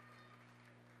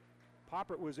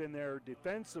 Poppert was in there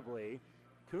defensively.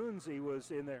 Kunze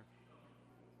was in there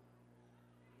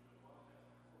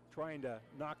trying to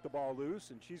knock the ball loose,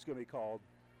 and she's going to be called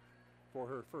for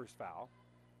her first foul.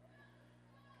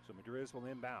 So Madriz will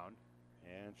inbound,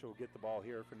 and she'll get the ball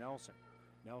here for Nelson.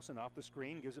 Nelson off the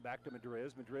screen, gives it back to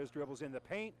Madriz. Madriz dribbles in the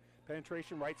paint.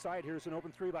 Penetration right side. Here's an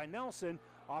open 3 by Nelson.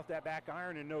 Off that back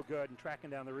iron and no good, and tracking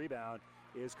down the rebound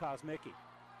is Kosmicki.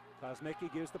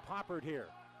 Kosmicki gives to Poppert here.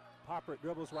 Poppert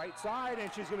dribbles right side,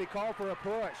 and she's going to be called for a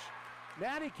push.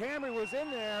 Maddie Camry was in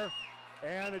there,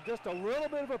 and just a little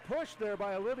bit of a push there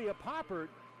by Olivia Poppert,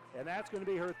 and that's going to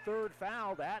be her 3rd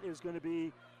foul. That is going to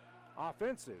be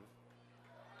offensive.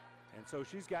 And so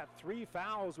she's got 3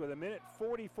 fouls with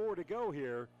 1:44 to go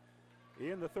here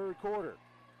in the 3rd quarter.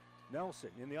 Nelson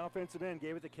in the offensive end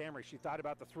gave it to Camry. She thought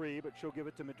about the 3, but she'll give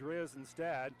it to Madriz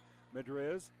instead.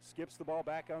 Madriz skips the ball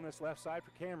back on this left side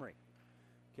for Camry.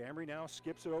 Camry now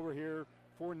skips it over here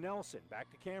for Nelson. Back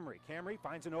to Camry. Camry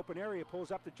finds an open area, pulls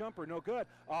up the jumper, no good.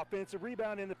 Offensive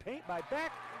rebound in the paint by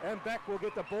Beck, and Beck will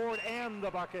get the board and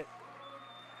the bucket.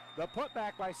 The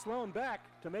putback by Sloan Beck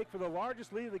to make for the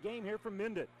largest lead of the game here from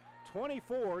Minden.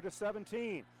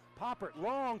 24-17. Poppert,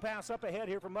 long pass up ahead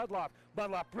here for Mudloff.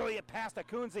 Mudloff, brilliant pass to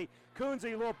Kunze.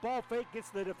 Kunze, little ball fake, gets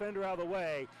the defender out of the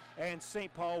way, and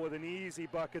St. Paul with an easy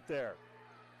bucket there.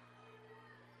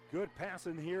 Good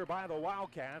passing here by the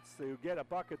Wildcats to get a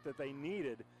bucket that they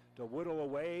needed to whittle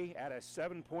away at a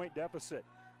 7-point deficit.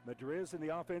 Madriz in the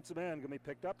offensive end going to be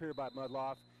picked up here by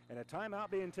Mudloff, and a timeout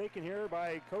being taken here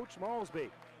by Coach Malsby.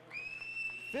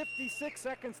 56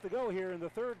 seconds to go here in the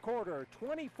 3rd quarter,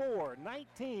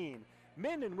 24-19.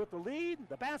 Minden with the lead,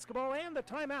 the basketball, and the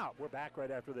timeout. We're back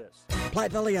right after this.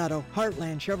 Platte Valley Auto,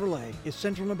 Heartland Chevrolet is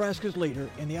Central Nebraska's leader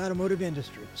in the automotive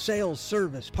industry. Sales,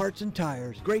 service, parts, and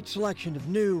tires. Great selection of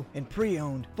new and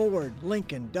pre-owned Ford,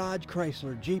 Lincoln, Dodge,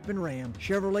 Chrysler, Jeep, and Ram,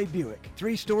 Chevrolet, Buick.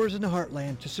 3 stores in the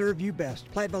Heartland to serve you best.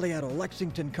 Platte Valley Auto,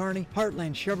 Lexington, Kearney,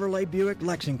 Heartland Chevrolet, Buick,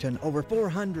 Lexington. Over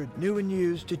 400 new and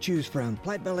used to choose from.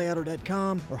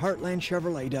 PlatteValleyAuto.com or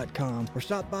HeartlandChevrolet.com. Or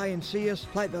stop by and see us.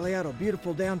 Platte Valley Auto,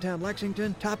 beautiful downtown Lexington,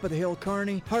 top of the hill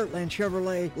Kearney, Heartland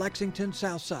Chevrolet, Lexington,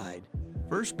 Southside.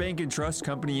 First Bank and Trust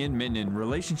Company in Minden.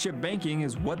 Relationship banking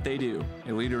is what they do.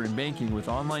 A leader in banking with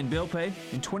online bill pay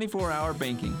and 24-hour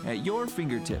banking at your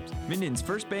fingertips. Minden's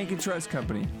First Bank and Trust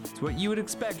Company. It's what you would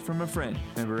expect from a friend.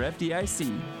 Member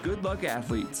FDIC. Good luck,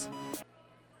 athletes.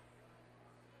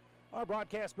 Our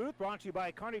broadcast booth brought to you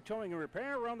by Kearney Towing and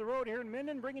Repair. We're on the road here in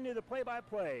Minden, bringing you the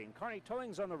play-by-play. And Kearney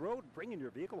Towing's on the road, bringing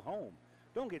your vehicle home.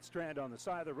 Don't get stranded on the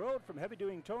side of the road. From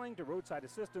heavy-duty towing to roadside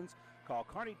assistance, call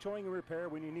Kearney Towing and Repair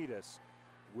when you need us.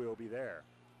 We'll be there.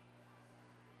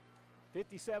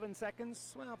 56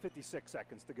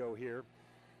 seconds to go here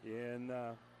in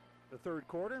the 3rd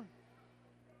quarter.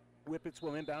 Whippets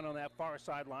will inbound on that far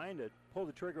sideline. To pull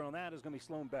the trigger on that is going to be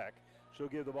Sloan Beck. She'll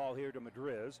give the ball here to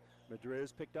Madriz.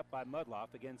 Madriz picked up by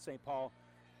Mudloff. Again, St. Paul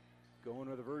going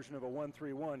with a version of a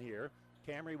 1-3-1 here.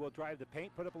 Camry will drive the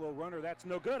paint, put up a little runner. That's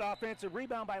no good. Offensive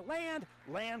rebound by Land.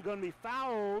 Land going to be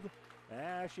fouled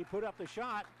as she put up the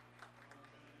shot.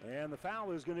 And the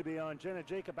foul is going to be on Jenna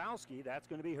Jakubowski. That's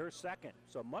going to be her second.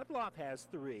 So Mudloff has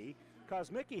 3.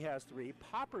 Kosmicki has 3.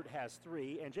 Poppert has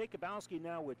 3. And Jakubowski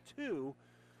now with 2.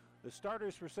 The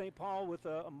starters for St. Paul with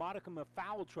a modicum of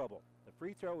foul trouble. The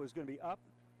free throw is going to be up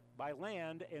by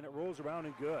Land, and it rolls around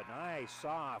and good. Nice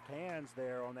soft hands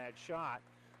there on that shot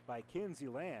by Kinsey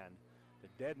Land. To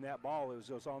deaden that ball, it was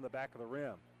just on the back of the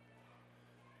rim.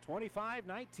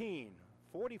 25-19,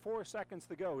 44 seconds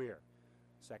to go here.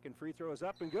 Second free throw is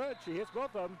up and good. She hits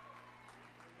both of them.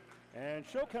 And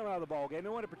she'll come out of the ball game. They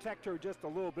want to protect her just a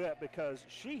little bit because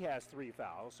she has 3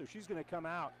 fouls, so she's going to come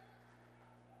out.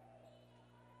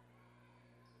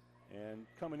 And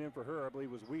coming in for her, I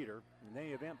believe, was Weeder. In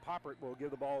any event, Poppert will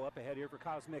give the ball up ahead here for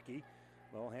Kosmicki.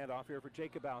 Little handoff here for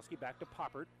Jakubowski. Back to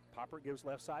Poppert. Poppert gives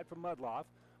left side for Mudloff.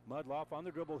 Mudloff on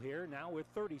the dribble here, now with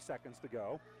 30 seconds to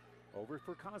go. Over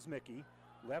for Kosmicki.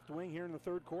 Left wing here in the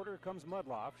third quarter comes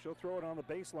Mudloff. She'll throw it on the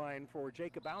baseline for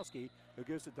Jakubowski, who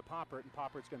gives it to Poppert, and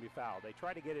Poppert's going to be fouled. They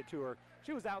try to get it to her.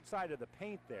 She was outside of the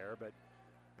paint there, but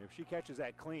if she catches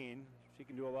that clean, she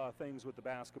can do a lot of things with the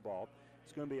basketball.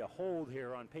 It's going to be a hold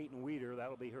here on Peyton Weeder.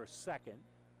 That'll be her second.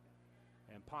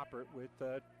 And Poppert with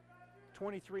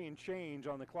 23 and change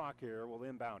on the clock here will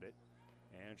inbound it.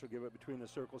 And she'll give it between the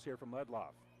circles here for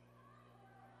Mudloff.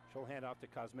 She'll hand off to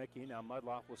Kosmicki. Now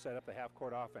Mudloff will set up the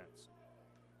half-court offense.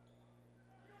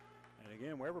 And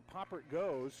again, wherever Poppert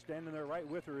goes, standing there right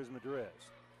with her is Madriz.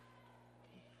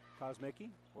 Kosmicki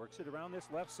works it around this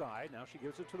left side. Now she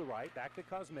gives it to the right. Back to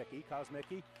Kosmicki.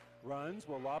 Kosmicki runs.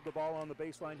 Will lob the ball on the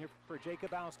baseline here for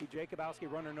Jakubowski.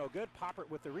 Jakubowski runner no good. Poppert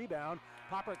with the rebound.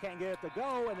 Poppert can't get it to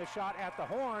go, and the shot at the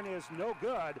horn is no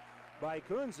good by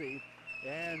Kunze.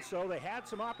 And so they had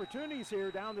some opportunities here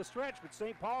down the stretch, but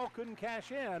St. Paul couldn't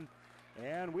cash in.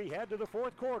 And we head to the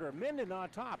fourth quarter. Minden on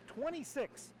top,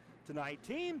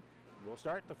 26-19. We'll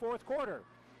start the fourth quarter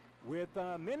with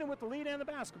Minden with the lead and the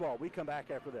basketball. We come back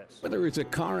after this. Whether it's a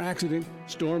car accident,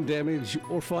 storm damage,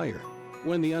 or fire,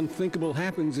 when the unthinkable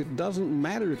happens, it doesn't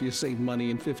matter if you save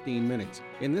money in 15 minutes.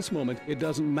 In this moment, it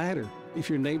doesn't matter if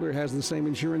your neighbor has the same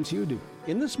insurance you do.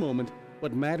 In this moment,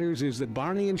 what matters is that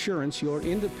Barney Insurance, your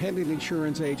independent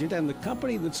insurance agent, and the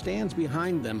company that stands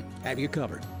behind them have you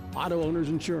covered. Auto Owners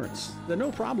Insurance, the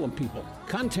no-problem people.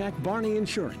 Contact Barney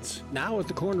Insurance, now at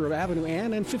the corner of Avenue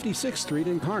Ann and 56th Street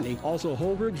in Kearney, also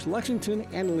Holdridge, Lexington,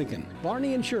 and Lincoln.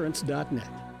 BarneyInsurance.net.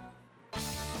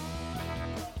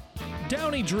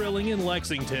 Downey Drilling in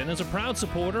Lexington is a proud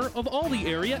supporter of all the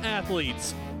area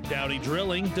athletes. Downey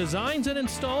Drilling designs and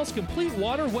installs complete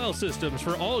water well systems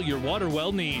for all your water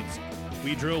well needs.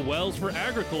 We drill wells for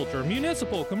agriculture,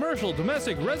 municipal, commercial,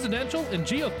 domestic, residential, and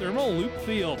geothermal loop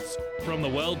fields. From the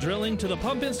well drilling to the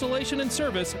pump installation and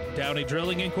service, Downey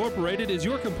Drilling Incorporated is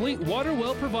your complete water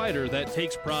well provider that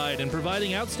takes pride in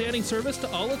providing outstanding service to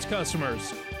all its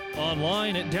customers.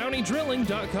 Online at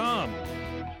downeydrilling.com.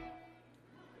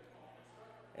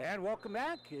 And welcome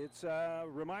back. It's a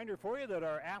reminder for you that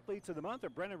our athletes of the month are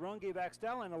Brennan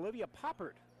Runge-Baxtel and Olivia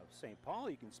Poppert of St.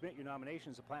 Paul. You can submit your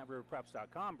nominations at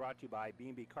PlantRiverPreps.com, brought to you by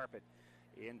B&B Carpet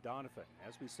in Donovan.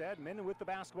 As we said, Minden with the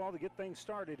basketball to get things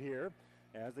started here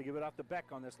as they give it off to Beck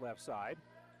on this left side.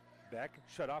 Beck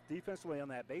shut off defensively on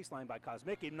that baseline by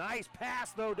Kosmicki. Nice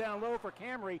pass, though, down low for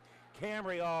Camry.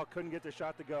 Camry, couldn't get the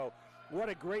shot to go. What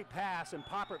a great pass, and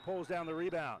Poppert pulls down the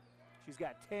rebound. She's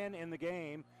got 10 in the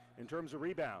game in terms of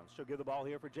rebounds. She'll give the ball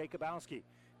here for Jakubowski.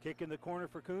 Kick in the corner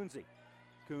for Kunze.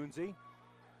 Kunze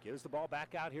gives the ball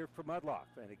back out here for Mudloff.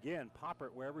 And again,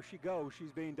 Poppert, wherever she goes,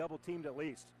 she's being double-teamed at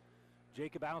least.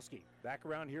 Jakubowski back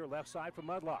around here, left side for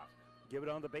Mudloff. Give it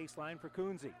on the baseline for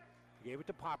Kunze. Gave it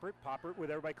to Poppert. Poppert, with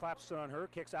everybody collapsing on her,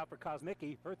 kicks out for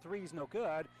Kosmicki. Her three's no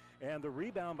good. And the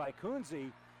rebound by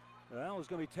Kunze, well, is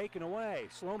going to be taken away.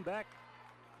 Sloan Beck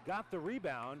got the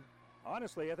rebound.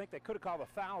 Honestly, I think they could have called a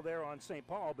foul there on St.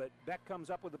 Paul, but Beck comes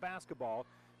up with the basketball.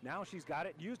 Now she's got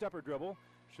it, used up her dribble.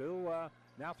 She'll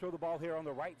now throw the ball here on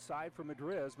the right side for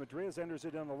Madriz. Madriz enters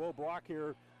it on the low block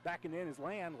here. Backing in is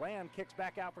Land. Land kicks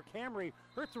back out for Camry.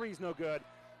 Her three's no good.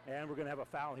 And we're going to have a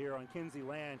foul here on Kinsey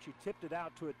Land. She tipped it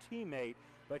out to a teammate,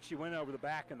 but she went over the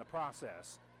back in the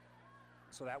process.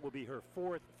 So that will be her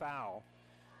fourth foul.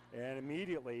 And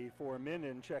immediately for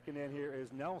Minden, checking in here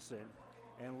is Nelson.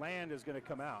 And Land is going to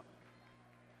come out.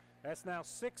 That's now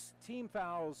 6 team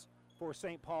fouls for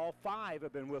St. Paul. 5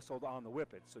 have been whistled on the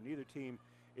Whippets, so neither team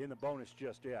in the bonus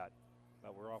just yet.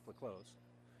 But we're awfully close.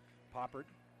 Poppert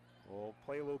We'll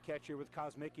play a little catch here with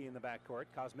Kosmicki in the backcourt.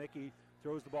 Kosmicki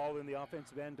throws the ball in the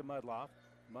offensive end to Mudloff.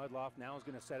 Mudloff now is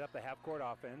going to set up the half-court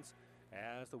offense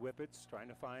as the Whippets trying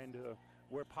to find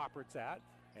where Poppert's at.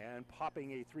 And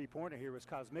popping a three-pointer here was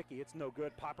Kosmicki. It's no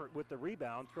good. Poppert with the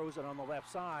rebound, throws it on the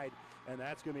left side, and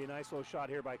that's going to be a nice little shot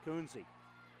here by Kunze.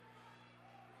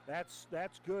 That's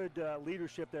good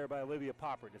leadership there by Olivia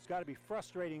Poppert. It's got to be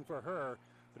frustrating for her,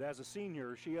 but as a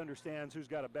senior, she understands who's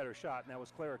got a better shot, and that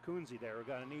was Clara Kunze there, who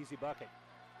got an easy bucket.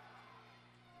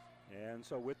 And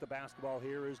so with the basketball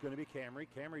here is going to be Camry.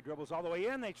 Camry dribbles all the way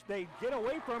in. They get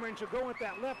away from her, and she'll go with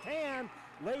that left hand,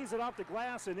 lays it off the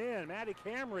glass and in. Maddie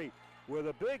Camry with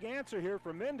a big answer here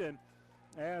from Minden.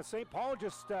 St. Paul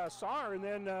just saw her and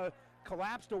then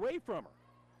collapsed away from her.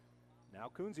 Now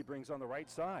Kunze brings on the right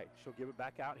side. She'll give it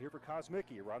back out here for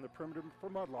Kosmicki. Around the perimeter for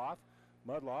Mudloff.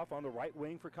 Mudloff on the right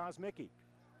wing for Kosmicki.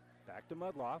 Back to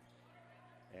Mudloff.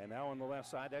 And now on the left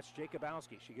side, that's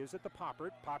Jacobowski. She gives it to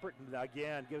Poppert. Poppert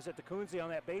again gives it to Kunze on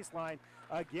that baseline.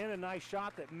 Again, a nice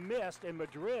shot that missed, and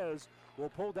Madriz will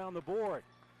pull down the board.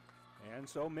 And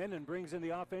so Minden brings in the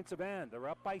offensive end. They're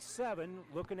up by 7,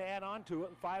 looking to add on to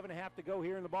it. 5.5 to go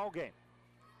here in the ball game.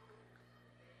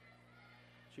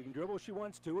 She can dribble if she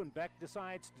wants to, and Beck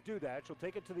decides to do that. She'll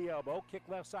take it to the elbow. Kick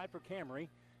left side for Camry.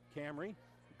 Camry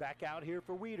back out here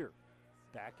for Weeder.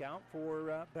 Back out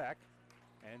for Beck.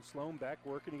 And Sloan Beck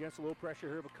working against a little pressure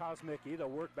here with Kosmicki. They'll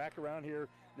work back around here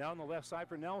now on the left side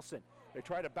for Nelson. They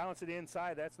try to bounce it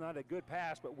inside. That's not a good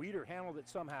pass, but Weeder handled it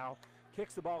somehow.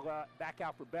 Kicks the ball back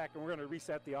out for Beck, and we're going to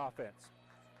reset the offense.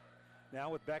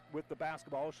 Now with Beck with the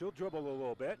basketball, she'll dribble a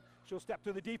little bit. She'll step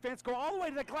to the defense, go all the way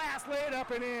to the glass, lay it up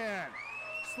and in.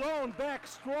 Sloan Beck,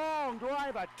 strong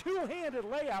drive, a two-handed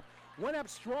layup, went up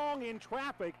strong in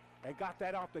traffic and got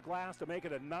that off the glass to make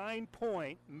it a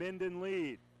 9-point Minden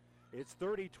lead. It's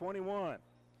 30-21.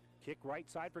 Kick right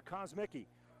side for Kosmicki.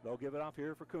 They'll give it off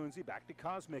here for Kunze. Back to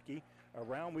Kosmicki.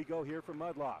 Around we go here for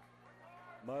Mudloff.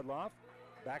 Mudloff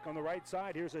back on the right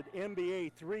side. Here's an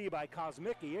NBA three by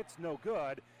Kosmicki. It's no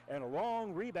good. And a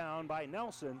long rebound by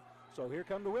Nelson. So here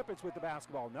come the Whippets with the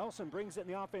basketball. Nelson brings it in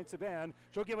the offensive end.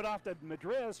 She'll give it off to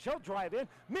Madriz. She'll drive in.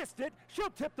 Missed it. She'll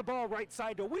tip the ball right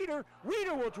side to Weeder.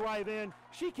 Weeder will drive in.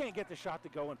 She can't get the shot to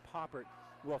go, and Poppert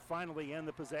will finally end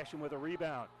the possession with a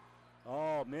rebound.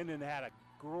 Oh, Minden had a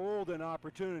golden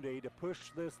opportunity to push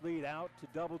this lead out to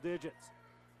double digits.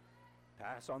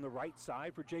 Pass on the right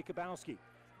side for Jacobowski.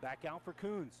 Back out for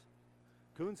Kunze.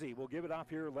 Kunze will give it off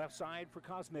here left side for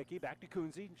Kosmicki. Back to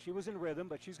Kunze. She was in rhythm,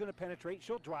 but she's going to penetrate.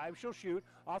 She'll drive. She'll shoot.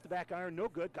 Off the back iron. No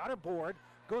good. Got her board.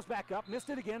 Goes back up. Missed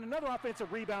it again. Another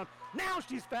offensive rebound. Now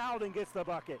she's fouled and gets the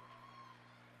bucket.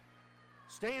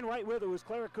 Staying right with it was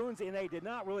Clara Kunze, and they did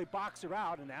not really box her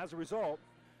out, and as a result,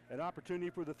 an opportunity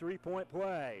for the three-point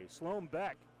play. Sloan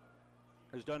Beck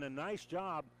has done a nice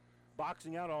job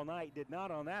boxing out all night, did not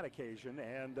on that occasion,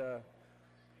 and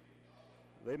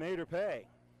they made her pay.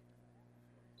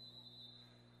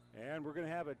 And we're going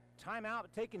to have a timeout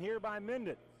taken here by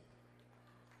Minden.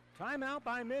 Timeout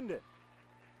by Minden.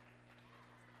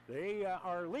 They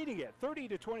are leading it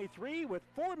 30-23 with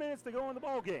 4 minutes to go in the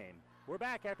ball game. We're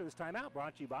back after this timeout,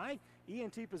 brought to you by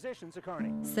E&T Positions of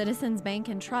Kearney. Citizens Bank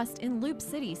and Trust in Loop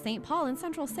City, St. Paul, and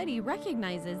Central City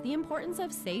recognizes the importance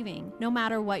of saving. No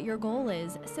matter what your goal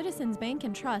is, Citizens Bank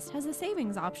and Trust has a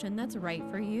savings option that's right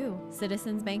for you.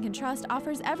 Citizens Bank and Trust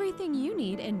offers everything you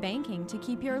need in banking to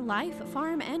keep your life,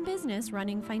 farm, and business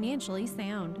running financially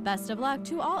sound. Best of luck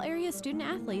to all area student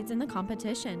athletes in the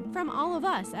competition. From all of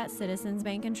us at Citizens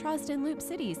Bank and Trust in Loop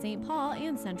City, St. Paul,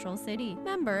 and Central City.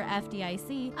 Member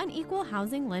FDIC, an equal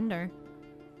housing lender.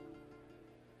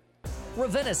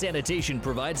 Ravenna Sanitation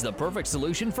provides the perfect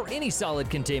solution for any solid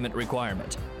containment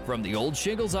requirement. From the old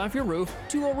shingles off your roof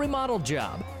to a remodel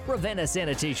job, Ravenna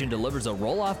Sanitation delivers a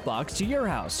roll-off box to your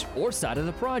house or side of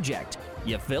the project.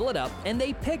 You fill it up and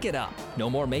they pick it up. No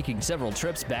more making several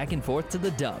trips back and forth to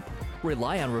the dump.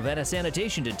 Rely on Ravenna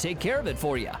Sanitation to take care of it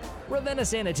for you. Ravenna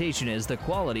Sanitation is the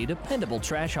quality, dependable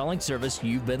trash hauling service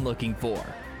you've been looking for.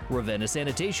 Ravenna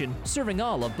Sanitation, serving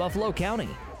all of Buffalo County.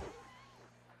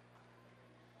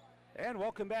 And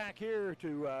welcome back here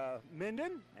to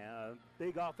Minden.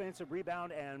 Big offensive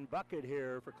rebound and bucket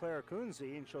here for Clara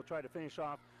Kunze, and she'll try to finish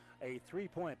off a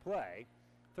three-point play.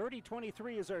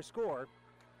 30-23 is our score.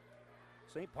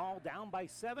 St. Paul down by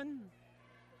 7.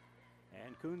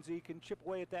 And Kunze can chip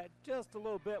away at that just a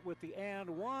little bit with the and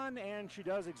one, and she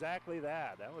does exactly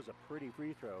that. That was a pretty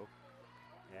free throw.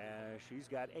 She's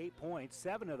got 8 points,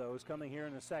 7 of those coming here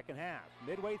in the second half.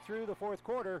 Midway through the fourth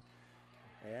quarter,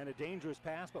 and a dangerous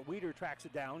pass, but Weeder tracks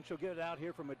it down. She'll get it out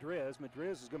here for Madriz.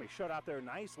 Madriz is going to be shut out there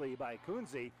nicely by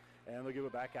Kunze, and they'll give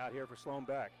it back out here for Sloan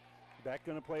Beck. Beck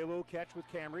going to play a little catch with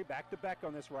Camry. Back to Beck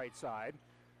on this right side.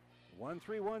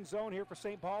 1-3-1 zone here for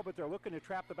St. Paul, but they're looking to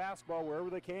trap the basketball wherever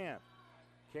they can.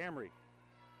 Camry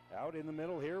out in the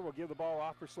middle here. Will give the ball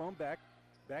off for Sloan Beck.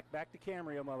 Beck back to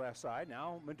Camry on the left side.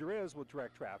 Now Madriz will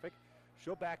direct traffic.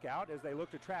 She'll back out as they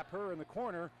look to trap her in the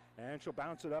corner, and she'll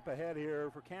bounce it up ahead here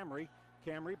for Camry.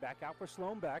 Camry back out for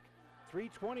Sloan Beck.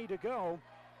 3:20 to go.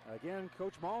 Again,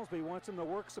 Coach Malsby wants him to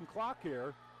work some clock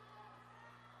here.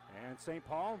 And St.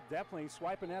 Paul definitely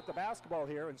swiping at the basketball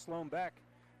here, and Sloan Beck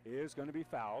is going to be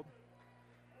fouled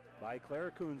by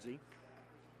Clara Kunze.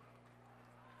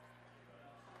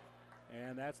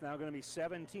 And that's now going to be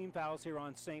 17 fouls here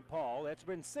on St. Paul. That's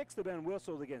been 6 that have been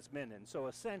whistled against Minden, so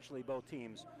essentially both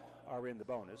teams are in the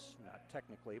bonus, not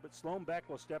technically, but Sloan Beck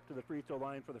will step to the free throw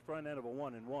line for the front end of a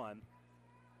 1-and-1.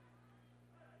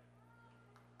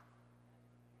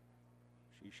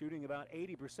 She's shooting about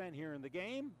 80% here in the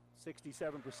game,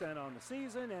 67% on the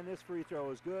season, and this free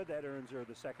throw is good. That earns her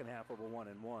the second half of a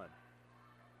 1-and-1.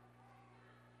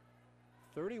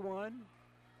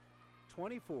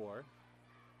 31-24.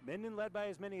 Minden led by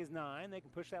as many as 9. They can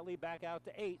push that lead back out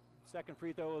to 8. Second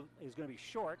free throw is going to be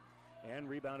short and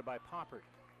rebounded by Poppert.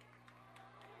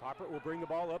 Poppert will bring the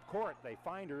ball up court. They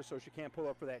find her so she can't pull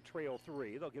up for that trail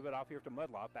 3. They'll give it off here to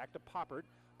Mudloff. Back to Poppert.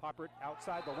 Poppert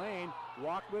outside the lane.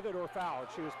 Walked with it or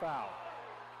fouled. She was fouled.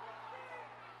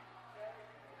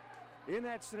 In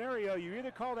that scenario, you either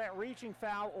call that reaching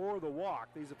foul or the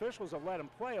walk. These officials have let him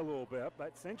play a little bit,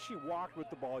 but since she walked with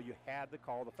the ball, you had to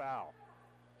call the foul.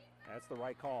 That's the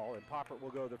right call, and Poppert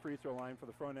will go to the free throw line for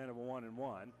the front end of a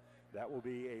 1-and-1. That will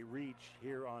be a reach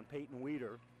here on Peyton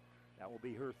Weeder. That will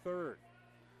be her third.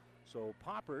 So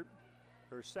Poppert,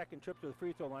 her second trip to the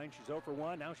free throw line, she's 0 for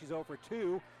 1. Now she's 0 for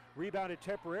 2. Rebounded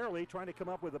temporarily. Trying to come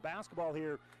up with the basketball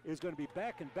here is going to be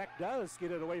Beck, and Beck does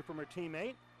get it away from her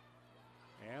teammate.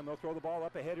 And they'll throw the ball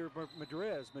up ahead of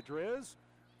Madriz. Madriz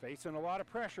facing a lot of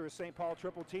pressure as St. Paul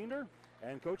triple teamed her,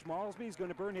 and Coach Malsby is going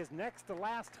to burn his next to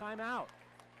last timeout.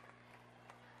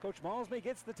 Coach Malsby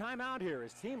gets the timeout here.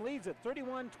 His team leads at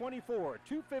 31-24,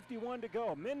 2:51 to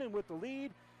go. Minden with the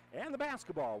lead and the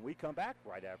basketball. We come back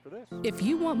right after this. If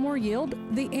you want more yield,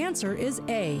 the answer is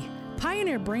A.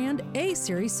 Pioneer brand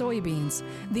A-Series soybeans.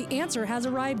 The answer has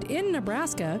arrived in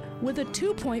Nebraska with a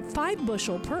 2.5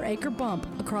 bushel per acre bump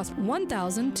across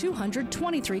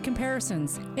 1,223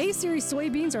 comparisons. A-Series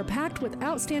soybeans are packed with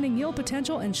outstanding yield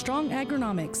potential and strong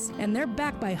agronomics, and they're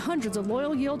backed by hundreds of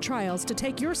loyal yield trials to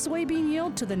take your soybean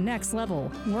yield to the next level.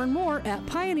 Learn more at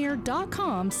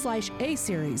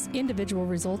pioneer.com/A-Series. Individual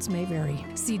results may vary.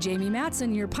 See Jamie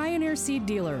Matson, your Pioneer seed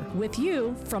dealer, with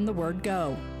you from the word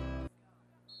go.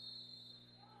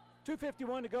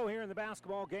 2:51 to go here in the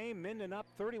basketball game. Minden up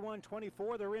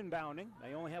 31-24. They're inbounding.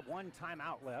 They only have 1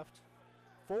 timeout left.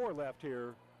 4 left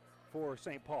here for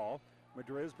St. Paul.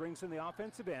 Madriz brings in the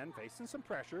offensive end, facing some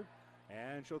pressure,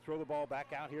 and she'll throw the ball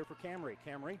back out here for Camry.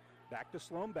 Camry back to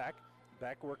Sloan Beck.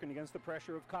 Beck working against the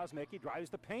pressure of Kosmicki. Drives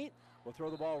the paint. Will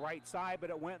throw the ball right side, but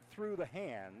it went through the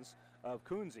hands of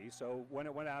Kunze. So when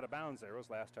it went out of bounds there, it was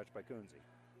last touched by Kunze.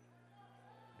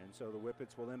 And so the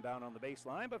Whippets will inbound on the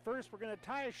baseline. But first, we're going to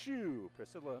tie a shoe.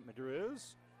 Priscilla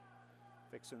Madriz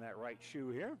fixing that right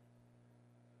shoe here.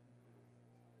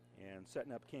 And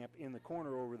setting up camp in the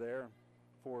corner over there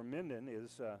for Minden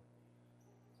is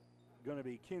going to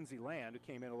be Kinsey Land, who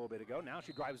came in a little bit ago. Now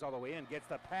she drives all the way in, gets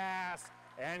the pass,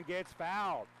 and gets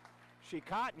fouled. She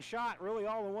caught and shot really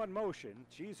all in one motion.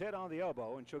 She's hit on the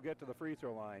elbow, and she'll get to the free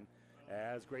throw line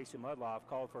as Gracie Mudloff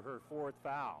called for her 4th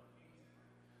foul.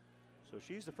 So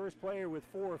she's the first player with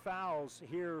 4 fouls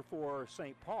here for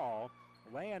St. Paul.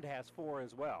 Land has 4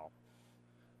 as well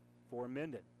for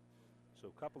Minden. So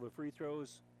a couple of free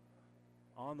throws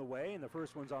on the way, and the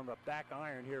first one's on the back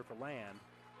iron here for Land.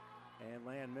 And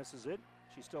Land misses it.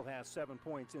 She still has 7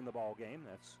 points in the ball game.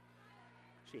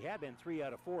 She had been 3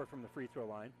 out of 4 from the free throw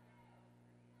line.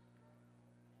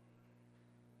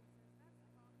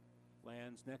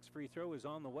 Land's next free throw is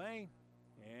on the way,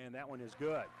 and that one is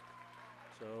good.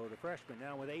 So the freshman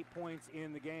now with 8 points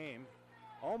in the game,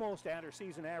 almost at her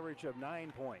season average of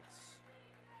 9 points.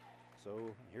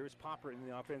 So here's Popper in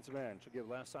the offensive end. She'll give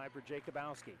left side for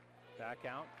Jacobowski. Back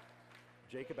out.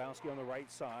 Jacobowski on the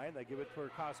right side. They give it for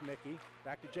Kosmicki.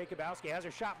 Back to Jacobowski. Has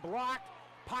her shot blocked.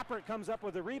 Popper comes up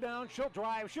with the rebound. She'll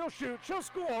drive. She'll shoot. She'll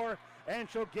score. And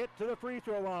she'll get to the free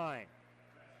throw line.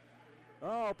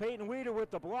 Oh, Peyton Weeder with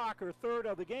the block, her 3rd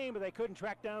of the game, but they couldn't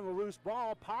track down the loose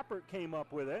ball. Poppert came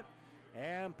up with it,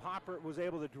 and Poppert was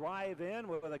able to drive in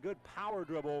with a good power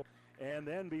dribble and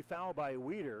then be fouled by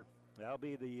Weeder. That'll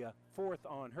be the 4th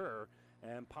on her,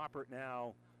 and Poppert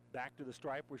now back to the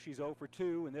stripe where she's 0 for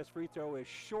 2, and this free throw is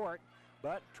short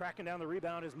but tracking down the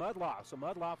rebound is Mudloff. So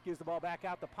Mudloff gives the ball back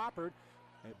out to Poppert.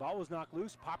 The ball was knocked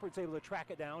loose. Poppert's able to track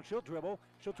it down. She'll dribble.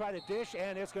 She'll try to dish,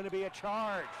 and it's going to be a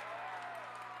charge.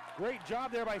 Great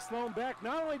job there by Sloan Beck.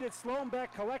 Not only did Sloan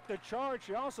Beck collect the charge,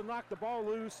 she also knocked the ball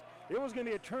loose. It was going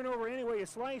to be a turnover anyway you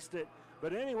sliced it.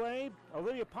 But anyway,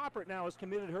 Olivia Poppert now has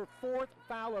committed her 4th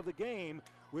foul of the game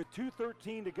with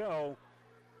 2:13 to go.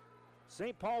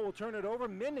 St. Paul will turn it over.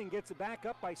 Minden gets it back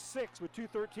up by 6 with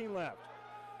 2:13 left.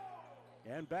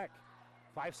 And Beck,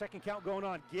 5-second count going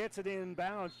on, gets it in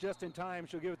bounds just in time.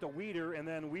 She'll give it to Weeder, and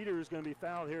then Weeder is going to be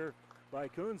fouled here by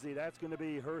Kunze. That's going to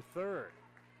be her 3rd.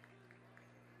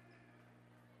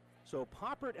 So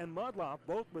Poppert and Mudloff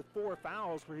both with 4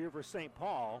 fouls for here for St.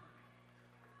 Paul.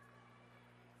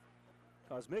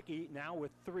 Kosmicki now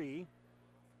with 3,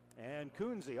 and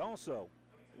Kunze also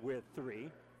with 3.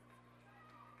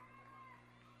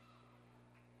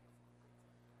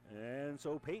 And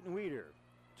so Peyton Weeder,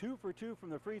 2 for 2 from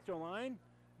the free throw line.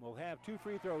 We'll have 2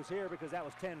 free throws here because that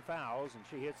was 10 fouls, and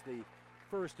she hits the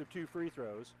first of 2 free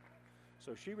throws.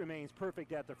 So she remains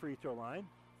perfect at the free throw line.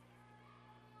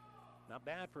 Not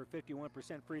bad for a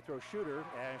 51% free throw shooter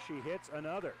as she hits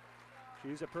another.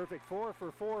 She's a perfect 4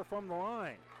 for 4 from the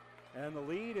line. And the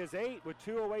lead is 8 with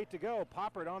 2:08 to go.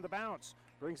 Poppert on the bounce.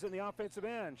 Brings in the offensive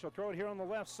end. She'll throw it here on the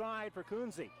left side for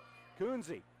Kunze.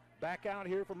 Kunze back out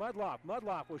here for Mudloff.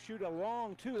 Mudloff will shoot a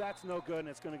long 2. That's no good, and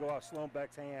it's going to go off Sloan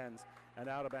Beck's hands and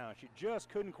out of bounds. She just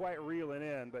couldn't quite reel it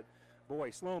in, but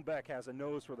boy, Sloan Beck has a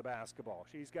nose for the basketball.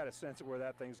 She's got a sense of where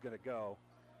that thing's going to go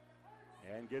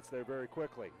and gets there very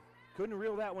quickly. Couldn't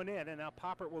reel that one in, and now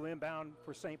Poppert will inbound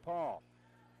for St. Paul.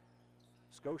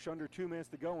 Scotia under 2 minutes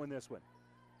to go in this one.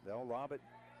 They'll lob it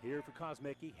here for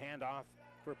Kosmicki. Handoff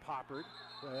for Poppert.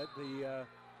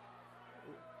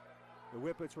 The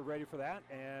Whippets were ready for that,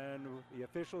 and the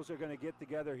officials are going to get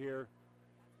together here.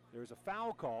 There's a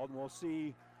foul called, and we'll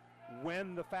see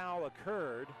when the foul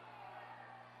occurred.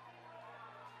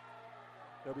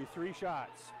 There'll be 3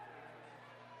 shots.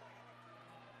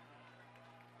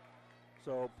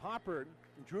 So Poppert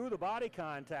drew the body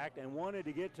contact and wanted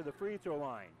to get to the free throw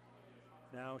line.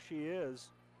 Now she is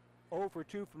 0 for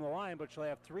 2 from the line, but she'll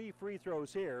have 3 free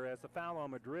throws here as the foul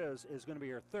on Madriz is going to be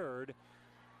her 3rd.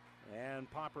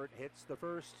 And Poppert hits the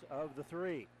first of the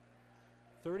 3.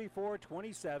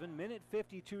 34-27, minute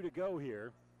 52 to go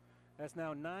here. That's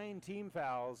now 9 team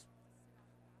fouls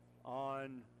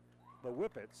on the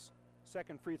Whippets.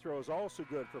 Second free throw is also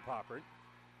good for Poppert.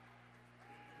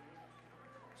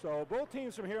 So both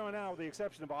teams from here on out, with the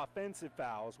exception of offensive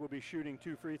fouls, will be shooting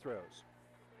 2 free throws.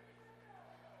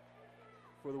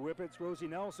 For the Whippets, Rosie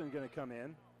Nelson going to come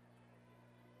in.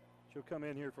 She'll come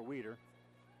in here for Weeder.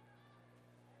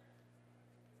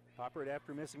 Poppert,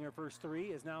 after missing her first 3,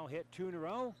 has now hit 2 in a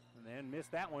row and then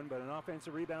missed that one, but an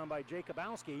offensive rebound by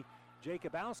Jacobowski.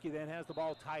 Jacobowski then has the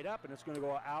ball tied up, and it's going to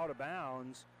go out of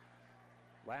bounds.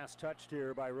 Last touched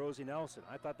here by Rosie Nelson.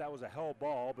 I thought that was a held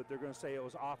ball, but they're going to say it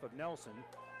was off of Nelson,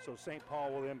 so St.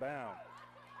 Paul will inbound.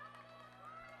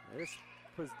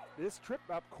 This trip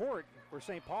up court for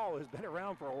St. Paul has been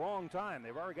around for a long time.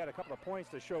 They've already got a couple of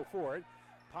points to show for it.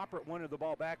 Poppert wanted the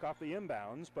ball back off the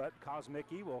inbounds, but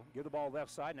Kosmicki will give the ball left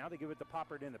side. Now they give it to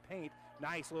Poppert in the paint.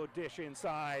 Nice little dish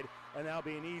inside, and that'll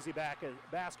be an easy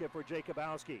basket for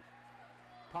Jacobowski.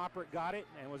 Poppert got it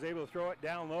and was able to throw it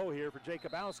down low here for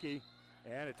Jacobowski.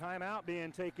 And a timeout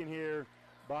being taken here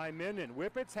by Minden.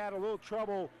 Whippets had a little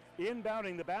trouble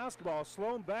inbounding the basketball.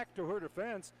 Sloan Beck to her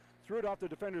defense, threw it off the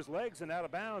defender's legs and out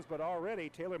of bounds, but already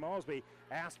Taylor Mosby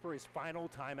asked for his final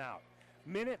timeout.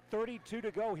 Minute 32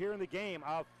 to go here in the game.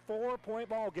 A 4-point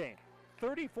ball game.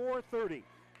 34-30.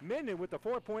 Minden with the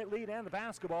 4-point lead and the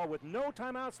basketball with no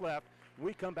timeouts left.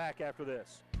 We come back after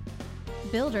this.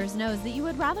 Builders knows that you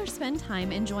would rather spend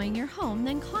time enjoying your home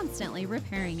than constantly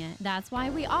repairing it. That's why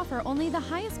we offer only the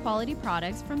highest quality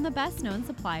products from the best known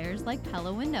suppliers like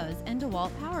Pella Windows and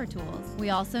DeWalt Power Tools. We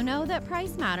also know that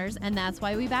price matters, and that's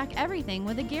why we back everything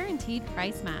with a guaranteed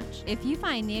price match. If you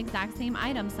find the exact same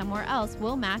item somewhere else,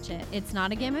 we'll match it. It's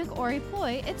not a gimmick or a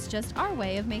ploy, it's just our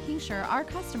way of making sure our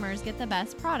customers get the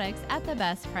best products at the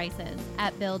best prices.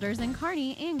 At Builders in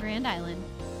Kearney and Grand Island.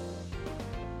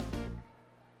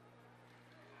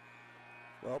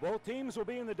 Well, both teams will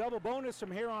be in the double bonus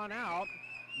from here on out.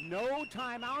 No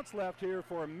timeouts left here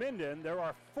for Minden. There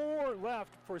are 4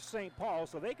 left for St. Paul,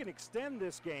 so they can extend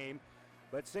this game.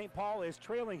 But St. Paul is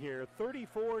trailing here,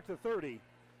 34-30.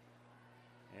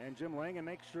 And Jim Langen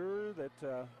makes sure that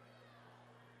the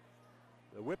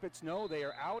Whippets know they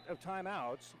are out of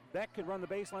timeouts. Beck can run the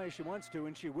baseline if she wants to,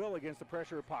 and she will against the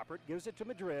pressure of Poppert. Gives it to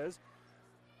Madriz.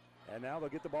 And now they'll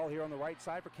get the ball here on the right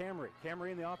side for Camry.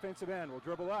 Camry in the offensive end will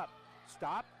dribble up.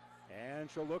 Stop, And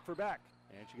she'll look for Beck.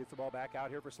 And she gets the ball back out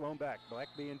here for Sloan Beck. Beck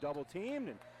being double teamed,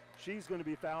 and she's going to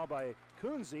be fouled by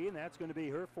Kunze, and that's going to be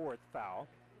her 4th foul.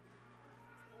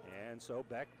 And so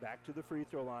Beck back to the free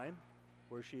throw line,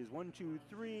 where she is 1, 2,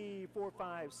 3, 4,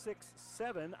 5, 6,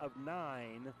 7 of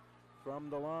 9 from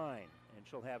the line. And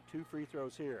she'll have 2 free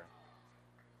throws here.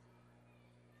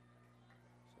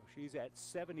 So she's at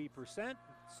 70%,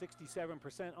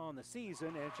 67% on the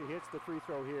season, and she hits the free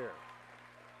throw here.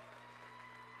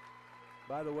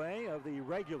 By the way, of the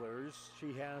regulars,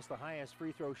 she has the highest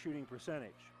free throw shooting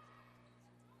percentage.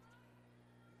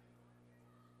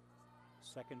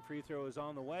 Second free throw is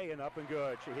on the way and up and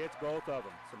good. She hits both of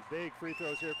them. Some big free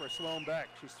throws here for Sloan Beck.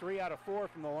 She's 3 out of 4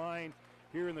 from the line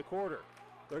here in the quarter.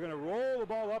 They're going to roll the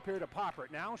ball up here to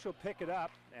Poppert. Now she'll pick it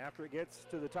up after it gets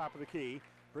to the top of the key.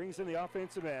 Brings in the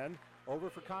offensive end. Over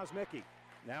for Kosmicki.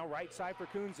 Now right side for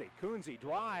Kunze. Kunze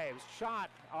drives, shot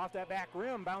off that back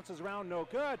rim, bounces around, no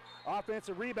good.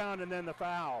 Offensive rebound and then the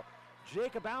foul.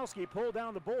 Jacobowski pulled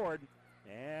down the board,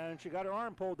 and she got her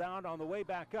arm pulled down on the way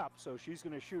back up, so she's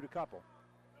going to shoot a couple.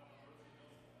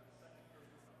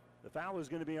 The foul is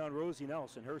going to be on Rosie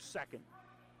Nelson, her 2nd.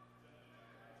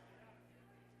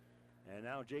 And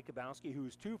now Jacobowski,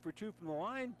 who's 2 for 2 from the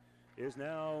line, is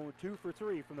now 2 for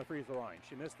 3 from the free throw line.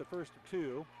 She missed the first of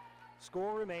 2.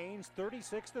 Score remains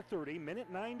 36-30, minute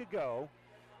 9 to go.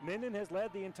 Minden has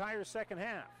led the entire second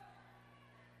half.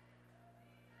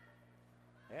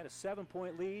 They had a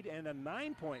 7-point lead and a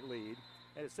 9-point lead.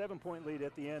 Had a 7-point lead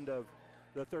at the end of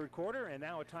the third quarter, and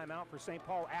now a timeout for St.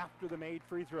 Paul after the made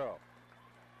free throw.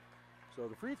 So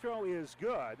the free throw is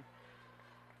good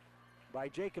by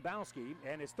Jacobowski,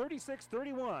 and it's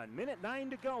 36-31. Minute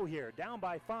 9 to go here, down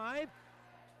by 5.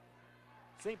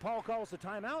 St. Paul calls the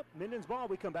timeout. Minden's ball.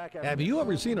 We come back after. Have you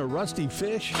ever seen a rusty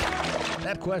fish?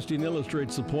 That question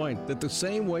illustrates the point that the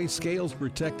same way Scales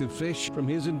protect the fish from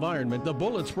his environment, the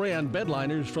bullet spray on bed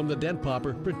liners from the Dent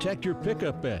Popper protect your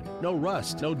pickup bed. No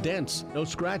rust, no dents, no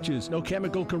scratches, no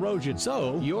chemical corrosion.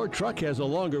 So your truck has a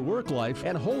longer work life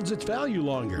and holds its value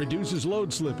longer, reduces load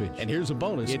slippage. And here's a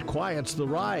bonus, it quiets the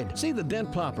ride. See the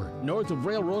Dent Popper north of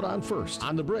Railroad on First,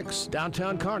 on the Bricks,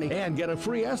 downtown Kearney, and get a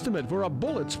free estimate for a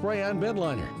bullet spray on bed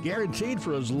liner. Guaranteed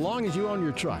for as long as you own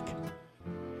your truck.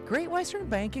 Great Western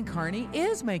Bank in Kearney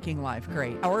is making life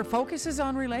great. Our focus is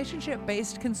on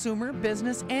relationship-based consumer,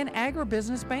 business, and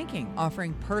agribusiness banking,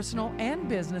 offering personal and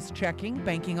business checking,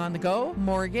 banking on the go,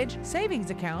 mortgage,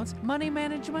 savings accounts, money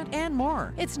management, and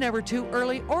more. It's never too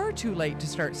early or too late to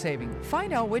start saving.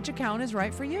 Find out which account is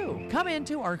right for you. Come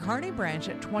into our Kearney branch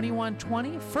at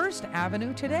 2120 First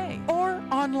Avenue today or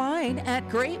online at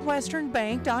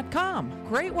greatwesternbank.com.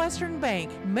 Great Western Bank,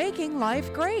 making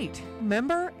life great.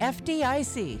 Member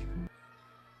FDIC.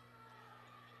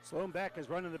 Sloan Beck is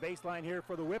running the baseline here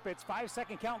for the Whippets.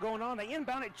 5-second count going on. They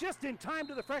inbound it just in time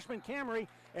to the freshman Camry,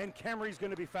 and Camry's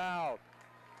going to be fouled.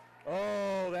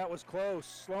 Oh, that was close.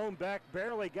 Sloan Beck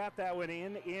barely got that one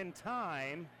in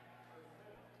time.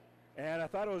 And I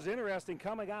thought it was interesting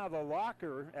coming out of the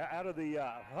locker, out of the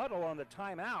huddle on the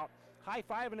timeout,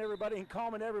 high-fiving everybody and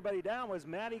calming everybody down was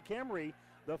Maddie Camry,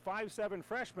 the 5'7"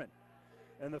 freshman.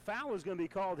 And the foul is going to be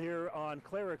called here on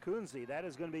Clara Kunze. That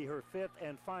is going to be her 5th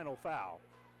and final foul.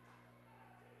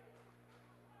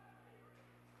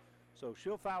 So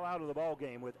she'll foul out of the ball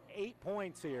game with 8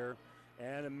 points here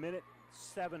and a minute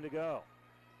 7 to go.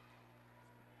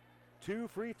 2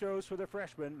 free throws for the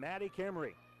freshman, Maddie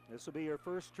Camry. This will be her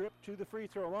first trip to the free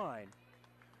throw line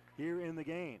here in the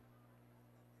game.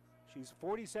 She's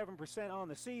 47% on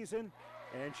the season,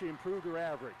 and she improved her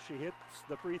average. She hits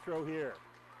the free throw here.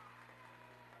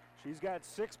 She's got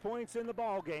 6 points in the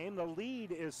ball game. The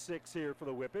lead is 6 here for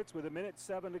the Whippets with a minute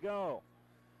 7 to go.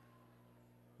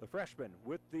 The freshman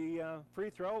with the free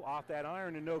throw off that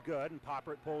iron and no good, and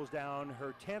Poppert pulls down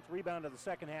her 10th rebound of the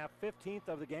second half, 15th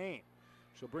of the game.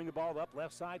 She'll bring the ball up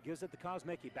left side, gives it to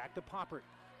Kosmicki, back to Poppert.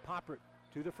 Poppert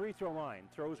to the free throw line,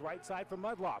 throws right side for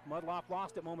Mudloff. Mudloff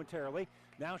lost it momentarily.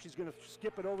 Now she's going to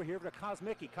skip it over here to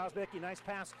Kosmicki. Kosmicki, nice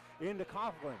pass into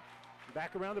Coughlin.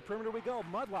 Back around the perimeter we go.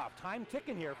 Mudloff, time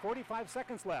ticking here, 45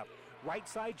 seconds left. Right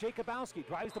side, Jacobowski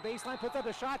drives the baseline, puts up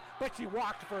a shot, but she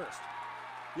walked first.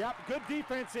 Yep, good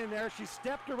defense in there. She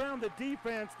stepped around the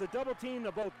defense, the double team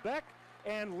of both Beck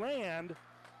and Land,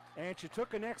 and she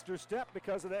took an extra step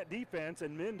because of that defense,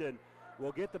 and Minden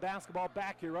will get the basketball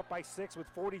back here up by 6 with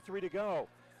 43 to go.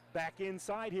 Back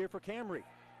inside here for Camry,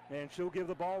 and she'll give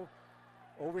the ball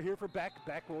over here for Beck.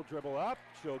 Beck will dribble up.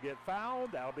 She'll get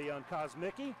fouled. That'll be on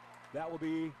Kosmicki. That will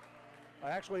be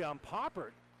actually on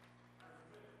Poppert.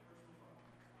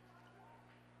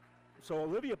 So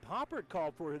Olivia Poppert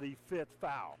called for the 5th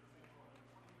foul.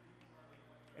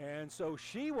 And so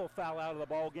she will foul out of the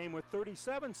ball game with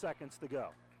 37 seconds to go.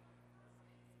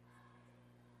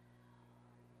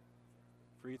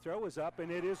 Free throw is up,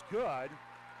 and it is good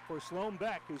for Sloan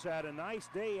Beck, who's had a nice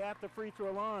day at the free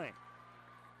throw line.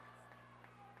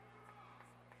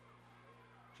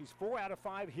 She's 4 out of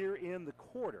 5 here in the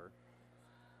quarter.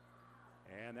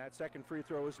 And that second free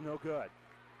throw is no good.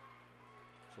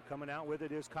 So coming out with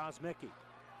it is Kosmicki.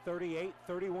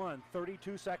 38-31,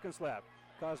 32 seconds left.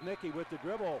 Kosmicki with the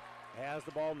dribble has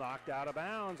the ball knocked out of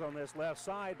bounds on this left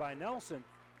side by Nelson.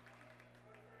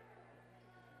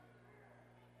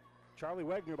 Charlie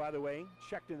Wegner, by the way,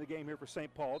 checked in the game here for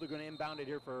St. Paul. They're going to inbound it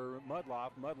here for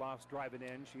Mudloff. Mudloff's driving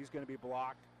in. She's going to be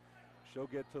blocked. She'll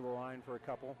get to the line for a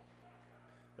couple.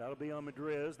 That'll be on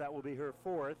Madriz. That will be her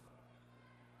fourth.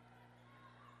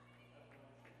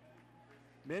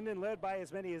 Minden led by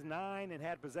as many as 9 and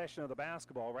had possession of the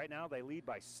basketball. Right now they lead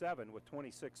by 7 with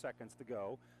 26 seconds to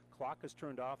go. Clock is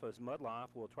turned off as Mudloff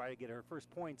will try to get her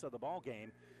first points of the ball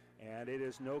game, and it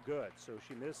is no good. So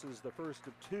she misses the first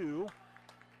of 2.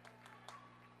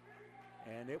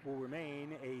 And it will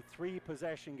remain a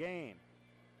 3-possession game.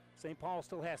 St. Paul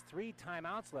still has 3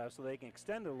 timeouts left, so they can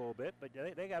extend it a little bit, but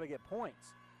they got to get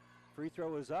points. Free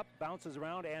throw is up, bounces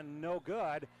around, and no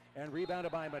good. And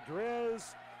rebounded by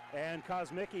Madriz. And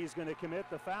Kosmicki is going to commit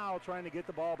the foul, trying to get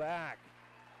the ball back.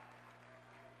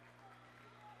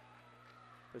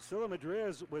 Priscilla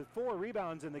Madriz with 4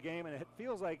 rebounds in the game, and it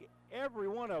feels like every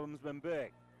one of them's been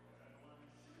big.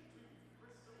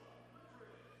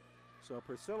 So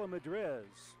Priscilla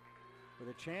Madriz with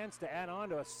a chance to add on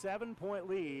to a 7-point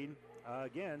lead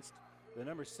against the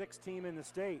number 6 team in the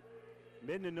state.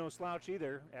 Minden no slouch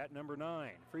either at number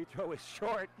 9. Free throw is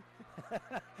short.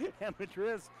 And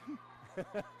Madriz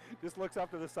just looks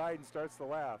up to the side and starts to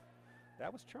laugh.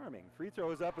 That was charming. Free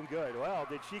throw is up and good. Well,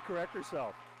 did she correct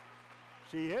herself?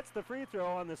 She hits the free throw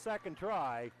on the second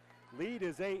try. Lead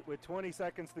is 8 with 20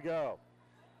 seconds to go.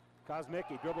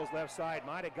 Kosmicki dribbles left side,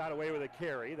 might have got away with a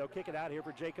carry. They'll kick it out here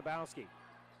for Jacobowski.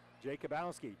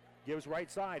 Jacobowski gives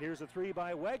right side. Here's a 3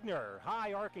 by Wegner.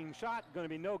 High arcing shot, going to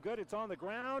be no good. It's on the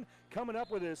ground. Coming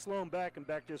up with it is Sloan Beck, and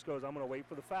Beck just goes, I'm going to wait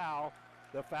for the foul.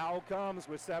 The foul comes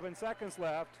with 7 seconds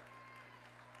left.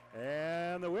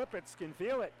 And the Whippets can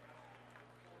feel it.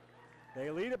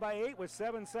 They lead it by 8 with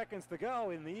 7 seconds to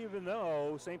go, and even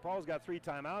though St. Paul's got 3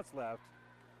 timeouts left,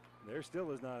 there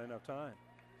still is not enough time.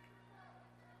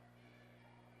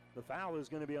 The foul is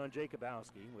going to be on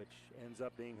Jacobowski, which ends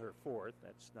up being her 4th.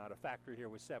 That's not a factor here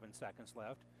with 7 seconds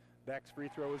left. Beck's free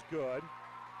throw is good,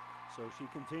 so she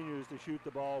continues to shoot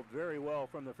the ball very well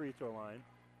from the free throw line.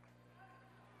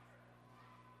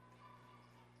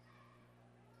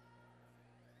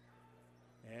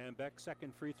 And Beck's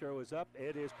second free throw is up.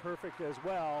 It is perfect as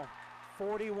well.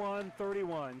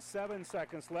 41-31, 7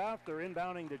 seconds left. They're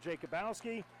inbounding to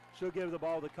Jacobowski. She'll give the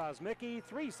ball to Kosmicki.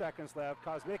 3 seconds left.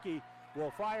 Kosmicki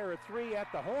will fire a 3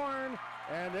 at the horn,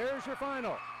 and there's your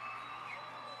final.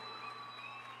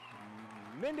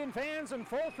 Minden fans in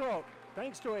full throat,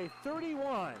 thanks to a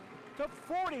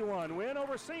 31-41 win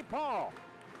over St. Paul.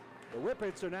 The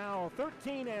Whippets are now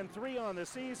 13-3 on the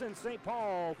season. St.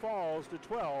 Paul falls to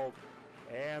 12-3.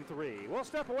 We'll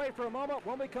step away for a moment.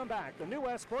 When we come back, the New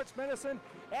West Sports Medicine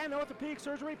and Orthopedic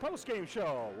Surgery postgame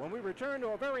show, when we return to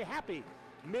a very happy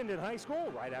Minden High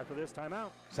School right after this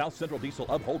timeout. South Central Diesel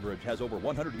of Holdridge has over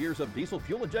 100 years of diesel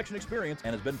fuel injection experience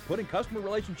and has been putting customer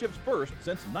relationships first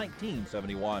since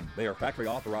 1971. They are factory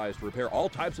authorized to repair all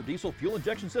types of diesel fuel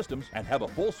injection systems and have a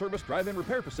full-service drive-in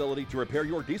repair facility to repair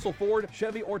your diesel Ford,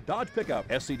 Chevy, or Dodge pickup.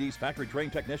 SCD's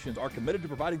factory-trained technicians are committed to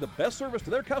providing the best service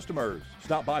to their customers.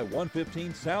 Stop by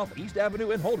 115 South East Avenue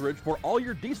in Holdridge for all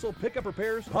your diesel pickup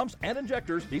repairs, pumps and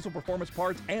injectors, diesel performance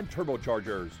parts, and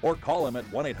turbochargers. Or call them at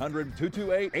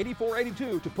 1-800-228-8482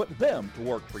 to put them to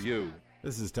work for you.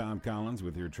 This is Tom Collins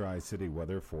with your Tri-City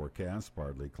weather forecast.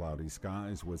 Partly cloudy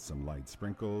skies with some light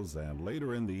sprinkles, and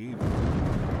later in the evening,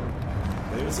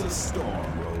 there's a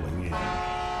storm rolling in.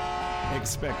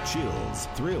 Expect chills,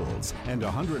 thrills, and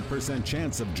 100%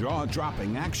 chance of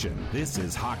jaw-dropping action. This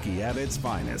is hockey at its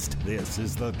finest. This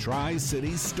is the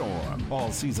Tri-City Storm.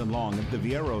 All season long at the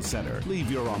Viero Center.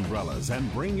 Leave your umbrellas and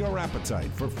bring your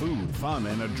appetite for food, fun,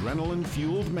 and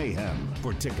adrenaline-fueled mayhem.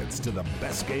 For tickets to the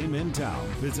best game in town,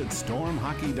 visit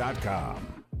stormhockey.com.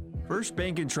 First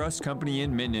Bank and Trust Company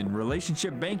in Minden.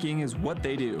 Relationship banking is what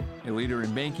they do. A leader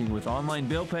in banking with online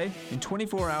bill pay and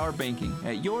 24-hour banking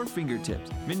at your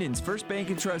fingertips. Minden's First Bank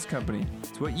and Trust Company.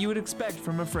 It's what you would expect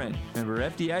from a friend. Member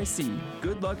FDIC.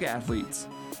 Good luck, athletes.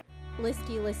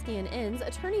 Liskey & Inns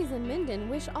attorneys in Minden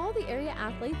wish all the area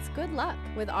athletes good luck.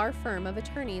 With our firm of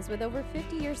attorneys with over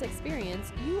 50 years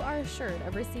experience, you are assured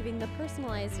of receiving the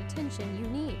personalized attention you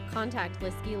need. Contact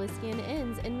Liskey &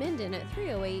 Inns in Minden at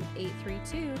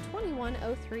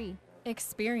 308-832-2103.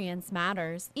 Experience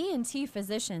matters. ENT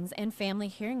Physicians and Family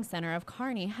Hearing Center of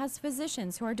Kearney has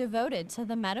physicians who are devoted to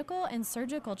the medical and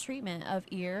surgical treatment of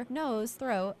ear, nose,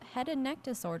 throat, head and neck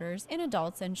disorders in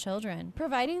adults and children,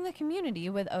 providing the community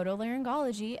with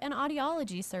otolaryngology and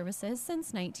audiology services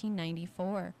since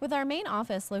 1994. With our main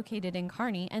office located in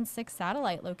Kearney and 6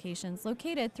 satellite locations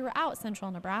located throughout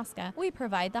central Nebraska, we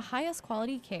provide the highest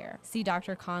quality care. See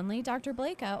Dr. Conley, Dr.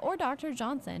 Blaka, or Dr.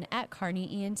 Johnson at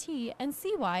Kearney ENT and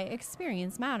see why experience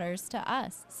matters to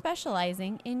us,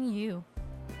 specializing in you.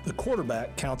 The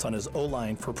quarterback counts on his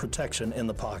O-line for protection in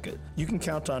the pocket. You can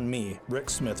count on me,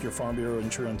 Rick Smith, your Farm Bureau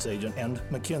insurance agent, and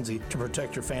McKinsey to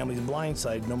protect your family's blind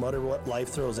side no matter what life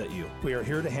throws at you. We are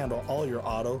here to handle all your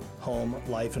auto, home,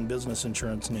 life, and business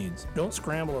insurance needs. Don't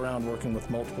scramble around working with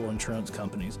multiple insurance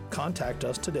companies. Contact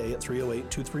us today at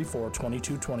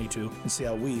 308-234-2222 and see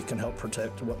how we can help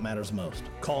protect what matters most.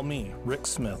 Call me, Rick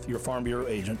Smith, your Farm Bureau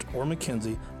agent, or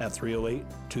McKinsey at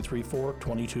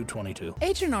 308-234-2222.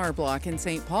 H&R Block in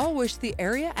St. Paul wish the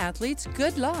area athletes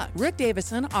good luck. Rick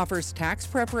Davison offers tax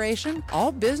preparation,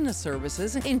 all business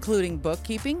services, including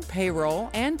bookkeeping, payroll,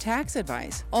 and tax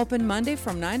advice. Open Monday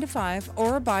from 9 to 5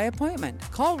 or by appointment.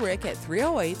 Call Rick at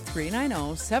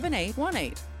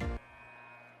 308-390-7818.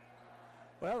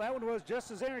 Well, that one was just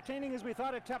as entertaining as we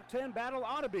thought a top 10 battle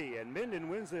ought to be, and Minden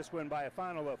wins this one by a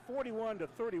final of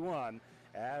 41-31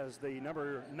 as the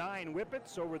number 9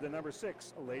 Whippets over the number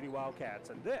 6 Lady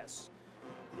Wildcats. And this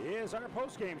is our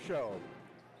post-game show,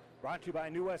 brought to you by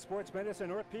New West Sports Medicine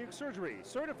and Orthopedic Surgery.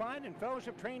 Certified and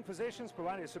fellowship-trained physicians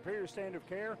providing a superior standard of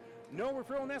care. No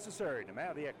referral necessary. No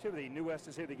matter the activity, New West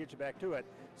is here to get you back to it.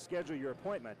 Schedule your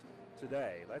appointment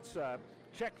today. Let's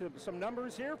check some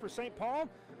numbers here for St. Paul.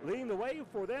 Leading the way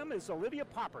for them is Olivia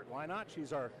Poppert. Why not?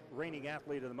 She's our reigning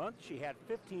athlete of the month. She had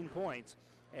 15 points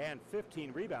and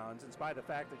 15 rebounds, in spite of the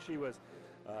fact that she was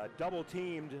double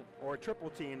teamed or triple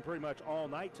teamed pretty much all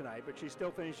night tonight, but she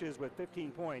still finishes with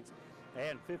 15 points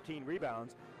and 15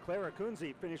 rebounds. Clara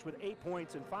Kunze finished with 8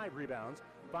 points and 5 rebounds.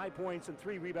 5 points and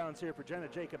 3 rebounds here for Jenna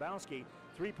Jacobowski.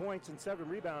 3 points and 7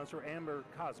 rebounds for Amber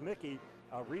Kosmicki.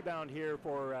 A rebound here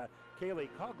for Kaylee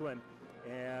Coughlin.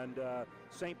 And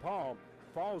St. Paul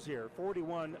falls here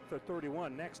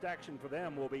 41-31. Next action for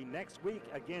them will be next week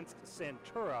against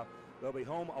Centura. They'll be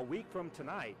home a week from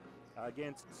tonight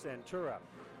against Centura.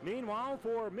 Meanwhile,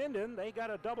 for Minden, they got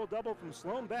a double-double from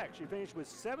Sloan Beck. She finished with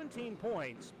 17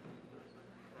 points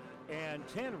and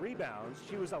 10 rebounds.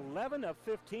 She was 11 of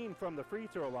 15 from the free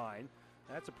throw line.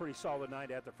 That's a pretty solid night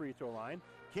at the free throw line.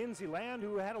 Kinsey Land,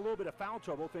 who had a little bit of foul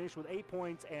trouble, finished with 8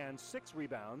 points and 6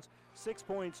 rebounds. 6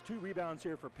 points, 2 rebounds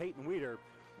here for Peyton Weeder.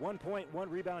 1 point, 1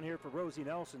 rebound here for Rosie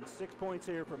Nelson. 6 points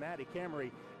here for Maddie Camry,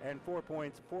 and 4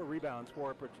 points, 4 rebounds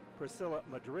for Priscilla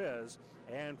Madriz.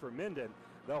 And for Minden,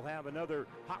 they'll have another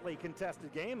hotly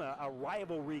contested game, a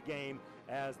rivalry game,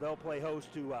 as they'll play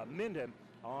host to Minden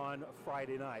on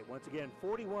Friday night. Once again,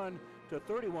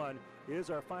 41-31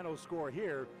 is our final score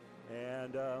here.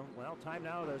 And, well, time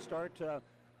now to start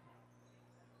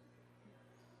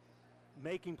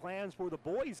making plans for the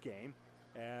boys' game,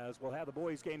 as we'll have the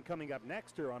boys' game coming up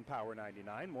next here on Power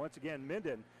 99. Once again,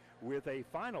 Minden with a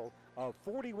final of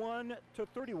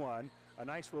 41-31, a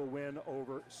nice little win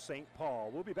over St. Paul.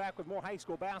 We'll be back with more high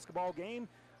school basketball game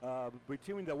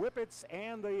between the Whippets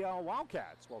and the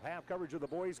Wildcats. We'll have coverage of the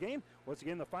boys' game. Once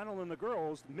again, the final in the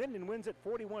girls, Minden wins it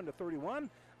 41-31.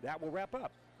 That will wrap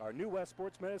up our New West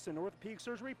Sports Medicine and Orthopedic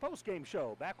Surgery post-game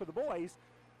show. Back with the boys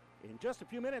in just a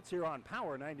few minutes here on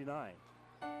Power 99.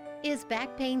 Is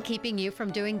back pain keeping you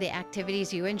from doing the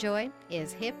activities you enjoy?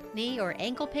 Is hip, knee, or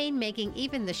ankle pain making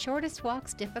even the shortest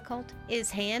walks difficult?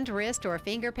 Is hand, wrist, or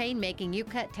finger pain making you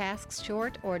cut tasks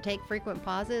short or take frequent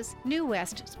pauses? New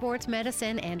West Sports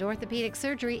Medicine and Orthopedic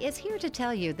Surgery is here to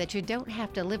tell you that you don't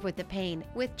have to live with the pain.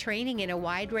 With training in a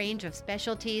wide range of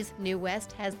specialties, New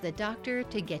West has the doctor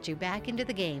to get you back into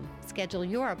the game. Schedule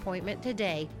your appointment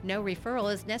today. No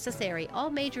referral is necessary. All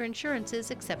major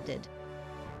insurances accepted.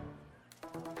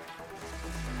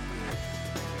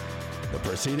 The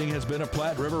proceeding has been a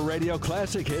Platte River Radio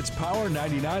Classic Hits Power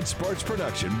 99 sports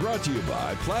production brought to you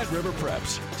by Platte River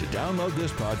Preps. To download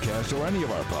this podcast or any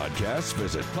of our podcasts,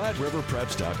 visit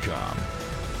PlatteRiverPreps.com.